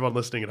for everyone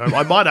listening at home,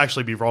 I might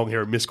actually be wrong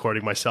here and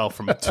misquoting myself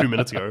from 2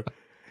 minutes ago.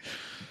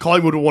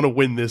 Collingwood will want to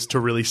win this to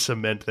really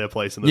cement their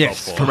place in the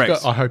Yes, top 4.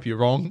 correct. I hope you're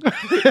wrong.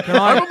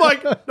 I'm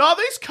like, no,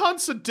 these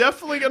cunts are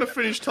definitely going to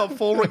finish top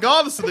 4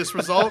 regardless of this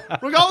result,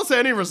 regardless of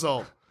any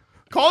result.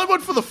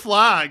 Collingwood for the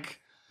flag.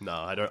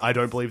 No, I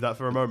don't believe that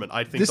for a moment.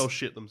 I think they'll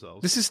shit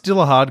themselves. This is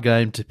still a hard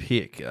game to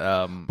pick.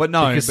 But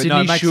no, because but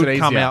Sydney it makes should it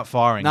come easier. out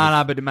firing.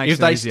 No, but it makes if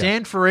it they easier.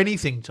 stand for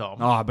anything, Tom.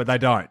 Oh, but they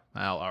don't. Oh,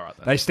 all right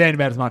then. They stand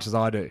about as much as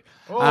I do.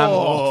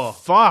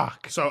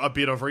 Fuck. So a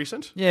bit of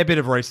recent? Yeah, a bit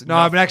of recent.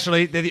 No, but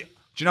actually, do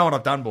you know what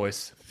I've done,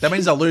 boys? That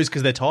means they'll lose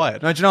because they're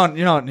tired. No, do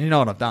you know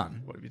what I've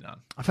done? What have you done?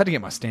 I've had to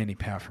get my standing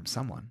power from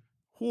someone.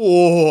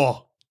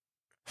 Whoa.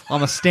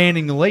 I'm a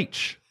standing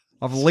leech.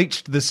 I've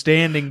leached the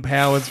standing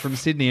powers from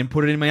Sydney and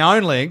put it in my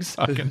own legs.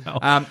 Fucking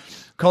hell.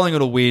 Calling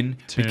it a win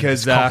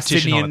because this competition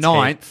Sydney on are its head.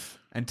 ninth,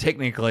 and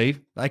technically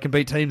they can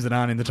beat teams that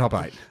aren't in the top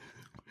 8.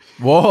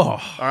 Whoa.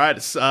 All right.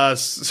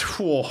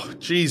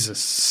 Jesus.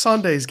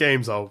 Sunday's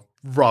games are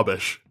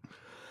rubbish.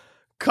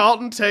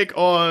 Carlton take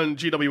on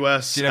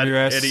GWS.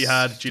 GWS. Eddie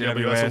had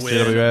GWS will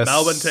win. GWS.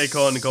 Melbourne take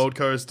on Gold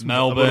Coast.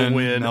 Melbourne. Will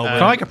win. Melbourne.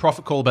 Can I make a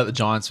profit call about the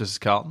Giants versus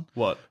Carlton?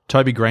 What?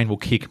 Toby Green will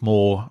kick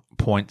more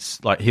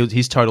points. Like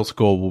his total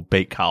score will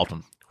beat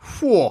Carlton.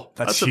 Whoa.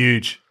 That's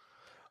huge.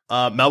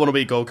 Melbourne will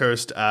beat Gold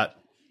Coast at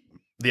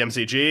the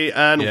MCG,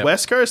 and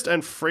West Coast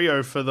and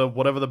Freo for the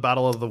whatever the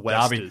Battle of the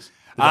West Derby. is.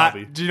 The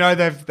Derby. Do you know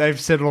they've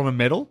settled on a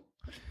medal?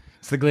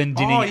 It's the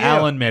Glendinning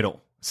Allen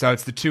medal. So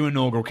it's the 2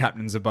 inaugural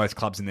captains of both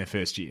clubs in their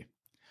first year.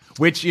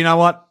 Which, you know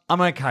what?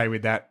 I'm okay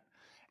with that.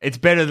 It's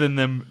better than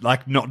them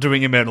like not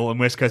doing a medal and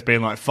West Coast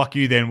being like, fuck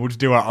you then, we'll just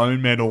do our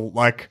own medal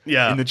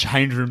in the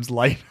change rooms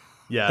later.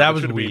 Yeah, That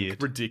was would be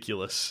weird.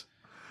 Ridiculous.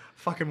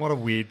 Fucking what a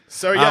weird.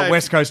 So, yeah,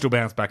 West Coast will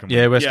bounce back and win.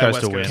 Yeah, West Yeah, Coast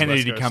West will win. Coast.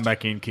 Kennedy to West come Coast.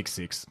 back in, kick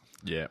 6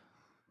 Yeah.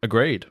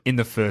 Agreed. in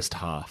the first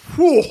half.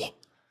 Whew.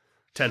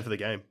 10 for the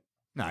game.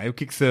 No, he'll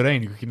kick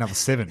 13. He'll kick another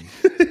 7.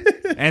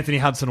 Anthony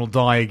Hudson will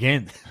die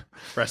again.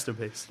 Rest in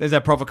peace. There's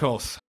our profit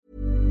calls.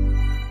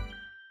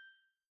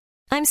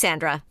 I'm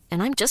Sandra,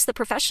 and I'm just the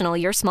professional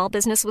your small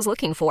business was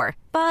looking for.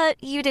 But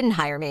you didn't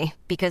hire me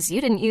because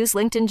you didn't use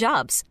LinkedIn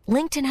Jobs.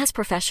 LinkedIn has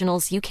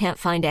professionals you can't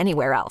find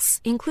anywhere else,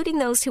 including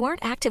those who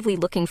aren't actively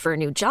looking for a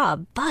new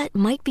job, but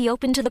might be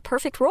open to the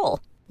perfect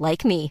role,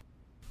 like me.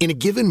 In a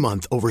given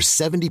month, over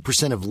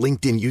 70% of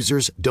LinkedIn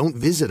users don't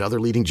visit other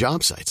leading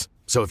job sites.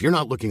 So if you're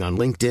not looking on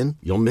LinkedIn,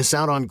 you'll miss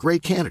out on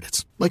great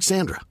candidates like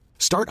Sandra.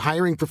 Start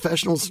hiring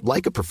professionals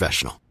like a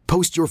professional.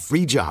 Post your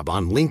free job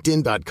on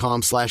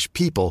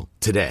linkedin.com/people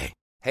today.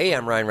 Hey,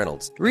 I'm Ryan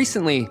Reynolds.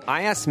 Recently,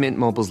 I asked Mint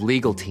Mobile's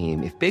legal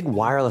team if big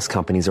wireless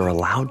companies are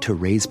allowed to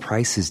raise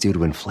prices due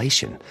to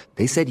inflation.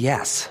 They said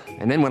yes.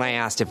 And then when I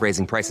asked if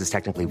raising prices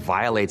technically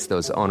violates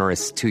those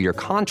onerous 2-year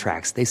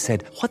contracts, they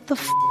said, "What the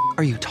f***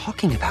 are you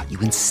talking about, you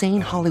insane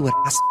Hollywood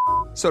ass?"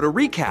 So to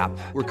recap,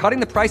 we're cutting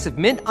the price of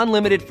Mint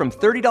Unlimited from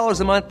 $30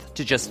 a month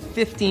to just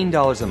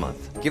 $15 a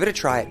month. Give it a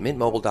try at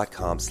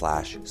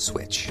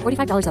mintmobile.com/switch.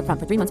 $45 up front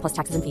for 3 months plus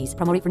taxes and fees.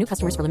 Promo rate for new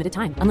customers for limited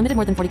time. Unlimited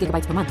more than 40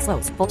 gigabytes per month.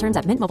 Slows full terms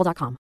at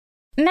mintmobile.com.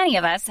 Many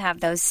of us have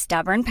those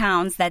stubborn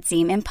pounds that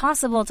seem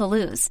impossible to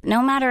lose,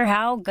 no matter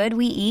how good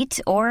we eat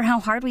or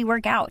how hard we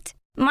work out.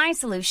 My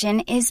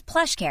solution is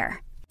PlushCare.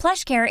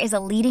 PlushCare is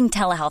a leading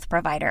telehealth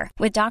provider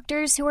with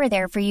doctors who are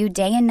there for you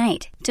day and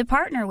night to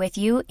partner with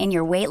you in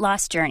your weight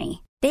loss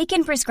journey. They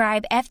can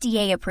prescribe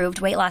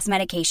FDA-approved weight loss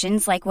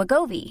medications like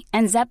Wegovy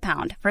and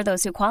Zepbound for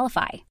those who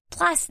qualify.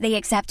 Plus, they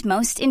accept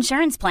most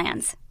insurance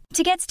plans.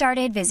 To get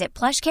started, visit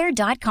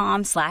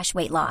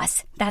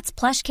plushcare.com/weightloss. That's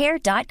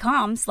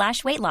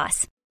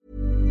plushcare.com/weightloss.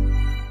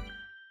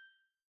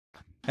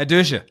 Hey,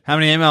 Dusha, how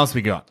many emails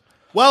we got?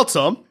 Well,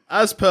 Tom,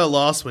 as per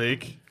last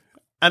week,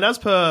 and as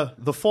per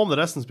the form that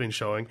Eston's been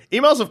showing,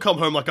 emails have come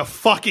home like a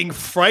fucking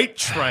freight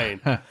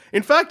train.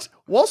 In fact,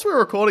 whilst we were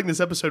recording this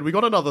episode, we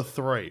got another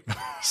 3.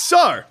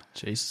 So,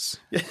 Jesus.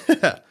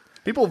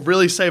 people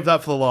really saved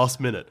that for the last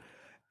minute.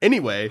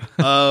 Anyway,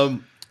 so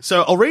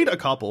I'll read a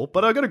couple,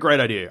 but I got a great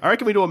idea. I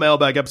reckon we do a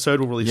mailbag episode.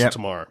 We'll release it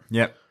tomorrow.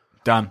 Yep.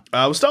 Done.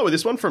 We'll start with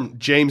this one from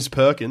James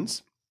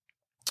Perkins,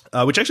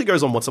 which actually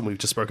goes on what something we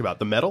just spoke about,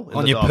 the medal. in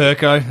On the your derby.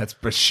 Perko. That's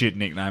a shit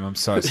nickname. I'm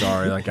so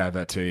sorry I gave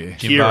that to you.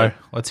 Jimbo. Kieran.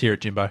 Let's hear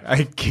it, Jimbo.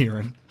 Hey,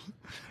 Kieran.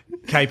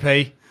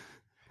 KP.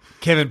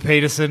 Kevin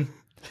Peterson.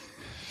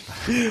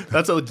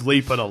 That's a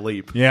leap and a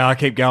leap. Yeah, I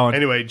keep going.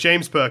 Anyway,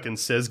 James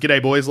Perkins says,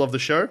 "G'day boys, love the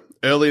show.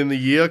 Early in the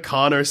year,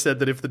 Kano said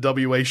that if the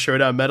WA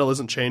Showdown medal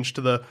isn't changed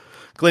to the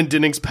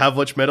Glendinning's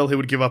Pavlich medal, he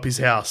would give up his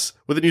house.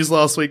 With the news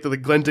last week that the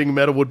Glendinning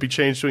medal would be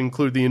changed to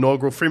include the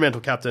inaugural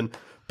Fremantle captain,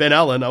 Ben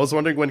Allen, I was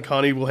wondering when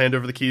Carney will hand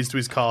over the keys to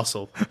his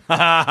castle." Did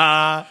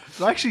I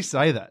actually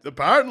say that?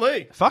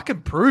 Apparently.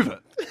 Fucking prove it.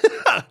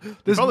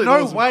 There's Probably no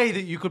doesn't. way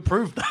that you could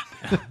prove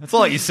that. It's not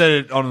like you said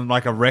it on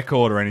like a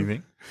record or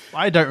anything.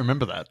 I don't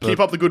remember that. But Keep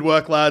up the good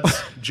work, lads.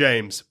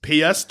 James.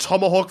 P.S.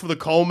 Tomahawk for the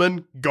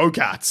Coleman. Go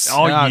Cats.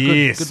 Oh, Ah, good-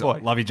 yes. good boy.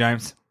 Love you,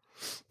 James.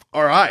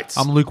 All right.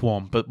 I'm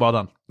lukewarm, but well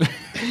done.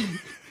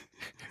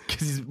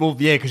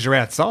 Because you're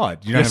outside.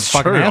 You don't That's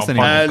have a fucking true. house I'm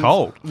anymore. fine. And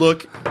cold.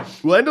 look,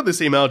 we'll end on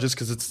this email just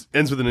because it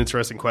ends with an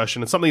interesting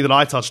question. It's something that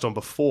I touched on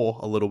before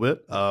a little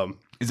bit.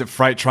 Is it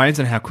freight trains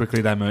and how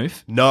quickly they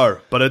move? No,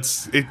 but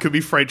it could be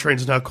freight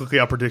trains and how quickly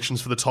our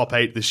predictions for the top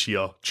 8 this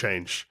year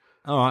change.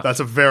 All right. That's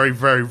a very,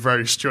 very,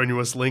 very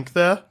strenuous link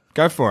there.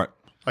 Go for it.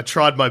 I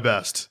tried my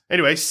best.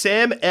 Anyway,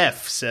 Sam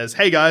F says,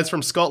 "Hey guys,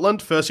 from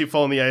Scotland, first year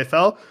following the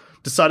AFL.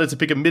 Decided to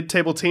pick a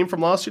mid-table team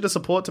from last year to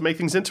support to make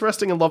things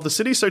interesting and love the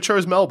city, so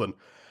chose Melbourne.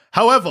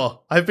 However,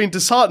 I've been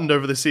disheartened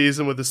over the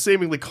season with the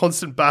seemingly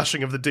constant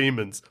bashing of the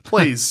Demons.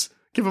 Please,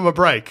 give them a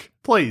break.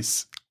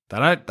 Please." They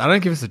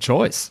don't give us a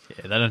choice.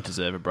 Yeah, they don't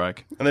deserve a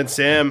break. And then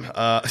Sam,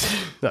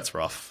 that's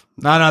rough.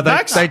 No,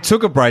 they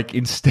took a break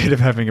instead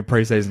of having a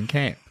preseason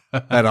camp.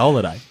 That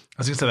holiday. I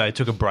was going to say they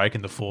took a break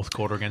in the fourth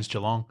quarter against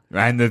Geelong.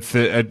 And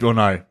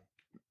no.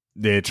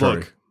 Yeah, true.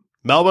 Look,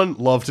 Melbourne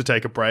love to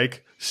take a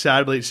break.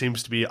 Sadly, it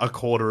seems to be a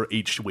quarter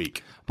each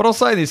week. But I'll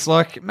say this,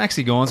 like,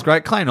 Maxi Gorn's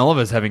great. Clayton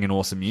Oliver's having an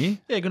awesome year.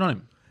 Yeah, good on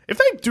him. If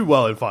they do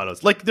well in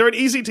finals, like, they're an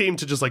easy team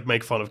to just, like,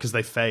 make fun of because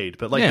they fade.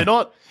 But, like, they're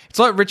not... It's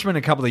like Richmond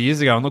a couple of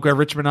years ago, and look where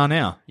Richmond are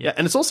now. Yeah,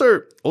 and it's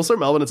also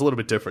Melbourne is a little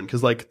bit different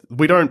because, like,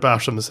 we don't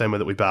bash them the same way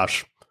that we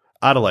bash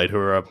Adelaide, who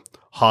are a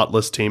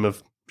heartless team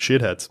of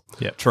shitheads.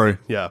 Yeah, true.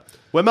 Yeah.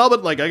 Where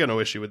Melbourne, like, I got no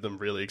issue with them,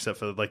 really, except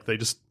for, like, they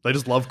just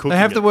love cooking. They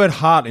have the word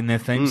heart in their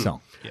theme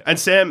song. Yeah. And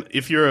Sam,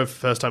 if you're a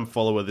first-time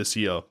follower this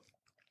year,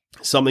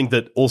 something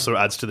that also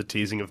adds to the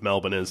teasing of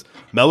Melbourne is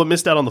Melbourne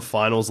missed out on the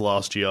finals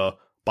last year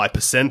by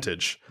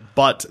percentage,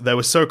 but they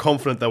were so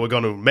confident they were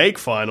going to make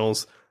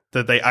finals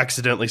that they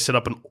accidentally set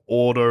up an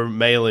order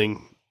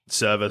mailing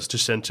service to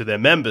send to their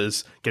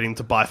members, getting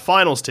to buy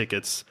finals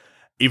tickets.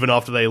 Even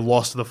after they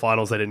lost the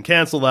finals, they didn't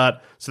cancel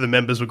that. So the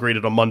members were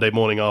greeted on Monday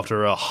morning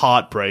after a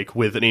heartbreak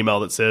with an email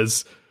that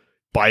says,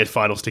 "Buy your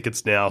finals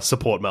tickets now,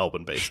 support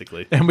Melbourne,"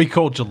 basically. And we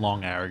called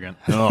Geelong arrogant.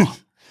 Oh.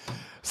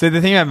 So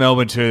the thing about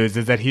Melbourne too is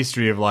there's that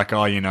history of like,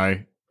 oh, you know,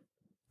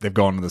 they've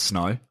gone to the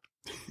snow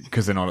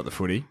because they're not at the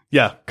footy.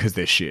 Yeah. Because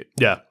they're shit.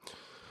 Yeah.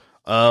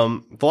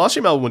 The last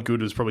year Melbourne went good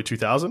was probably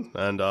 2000,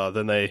 and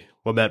then they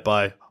were met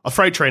by a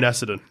freight train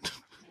Essendon.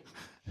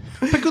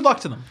 But good luck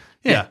to them.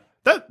 Yeah.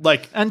 That,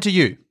 like... And to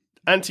you.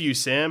 And to you,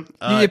 Sam.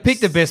 You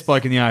picked the best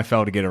bloke in the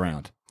AFL to get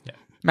around. Yeah.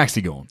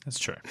 Maxi Gawn. That's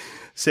true.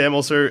 Sam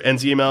also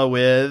ends the email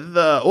with,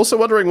 also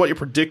wondering what your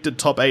predicted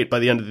top 8 by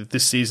the end of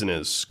this season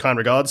is. Kind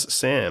regards,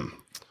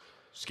 Sam.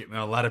 Just get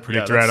my ladder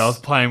predictor out I was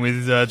playing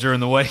with during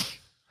the week.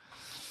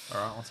 All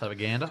right, let's have a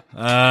gander.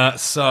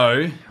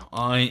 So,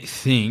 I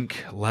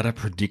think ladder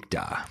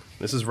predictor.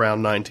 This is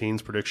round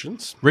 19's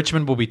predictions.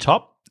 Richmond will be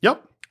top.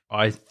 Yep.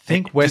 I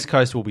think West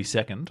Coast will be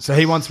second. So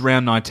he wants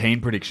round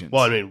 19 predictions.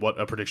 Well, I mean, what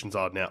our predictions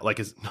are now. Like,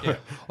 is yeah.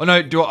 Well, no.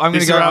 I'm going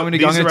to go. I'm going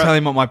to tell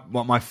him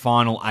what my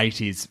final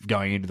 8 is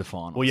going into the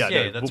final.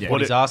 Well, that's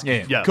what he's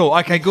asking. Yeah. Cool.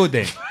 Okay. Good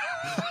then.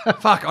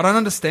 Fuck. I don't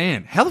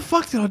understand. How the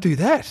fuck did I do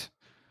that?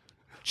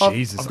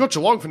 Jesus. I've got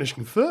Geelong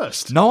finishing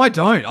first. No, I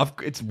don't.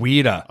 It's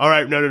weirder. All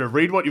right. No.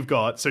 Read what you've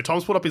got. So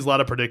Tom's put up his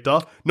ladder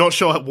predictor. Not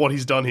sure what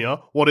he's done here.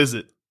 What is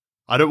it?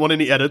 I don't want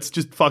any edits.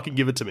 Just fucking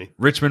give it to me.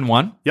 Richmond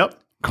 1. Yep.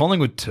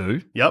 Collingwood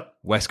 2. Yep.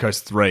 West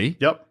Coast 3.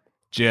 Yep.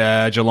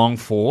 Geelong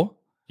 4.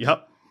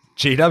 Yep.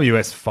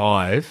 GWS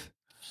 5.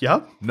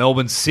 Yep.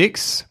 Melbourne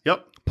 6.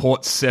 Yep.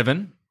 Port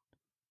 7.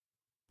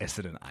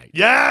 Essendon 8.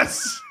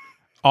 Yes!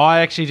 I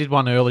actually did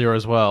one earlier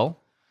as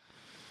well.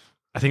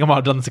 I think I might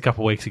have done this a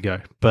couple of weeks ago,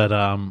 but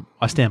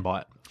I stand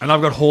by it. And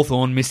I've got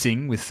Hawthorn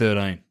missing with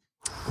 13.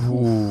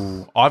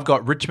 Ooh. I've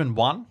got Richmond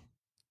 1.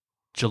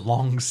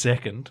 Geelong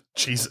 2nd.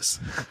 Jesus.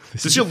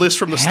 Is this your list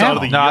from the start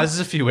of the year? No, this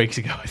is a few weeks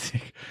ago, I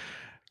think.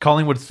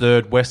 Collingwood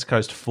 3rd, West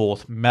Coast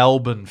 4th,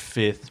 Melbourne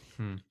 5th,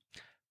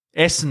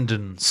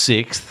 Essendon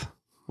 6th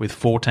with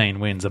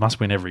 14 wins. They must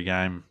win every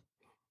game,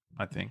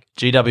 I think.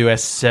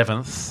 GWS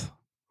 7th,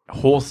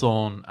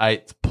 Hawthorn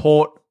 8th,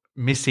 Port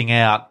missing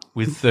out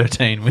with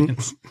 13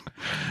 wins.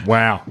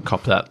 Wow.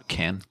 Cop that,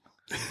 Ken.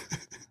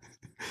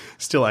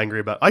 Still angry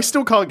about it. I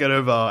still can't get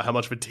over how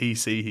much of a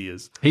TC he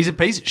is. He's a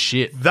piece of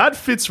shit. That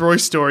Fitzroy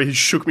story has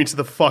shook me to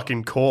the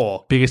fucking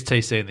core. Biggest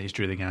TC in the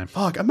history of the game.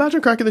 Fuck,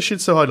 imagine cracking this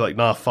shit so hard. Like,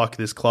 nah, fuck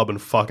this club and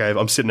fuck Ave.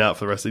 I'm sitting out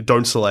for the rest of it.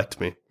 Don't select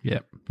me. Yeah,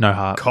 no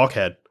heart.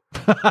 Cockhead.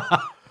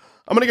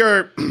 I'm going to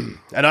go,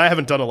 and I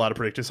haven't done a lot of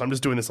predictors, so I'm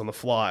just doing this on the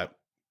fly.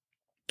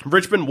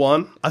 Richmond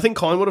 1. I think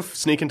Collingwood will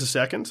sneak into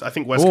 2nd. I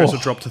think West Coast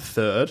will drop to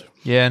 3rd.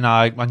 Yeah, no,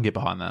 I can get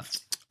behind that.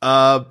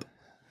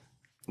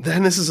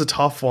 Then this is a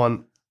tough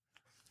one.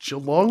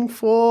 Geelong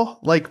 4?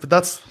 Like, but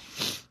that's...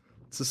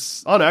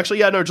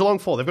 Geelong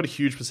 4. They've got a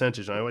huge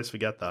percentage, and I always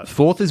forget that.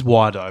 4th is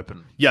wide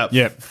open. Yeah.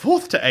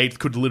 4th to 8th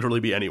could literally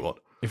be anyone.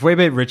 If we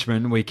beat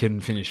Richmond, we can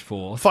finish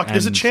 4th. Fuck,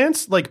 there's a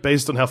chance, like,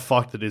 based on how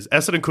fucked it is,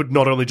 Essendon could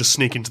not only just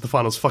sneak into the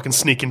finals, fucking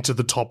sneak into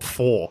the top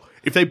 4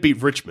 if they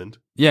beat Richmond.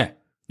 Yeah.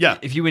 Yeah.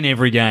 If you win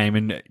every game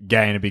and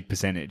gain a big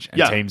percentage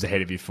and teams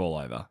ahead of you fall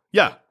over.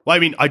 Yeah. Well, I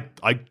mean, I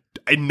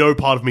no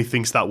part of me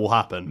thinks that will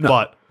happen,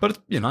 but it's,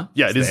 you know,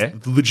 yeah, it is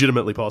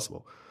legitimately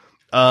possible.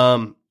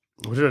 What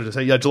did I just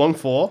say? Yeah, Geelong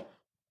 4.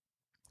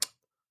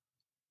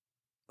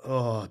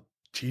 Oh,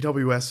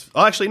 GWS.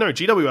 Oh, actually, no,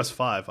 GWS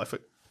 5.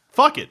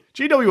 Fuck it.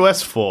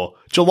 GWS 4.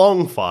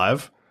 Geelong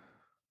 5.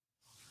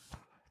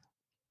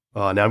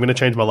 Oh, now I'm going to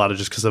change my ladder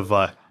just because of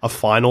a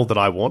final that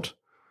I want.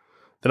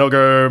 Then I'll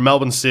go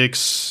Melbourne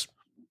 6,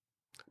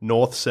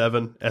 North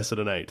 7,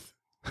 Essendon 8th.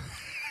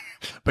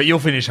 But you'll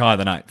finish higher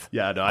than 8th.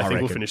 Yeah, no, I think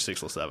we'll finish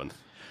 6th or 7th.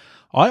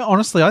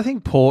 I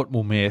think Port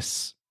will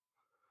miss,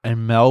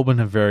 and Melbourne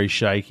are very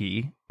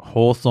shaky.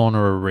 Hawthorn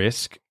are a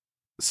risk.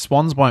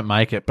 Swans won't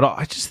make it, but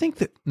I just think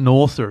that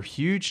North are a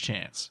huge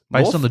chance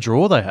based on the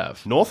draw they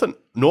have.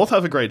 North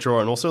have a great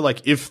draw, and also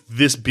like if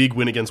this big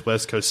win against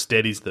West Coast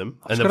steadies them,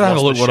 and I've got to have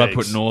a look what I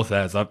put North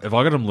as. If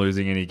I got them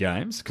losing any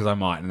games, because I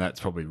might, and that's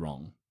probably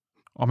wrong.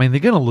 I mean, they're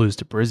going to lose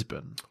to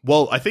Brisbane.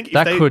 Well, I think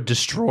that could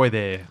destroy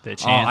their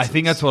chances. I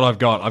think that's what I've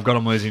got. I've got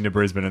them losing to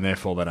Brisbane, and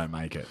therefore they don't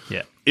make it.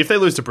 Yeah. If they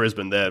lose to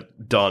Brisbane, they're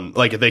done.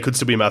 Like, they could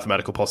still be a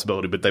mathematical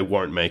possibility, but they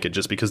won't make it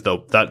just because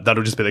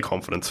that'll just be their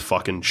confidence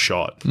fucking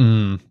shot.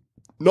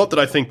 Not that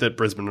I think that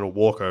Brisbane will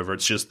walk over.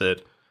 It's just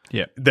that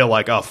they're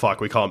like, oh, fuck,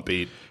 we can't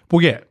beat.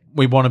 Well, yeah,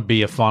 we want to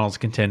be a finals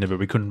contender, but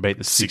we couldn't beat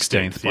the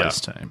 16th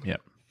place team. Yeah.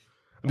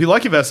 It'd be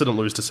like if Essendon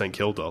lose to St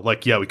Kilda.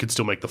 Like, yeah, we could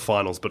still make the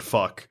finals, but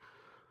fuck.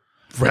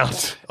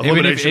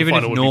 Even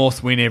if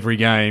North win every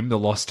game, the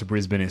loss to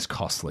Brisbane is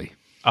costly.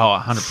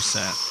 Oh,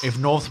 100%. If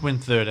North win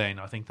 13,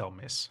 I think they'll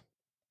miss.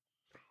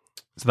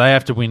 So they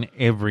have to win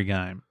every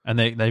game, and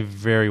they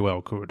very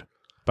well could,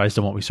 based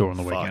on what we saw on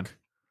the weekend.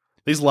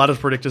 These ladder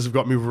predictors have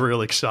got me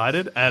real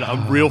excited, and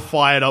I'm real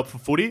fired up for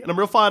footy, and I'm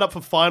real fired up for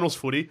finals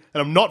footy,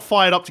 and I'm not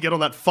fired up to get on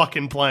that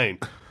fucking plane.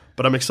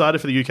 But I'm excited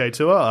for the UK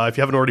tour. If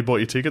you haven't already bought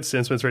your tickets,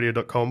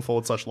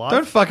 samsmithradio.com/live.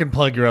 Don't fucking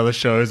plug your other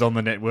shows on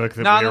the network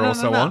that we're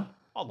also on.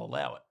 I'll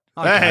allow it.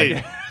 Okay.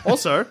 Hey,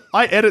 also,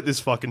 I edit this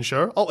fucking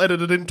show. I'll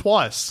edit it in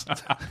twice.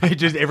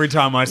 Just every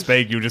time I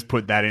speak, you'll just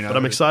put that in. But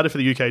I'm excited for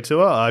the UK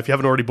tour. If you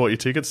haven't already bought your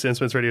tickets,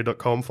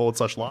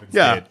 samsmithradio.com/live.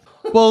 Yeah.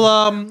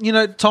 Well,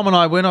 Tom and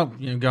I, we're not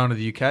going to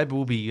the UK, but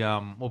we'll be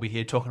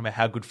here talking about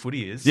how good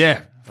footy is.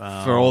 Yeah,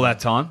 for all that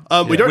time.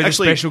 We don't with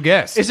actually a special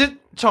guest. Is it,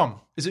 Tom?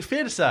 Is it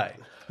fair to say?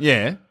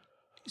 Yeah.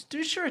 Is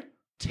Dusha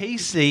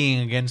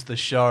TCing against the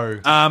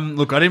show?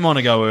 Look, I didn't want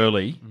to go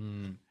early.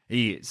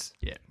 He is.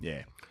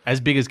 Yeah. As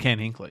big as Ken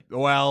Hinkley.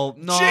 Well,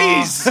 no.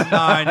 Jeez.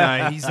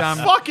 No, he's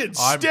fucking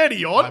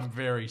steady on. I'm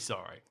very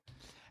sorry.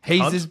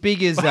 He's as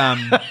big as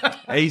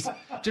he's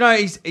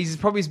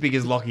probably as big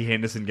as Lockie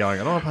Henderson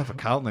going, I don't want to play for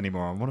Carlton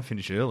anymore. I want to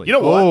finish early. You know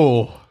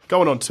what?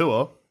 Going on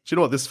tour. Do you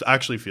know what this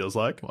actually feels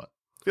like? What?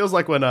 Feels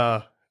like when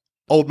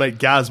old mate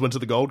Gaz went to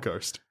the Gold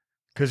Coast.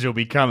 Because you'll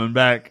be coming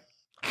back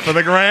for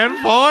the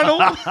grand final.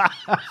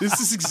 This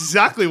is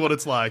exactly what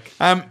it's like.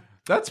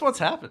 That's what's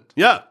happened.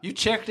 Yeah. You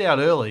checked out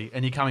early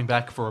and you're coming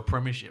back for a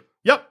premiership.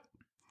 Yep.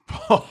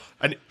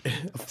 And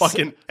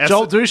fucking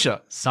Joel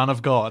Dusha, son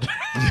of God.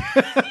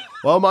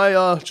 Well,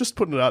 my just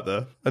putting it out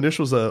there.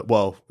 Initials are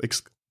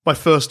my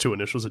first two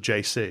initials are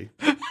JC.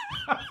 I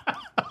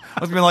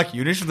was going to be like,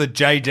 your initials are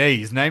JD.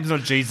 His name's not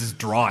Jesus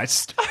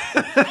Dreist.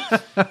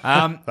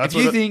 If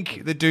you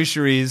think that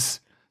Dusha is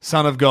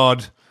son of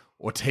God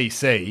or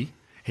TC,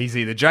 he's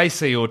either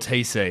JC or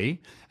TC.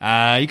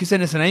 You can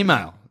send us an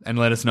email and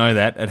let us know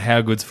that at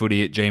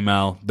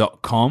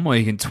howgoodsfooty@gmail.com, or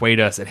you can tweet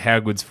us at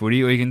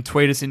howgoodsfooty, or you can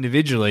tweet us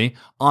individually.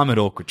 I'm at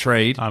Awkward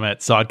Treed. I'm at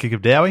Sidekick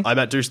of Dowie. I'm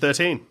at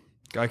Deuce13.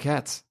 Go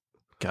Cats.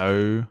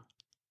 Go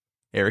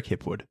Eric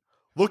Hipwood.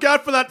 Look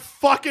out for that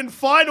fucking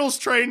finals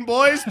train,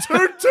 boys.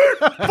 Toot toot.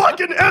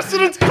 Fucking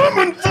Essendon's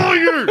coming for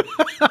you.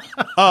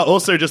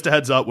 Also, just a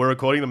heads up, we're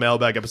recording the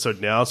mailbag episode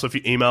now, so if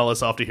you email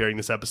us after hearing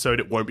this episode,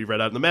 it won't be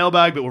read out in the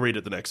mailbag, but we'll read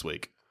it the next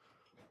week.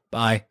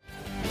 Bye.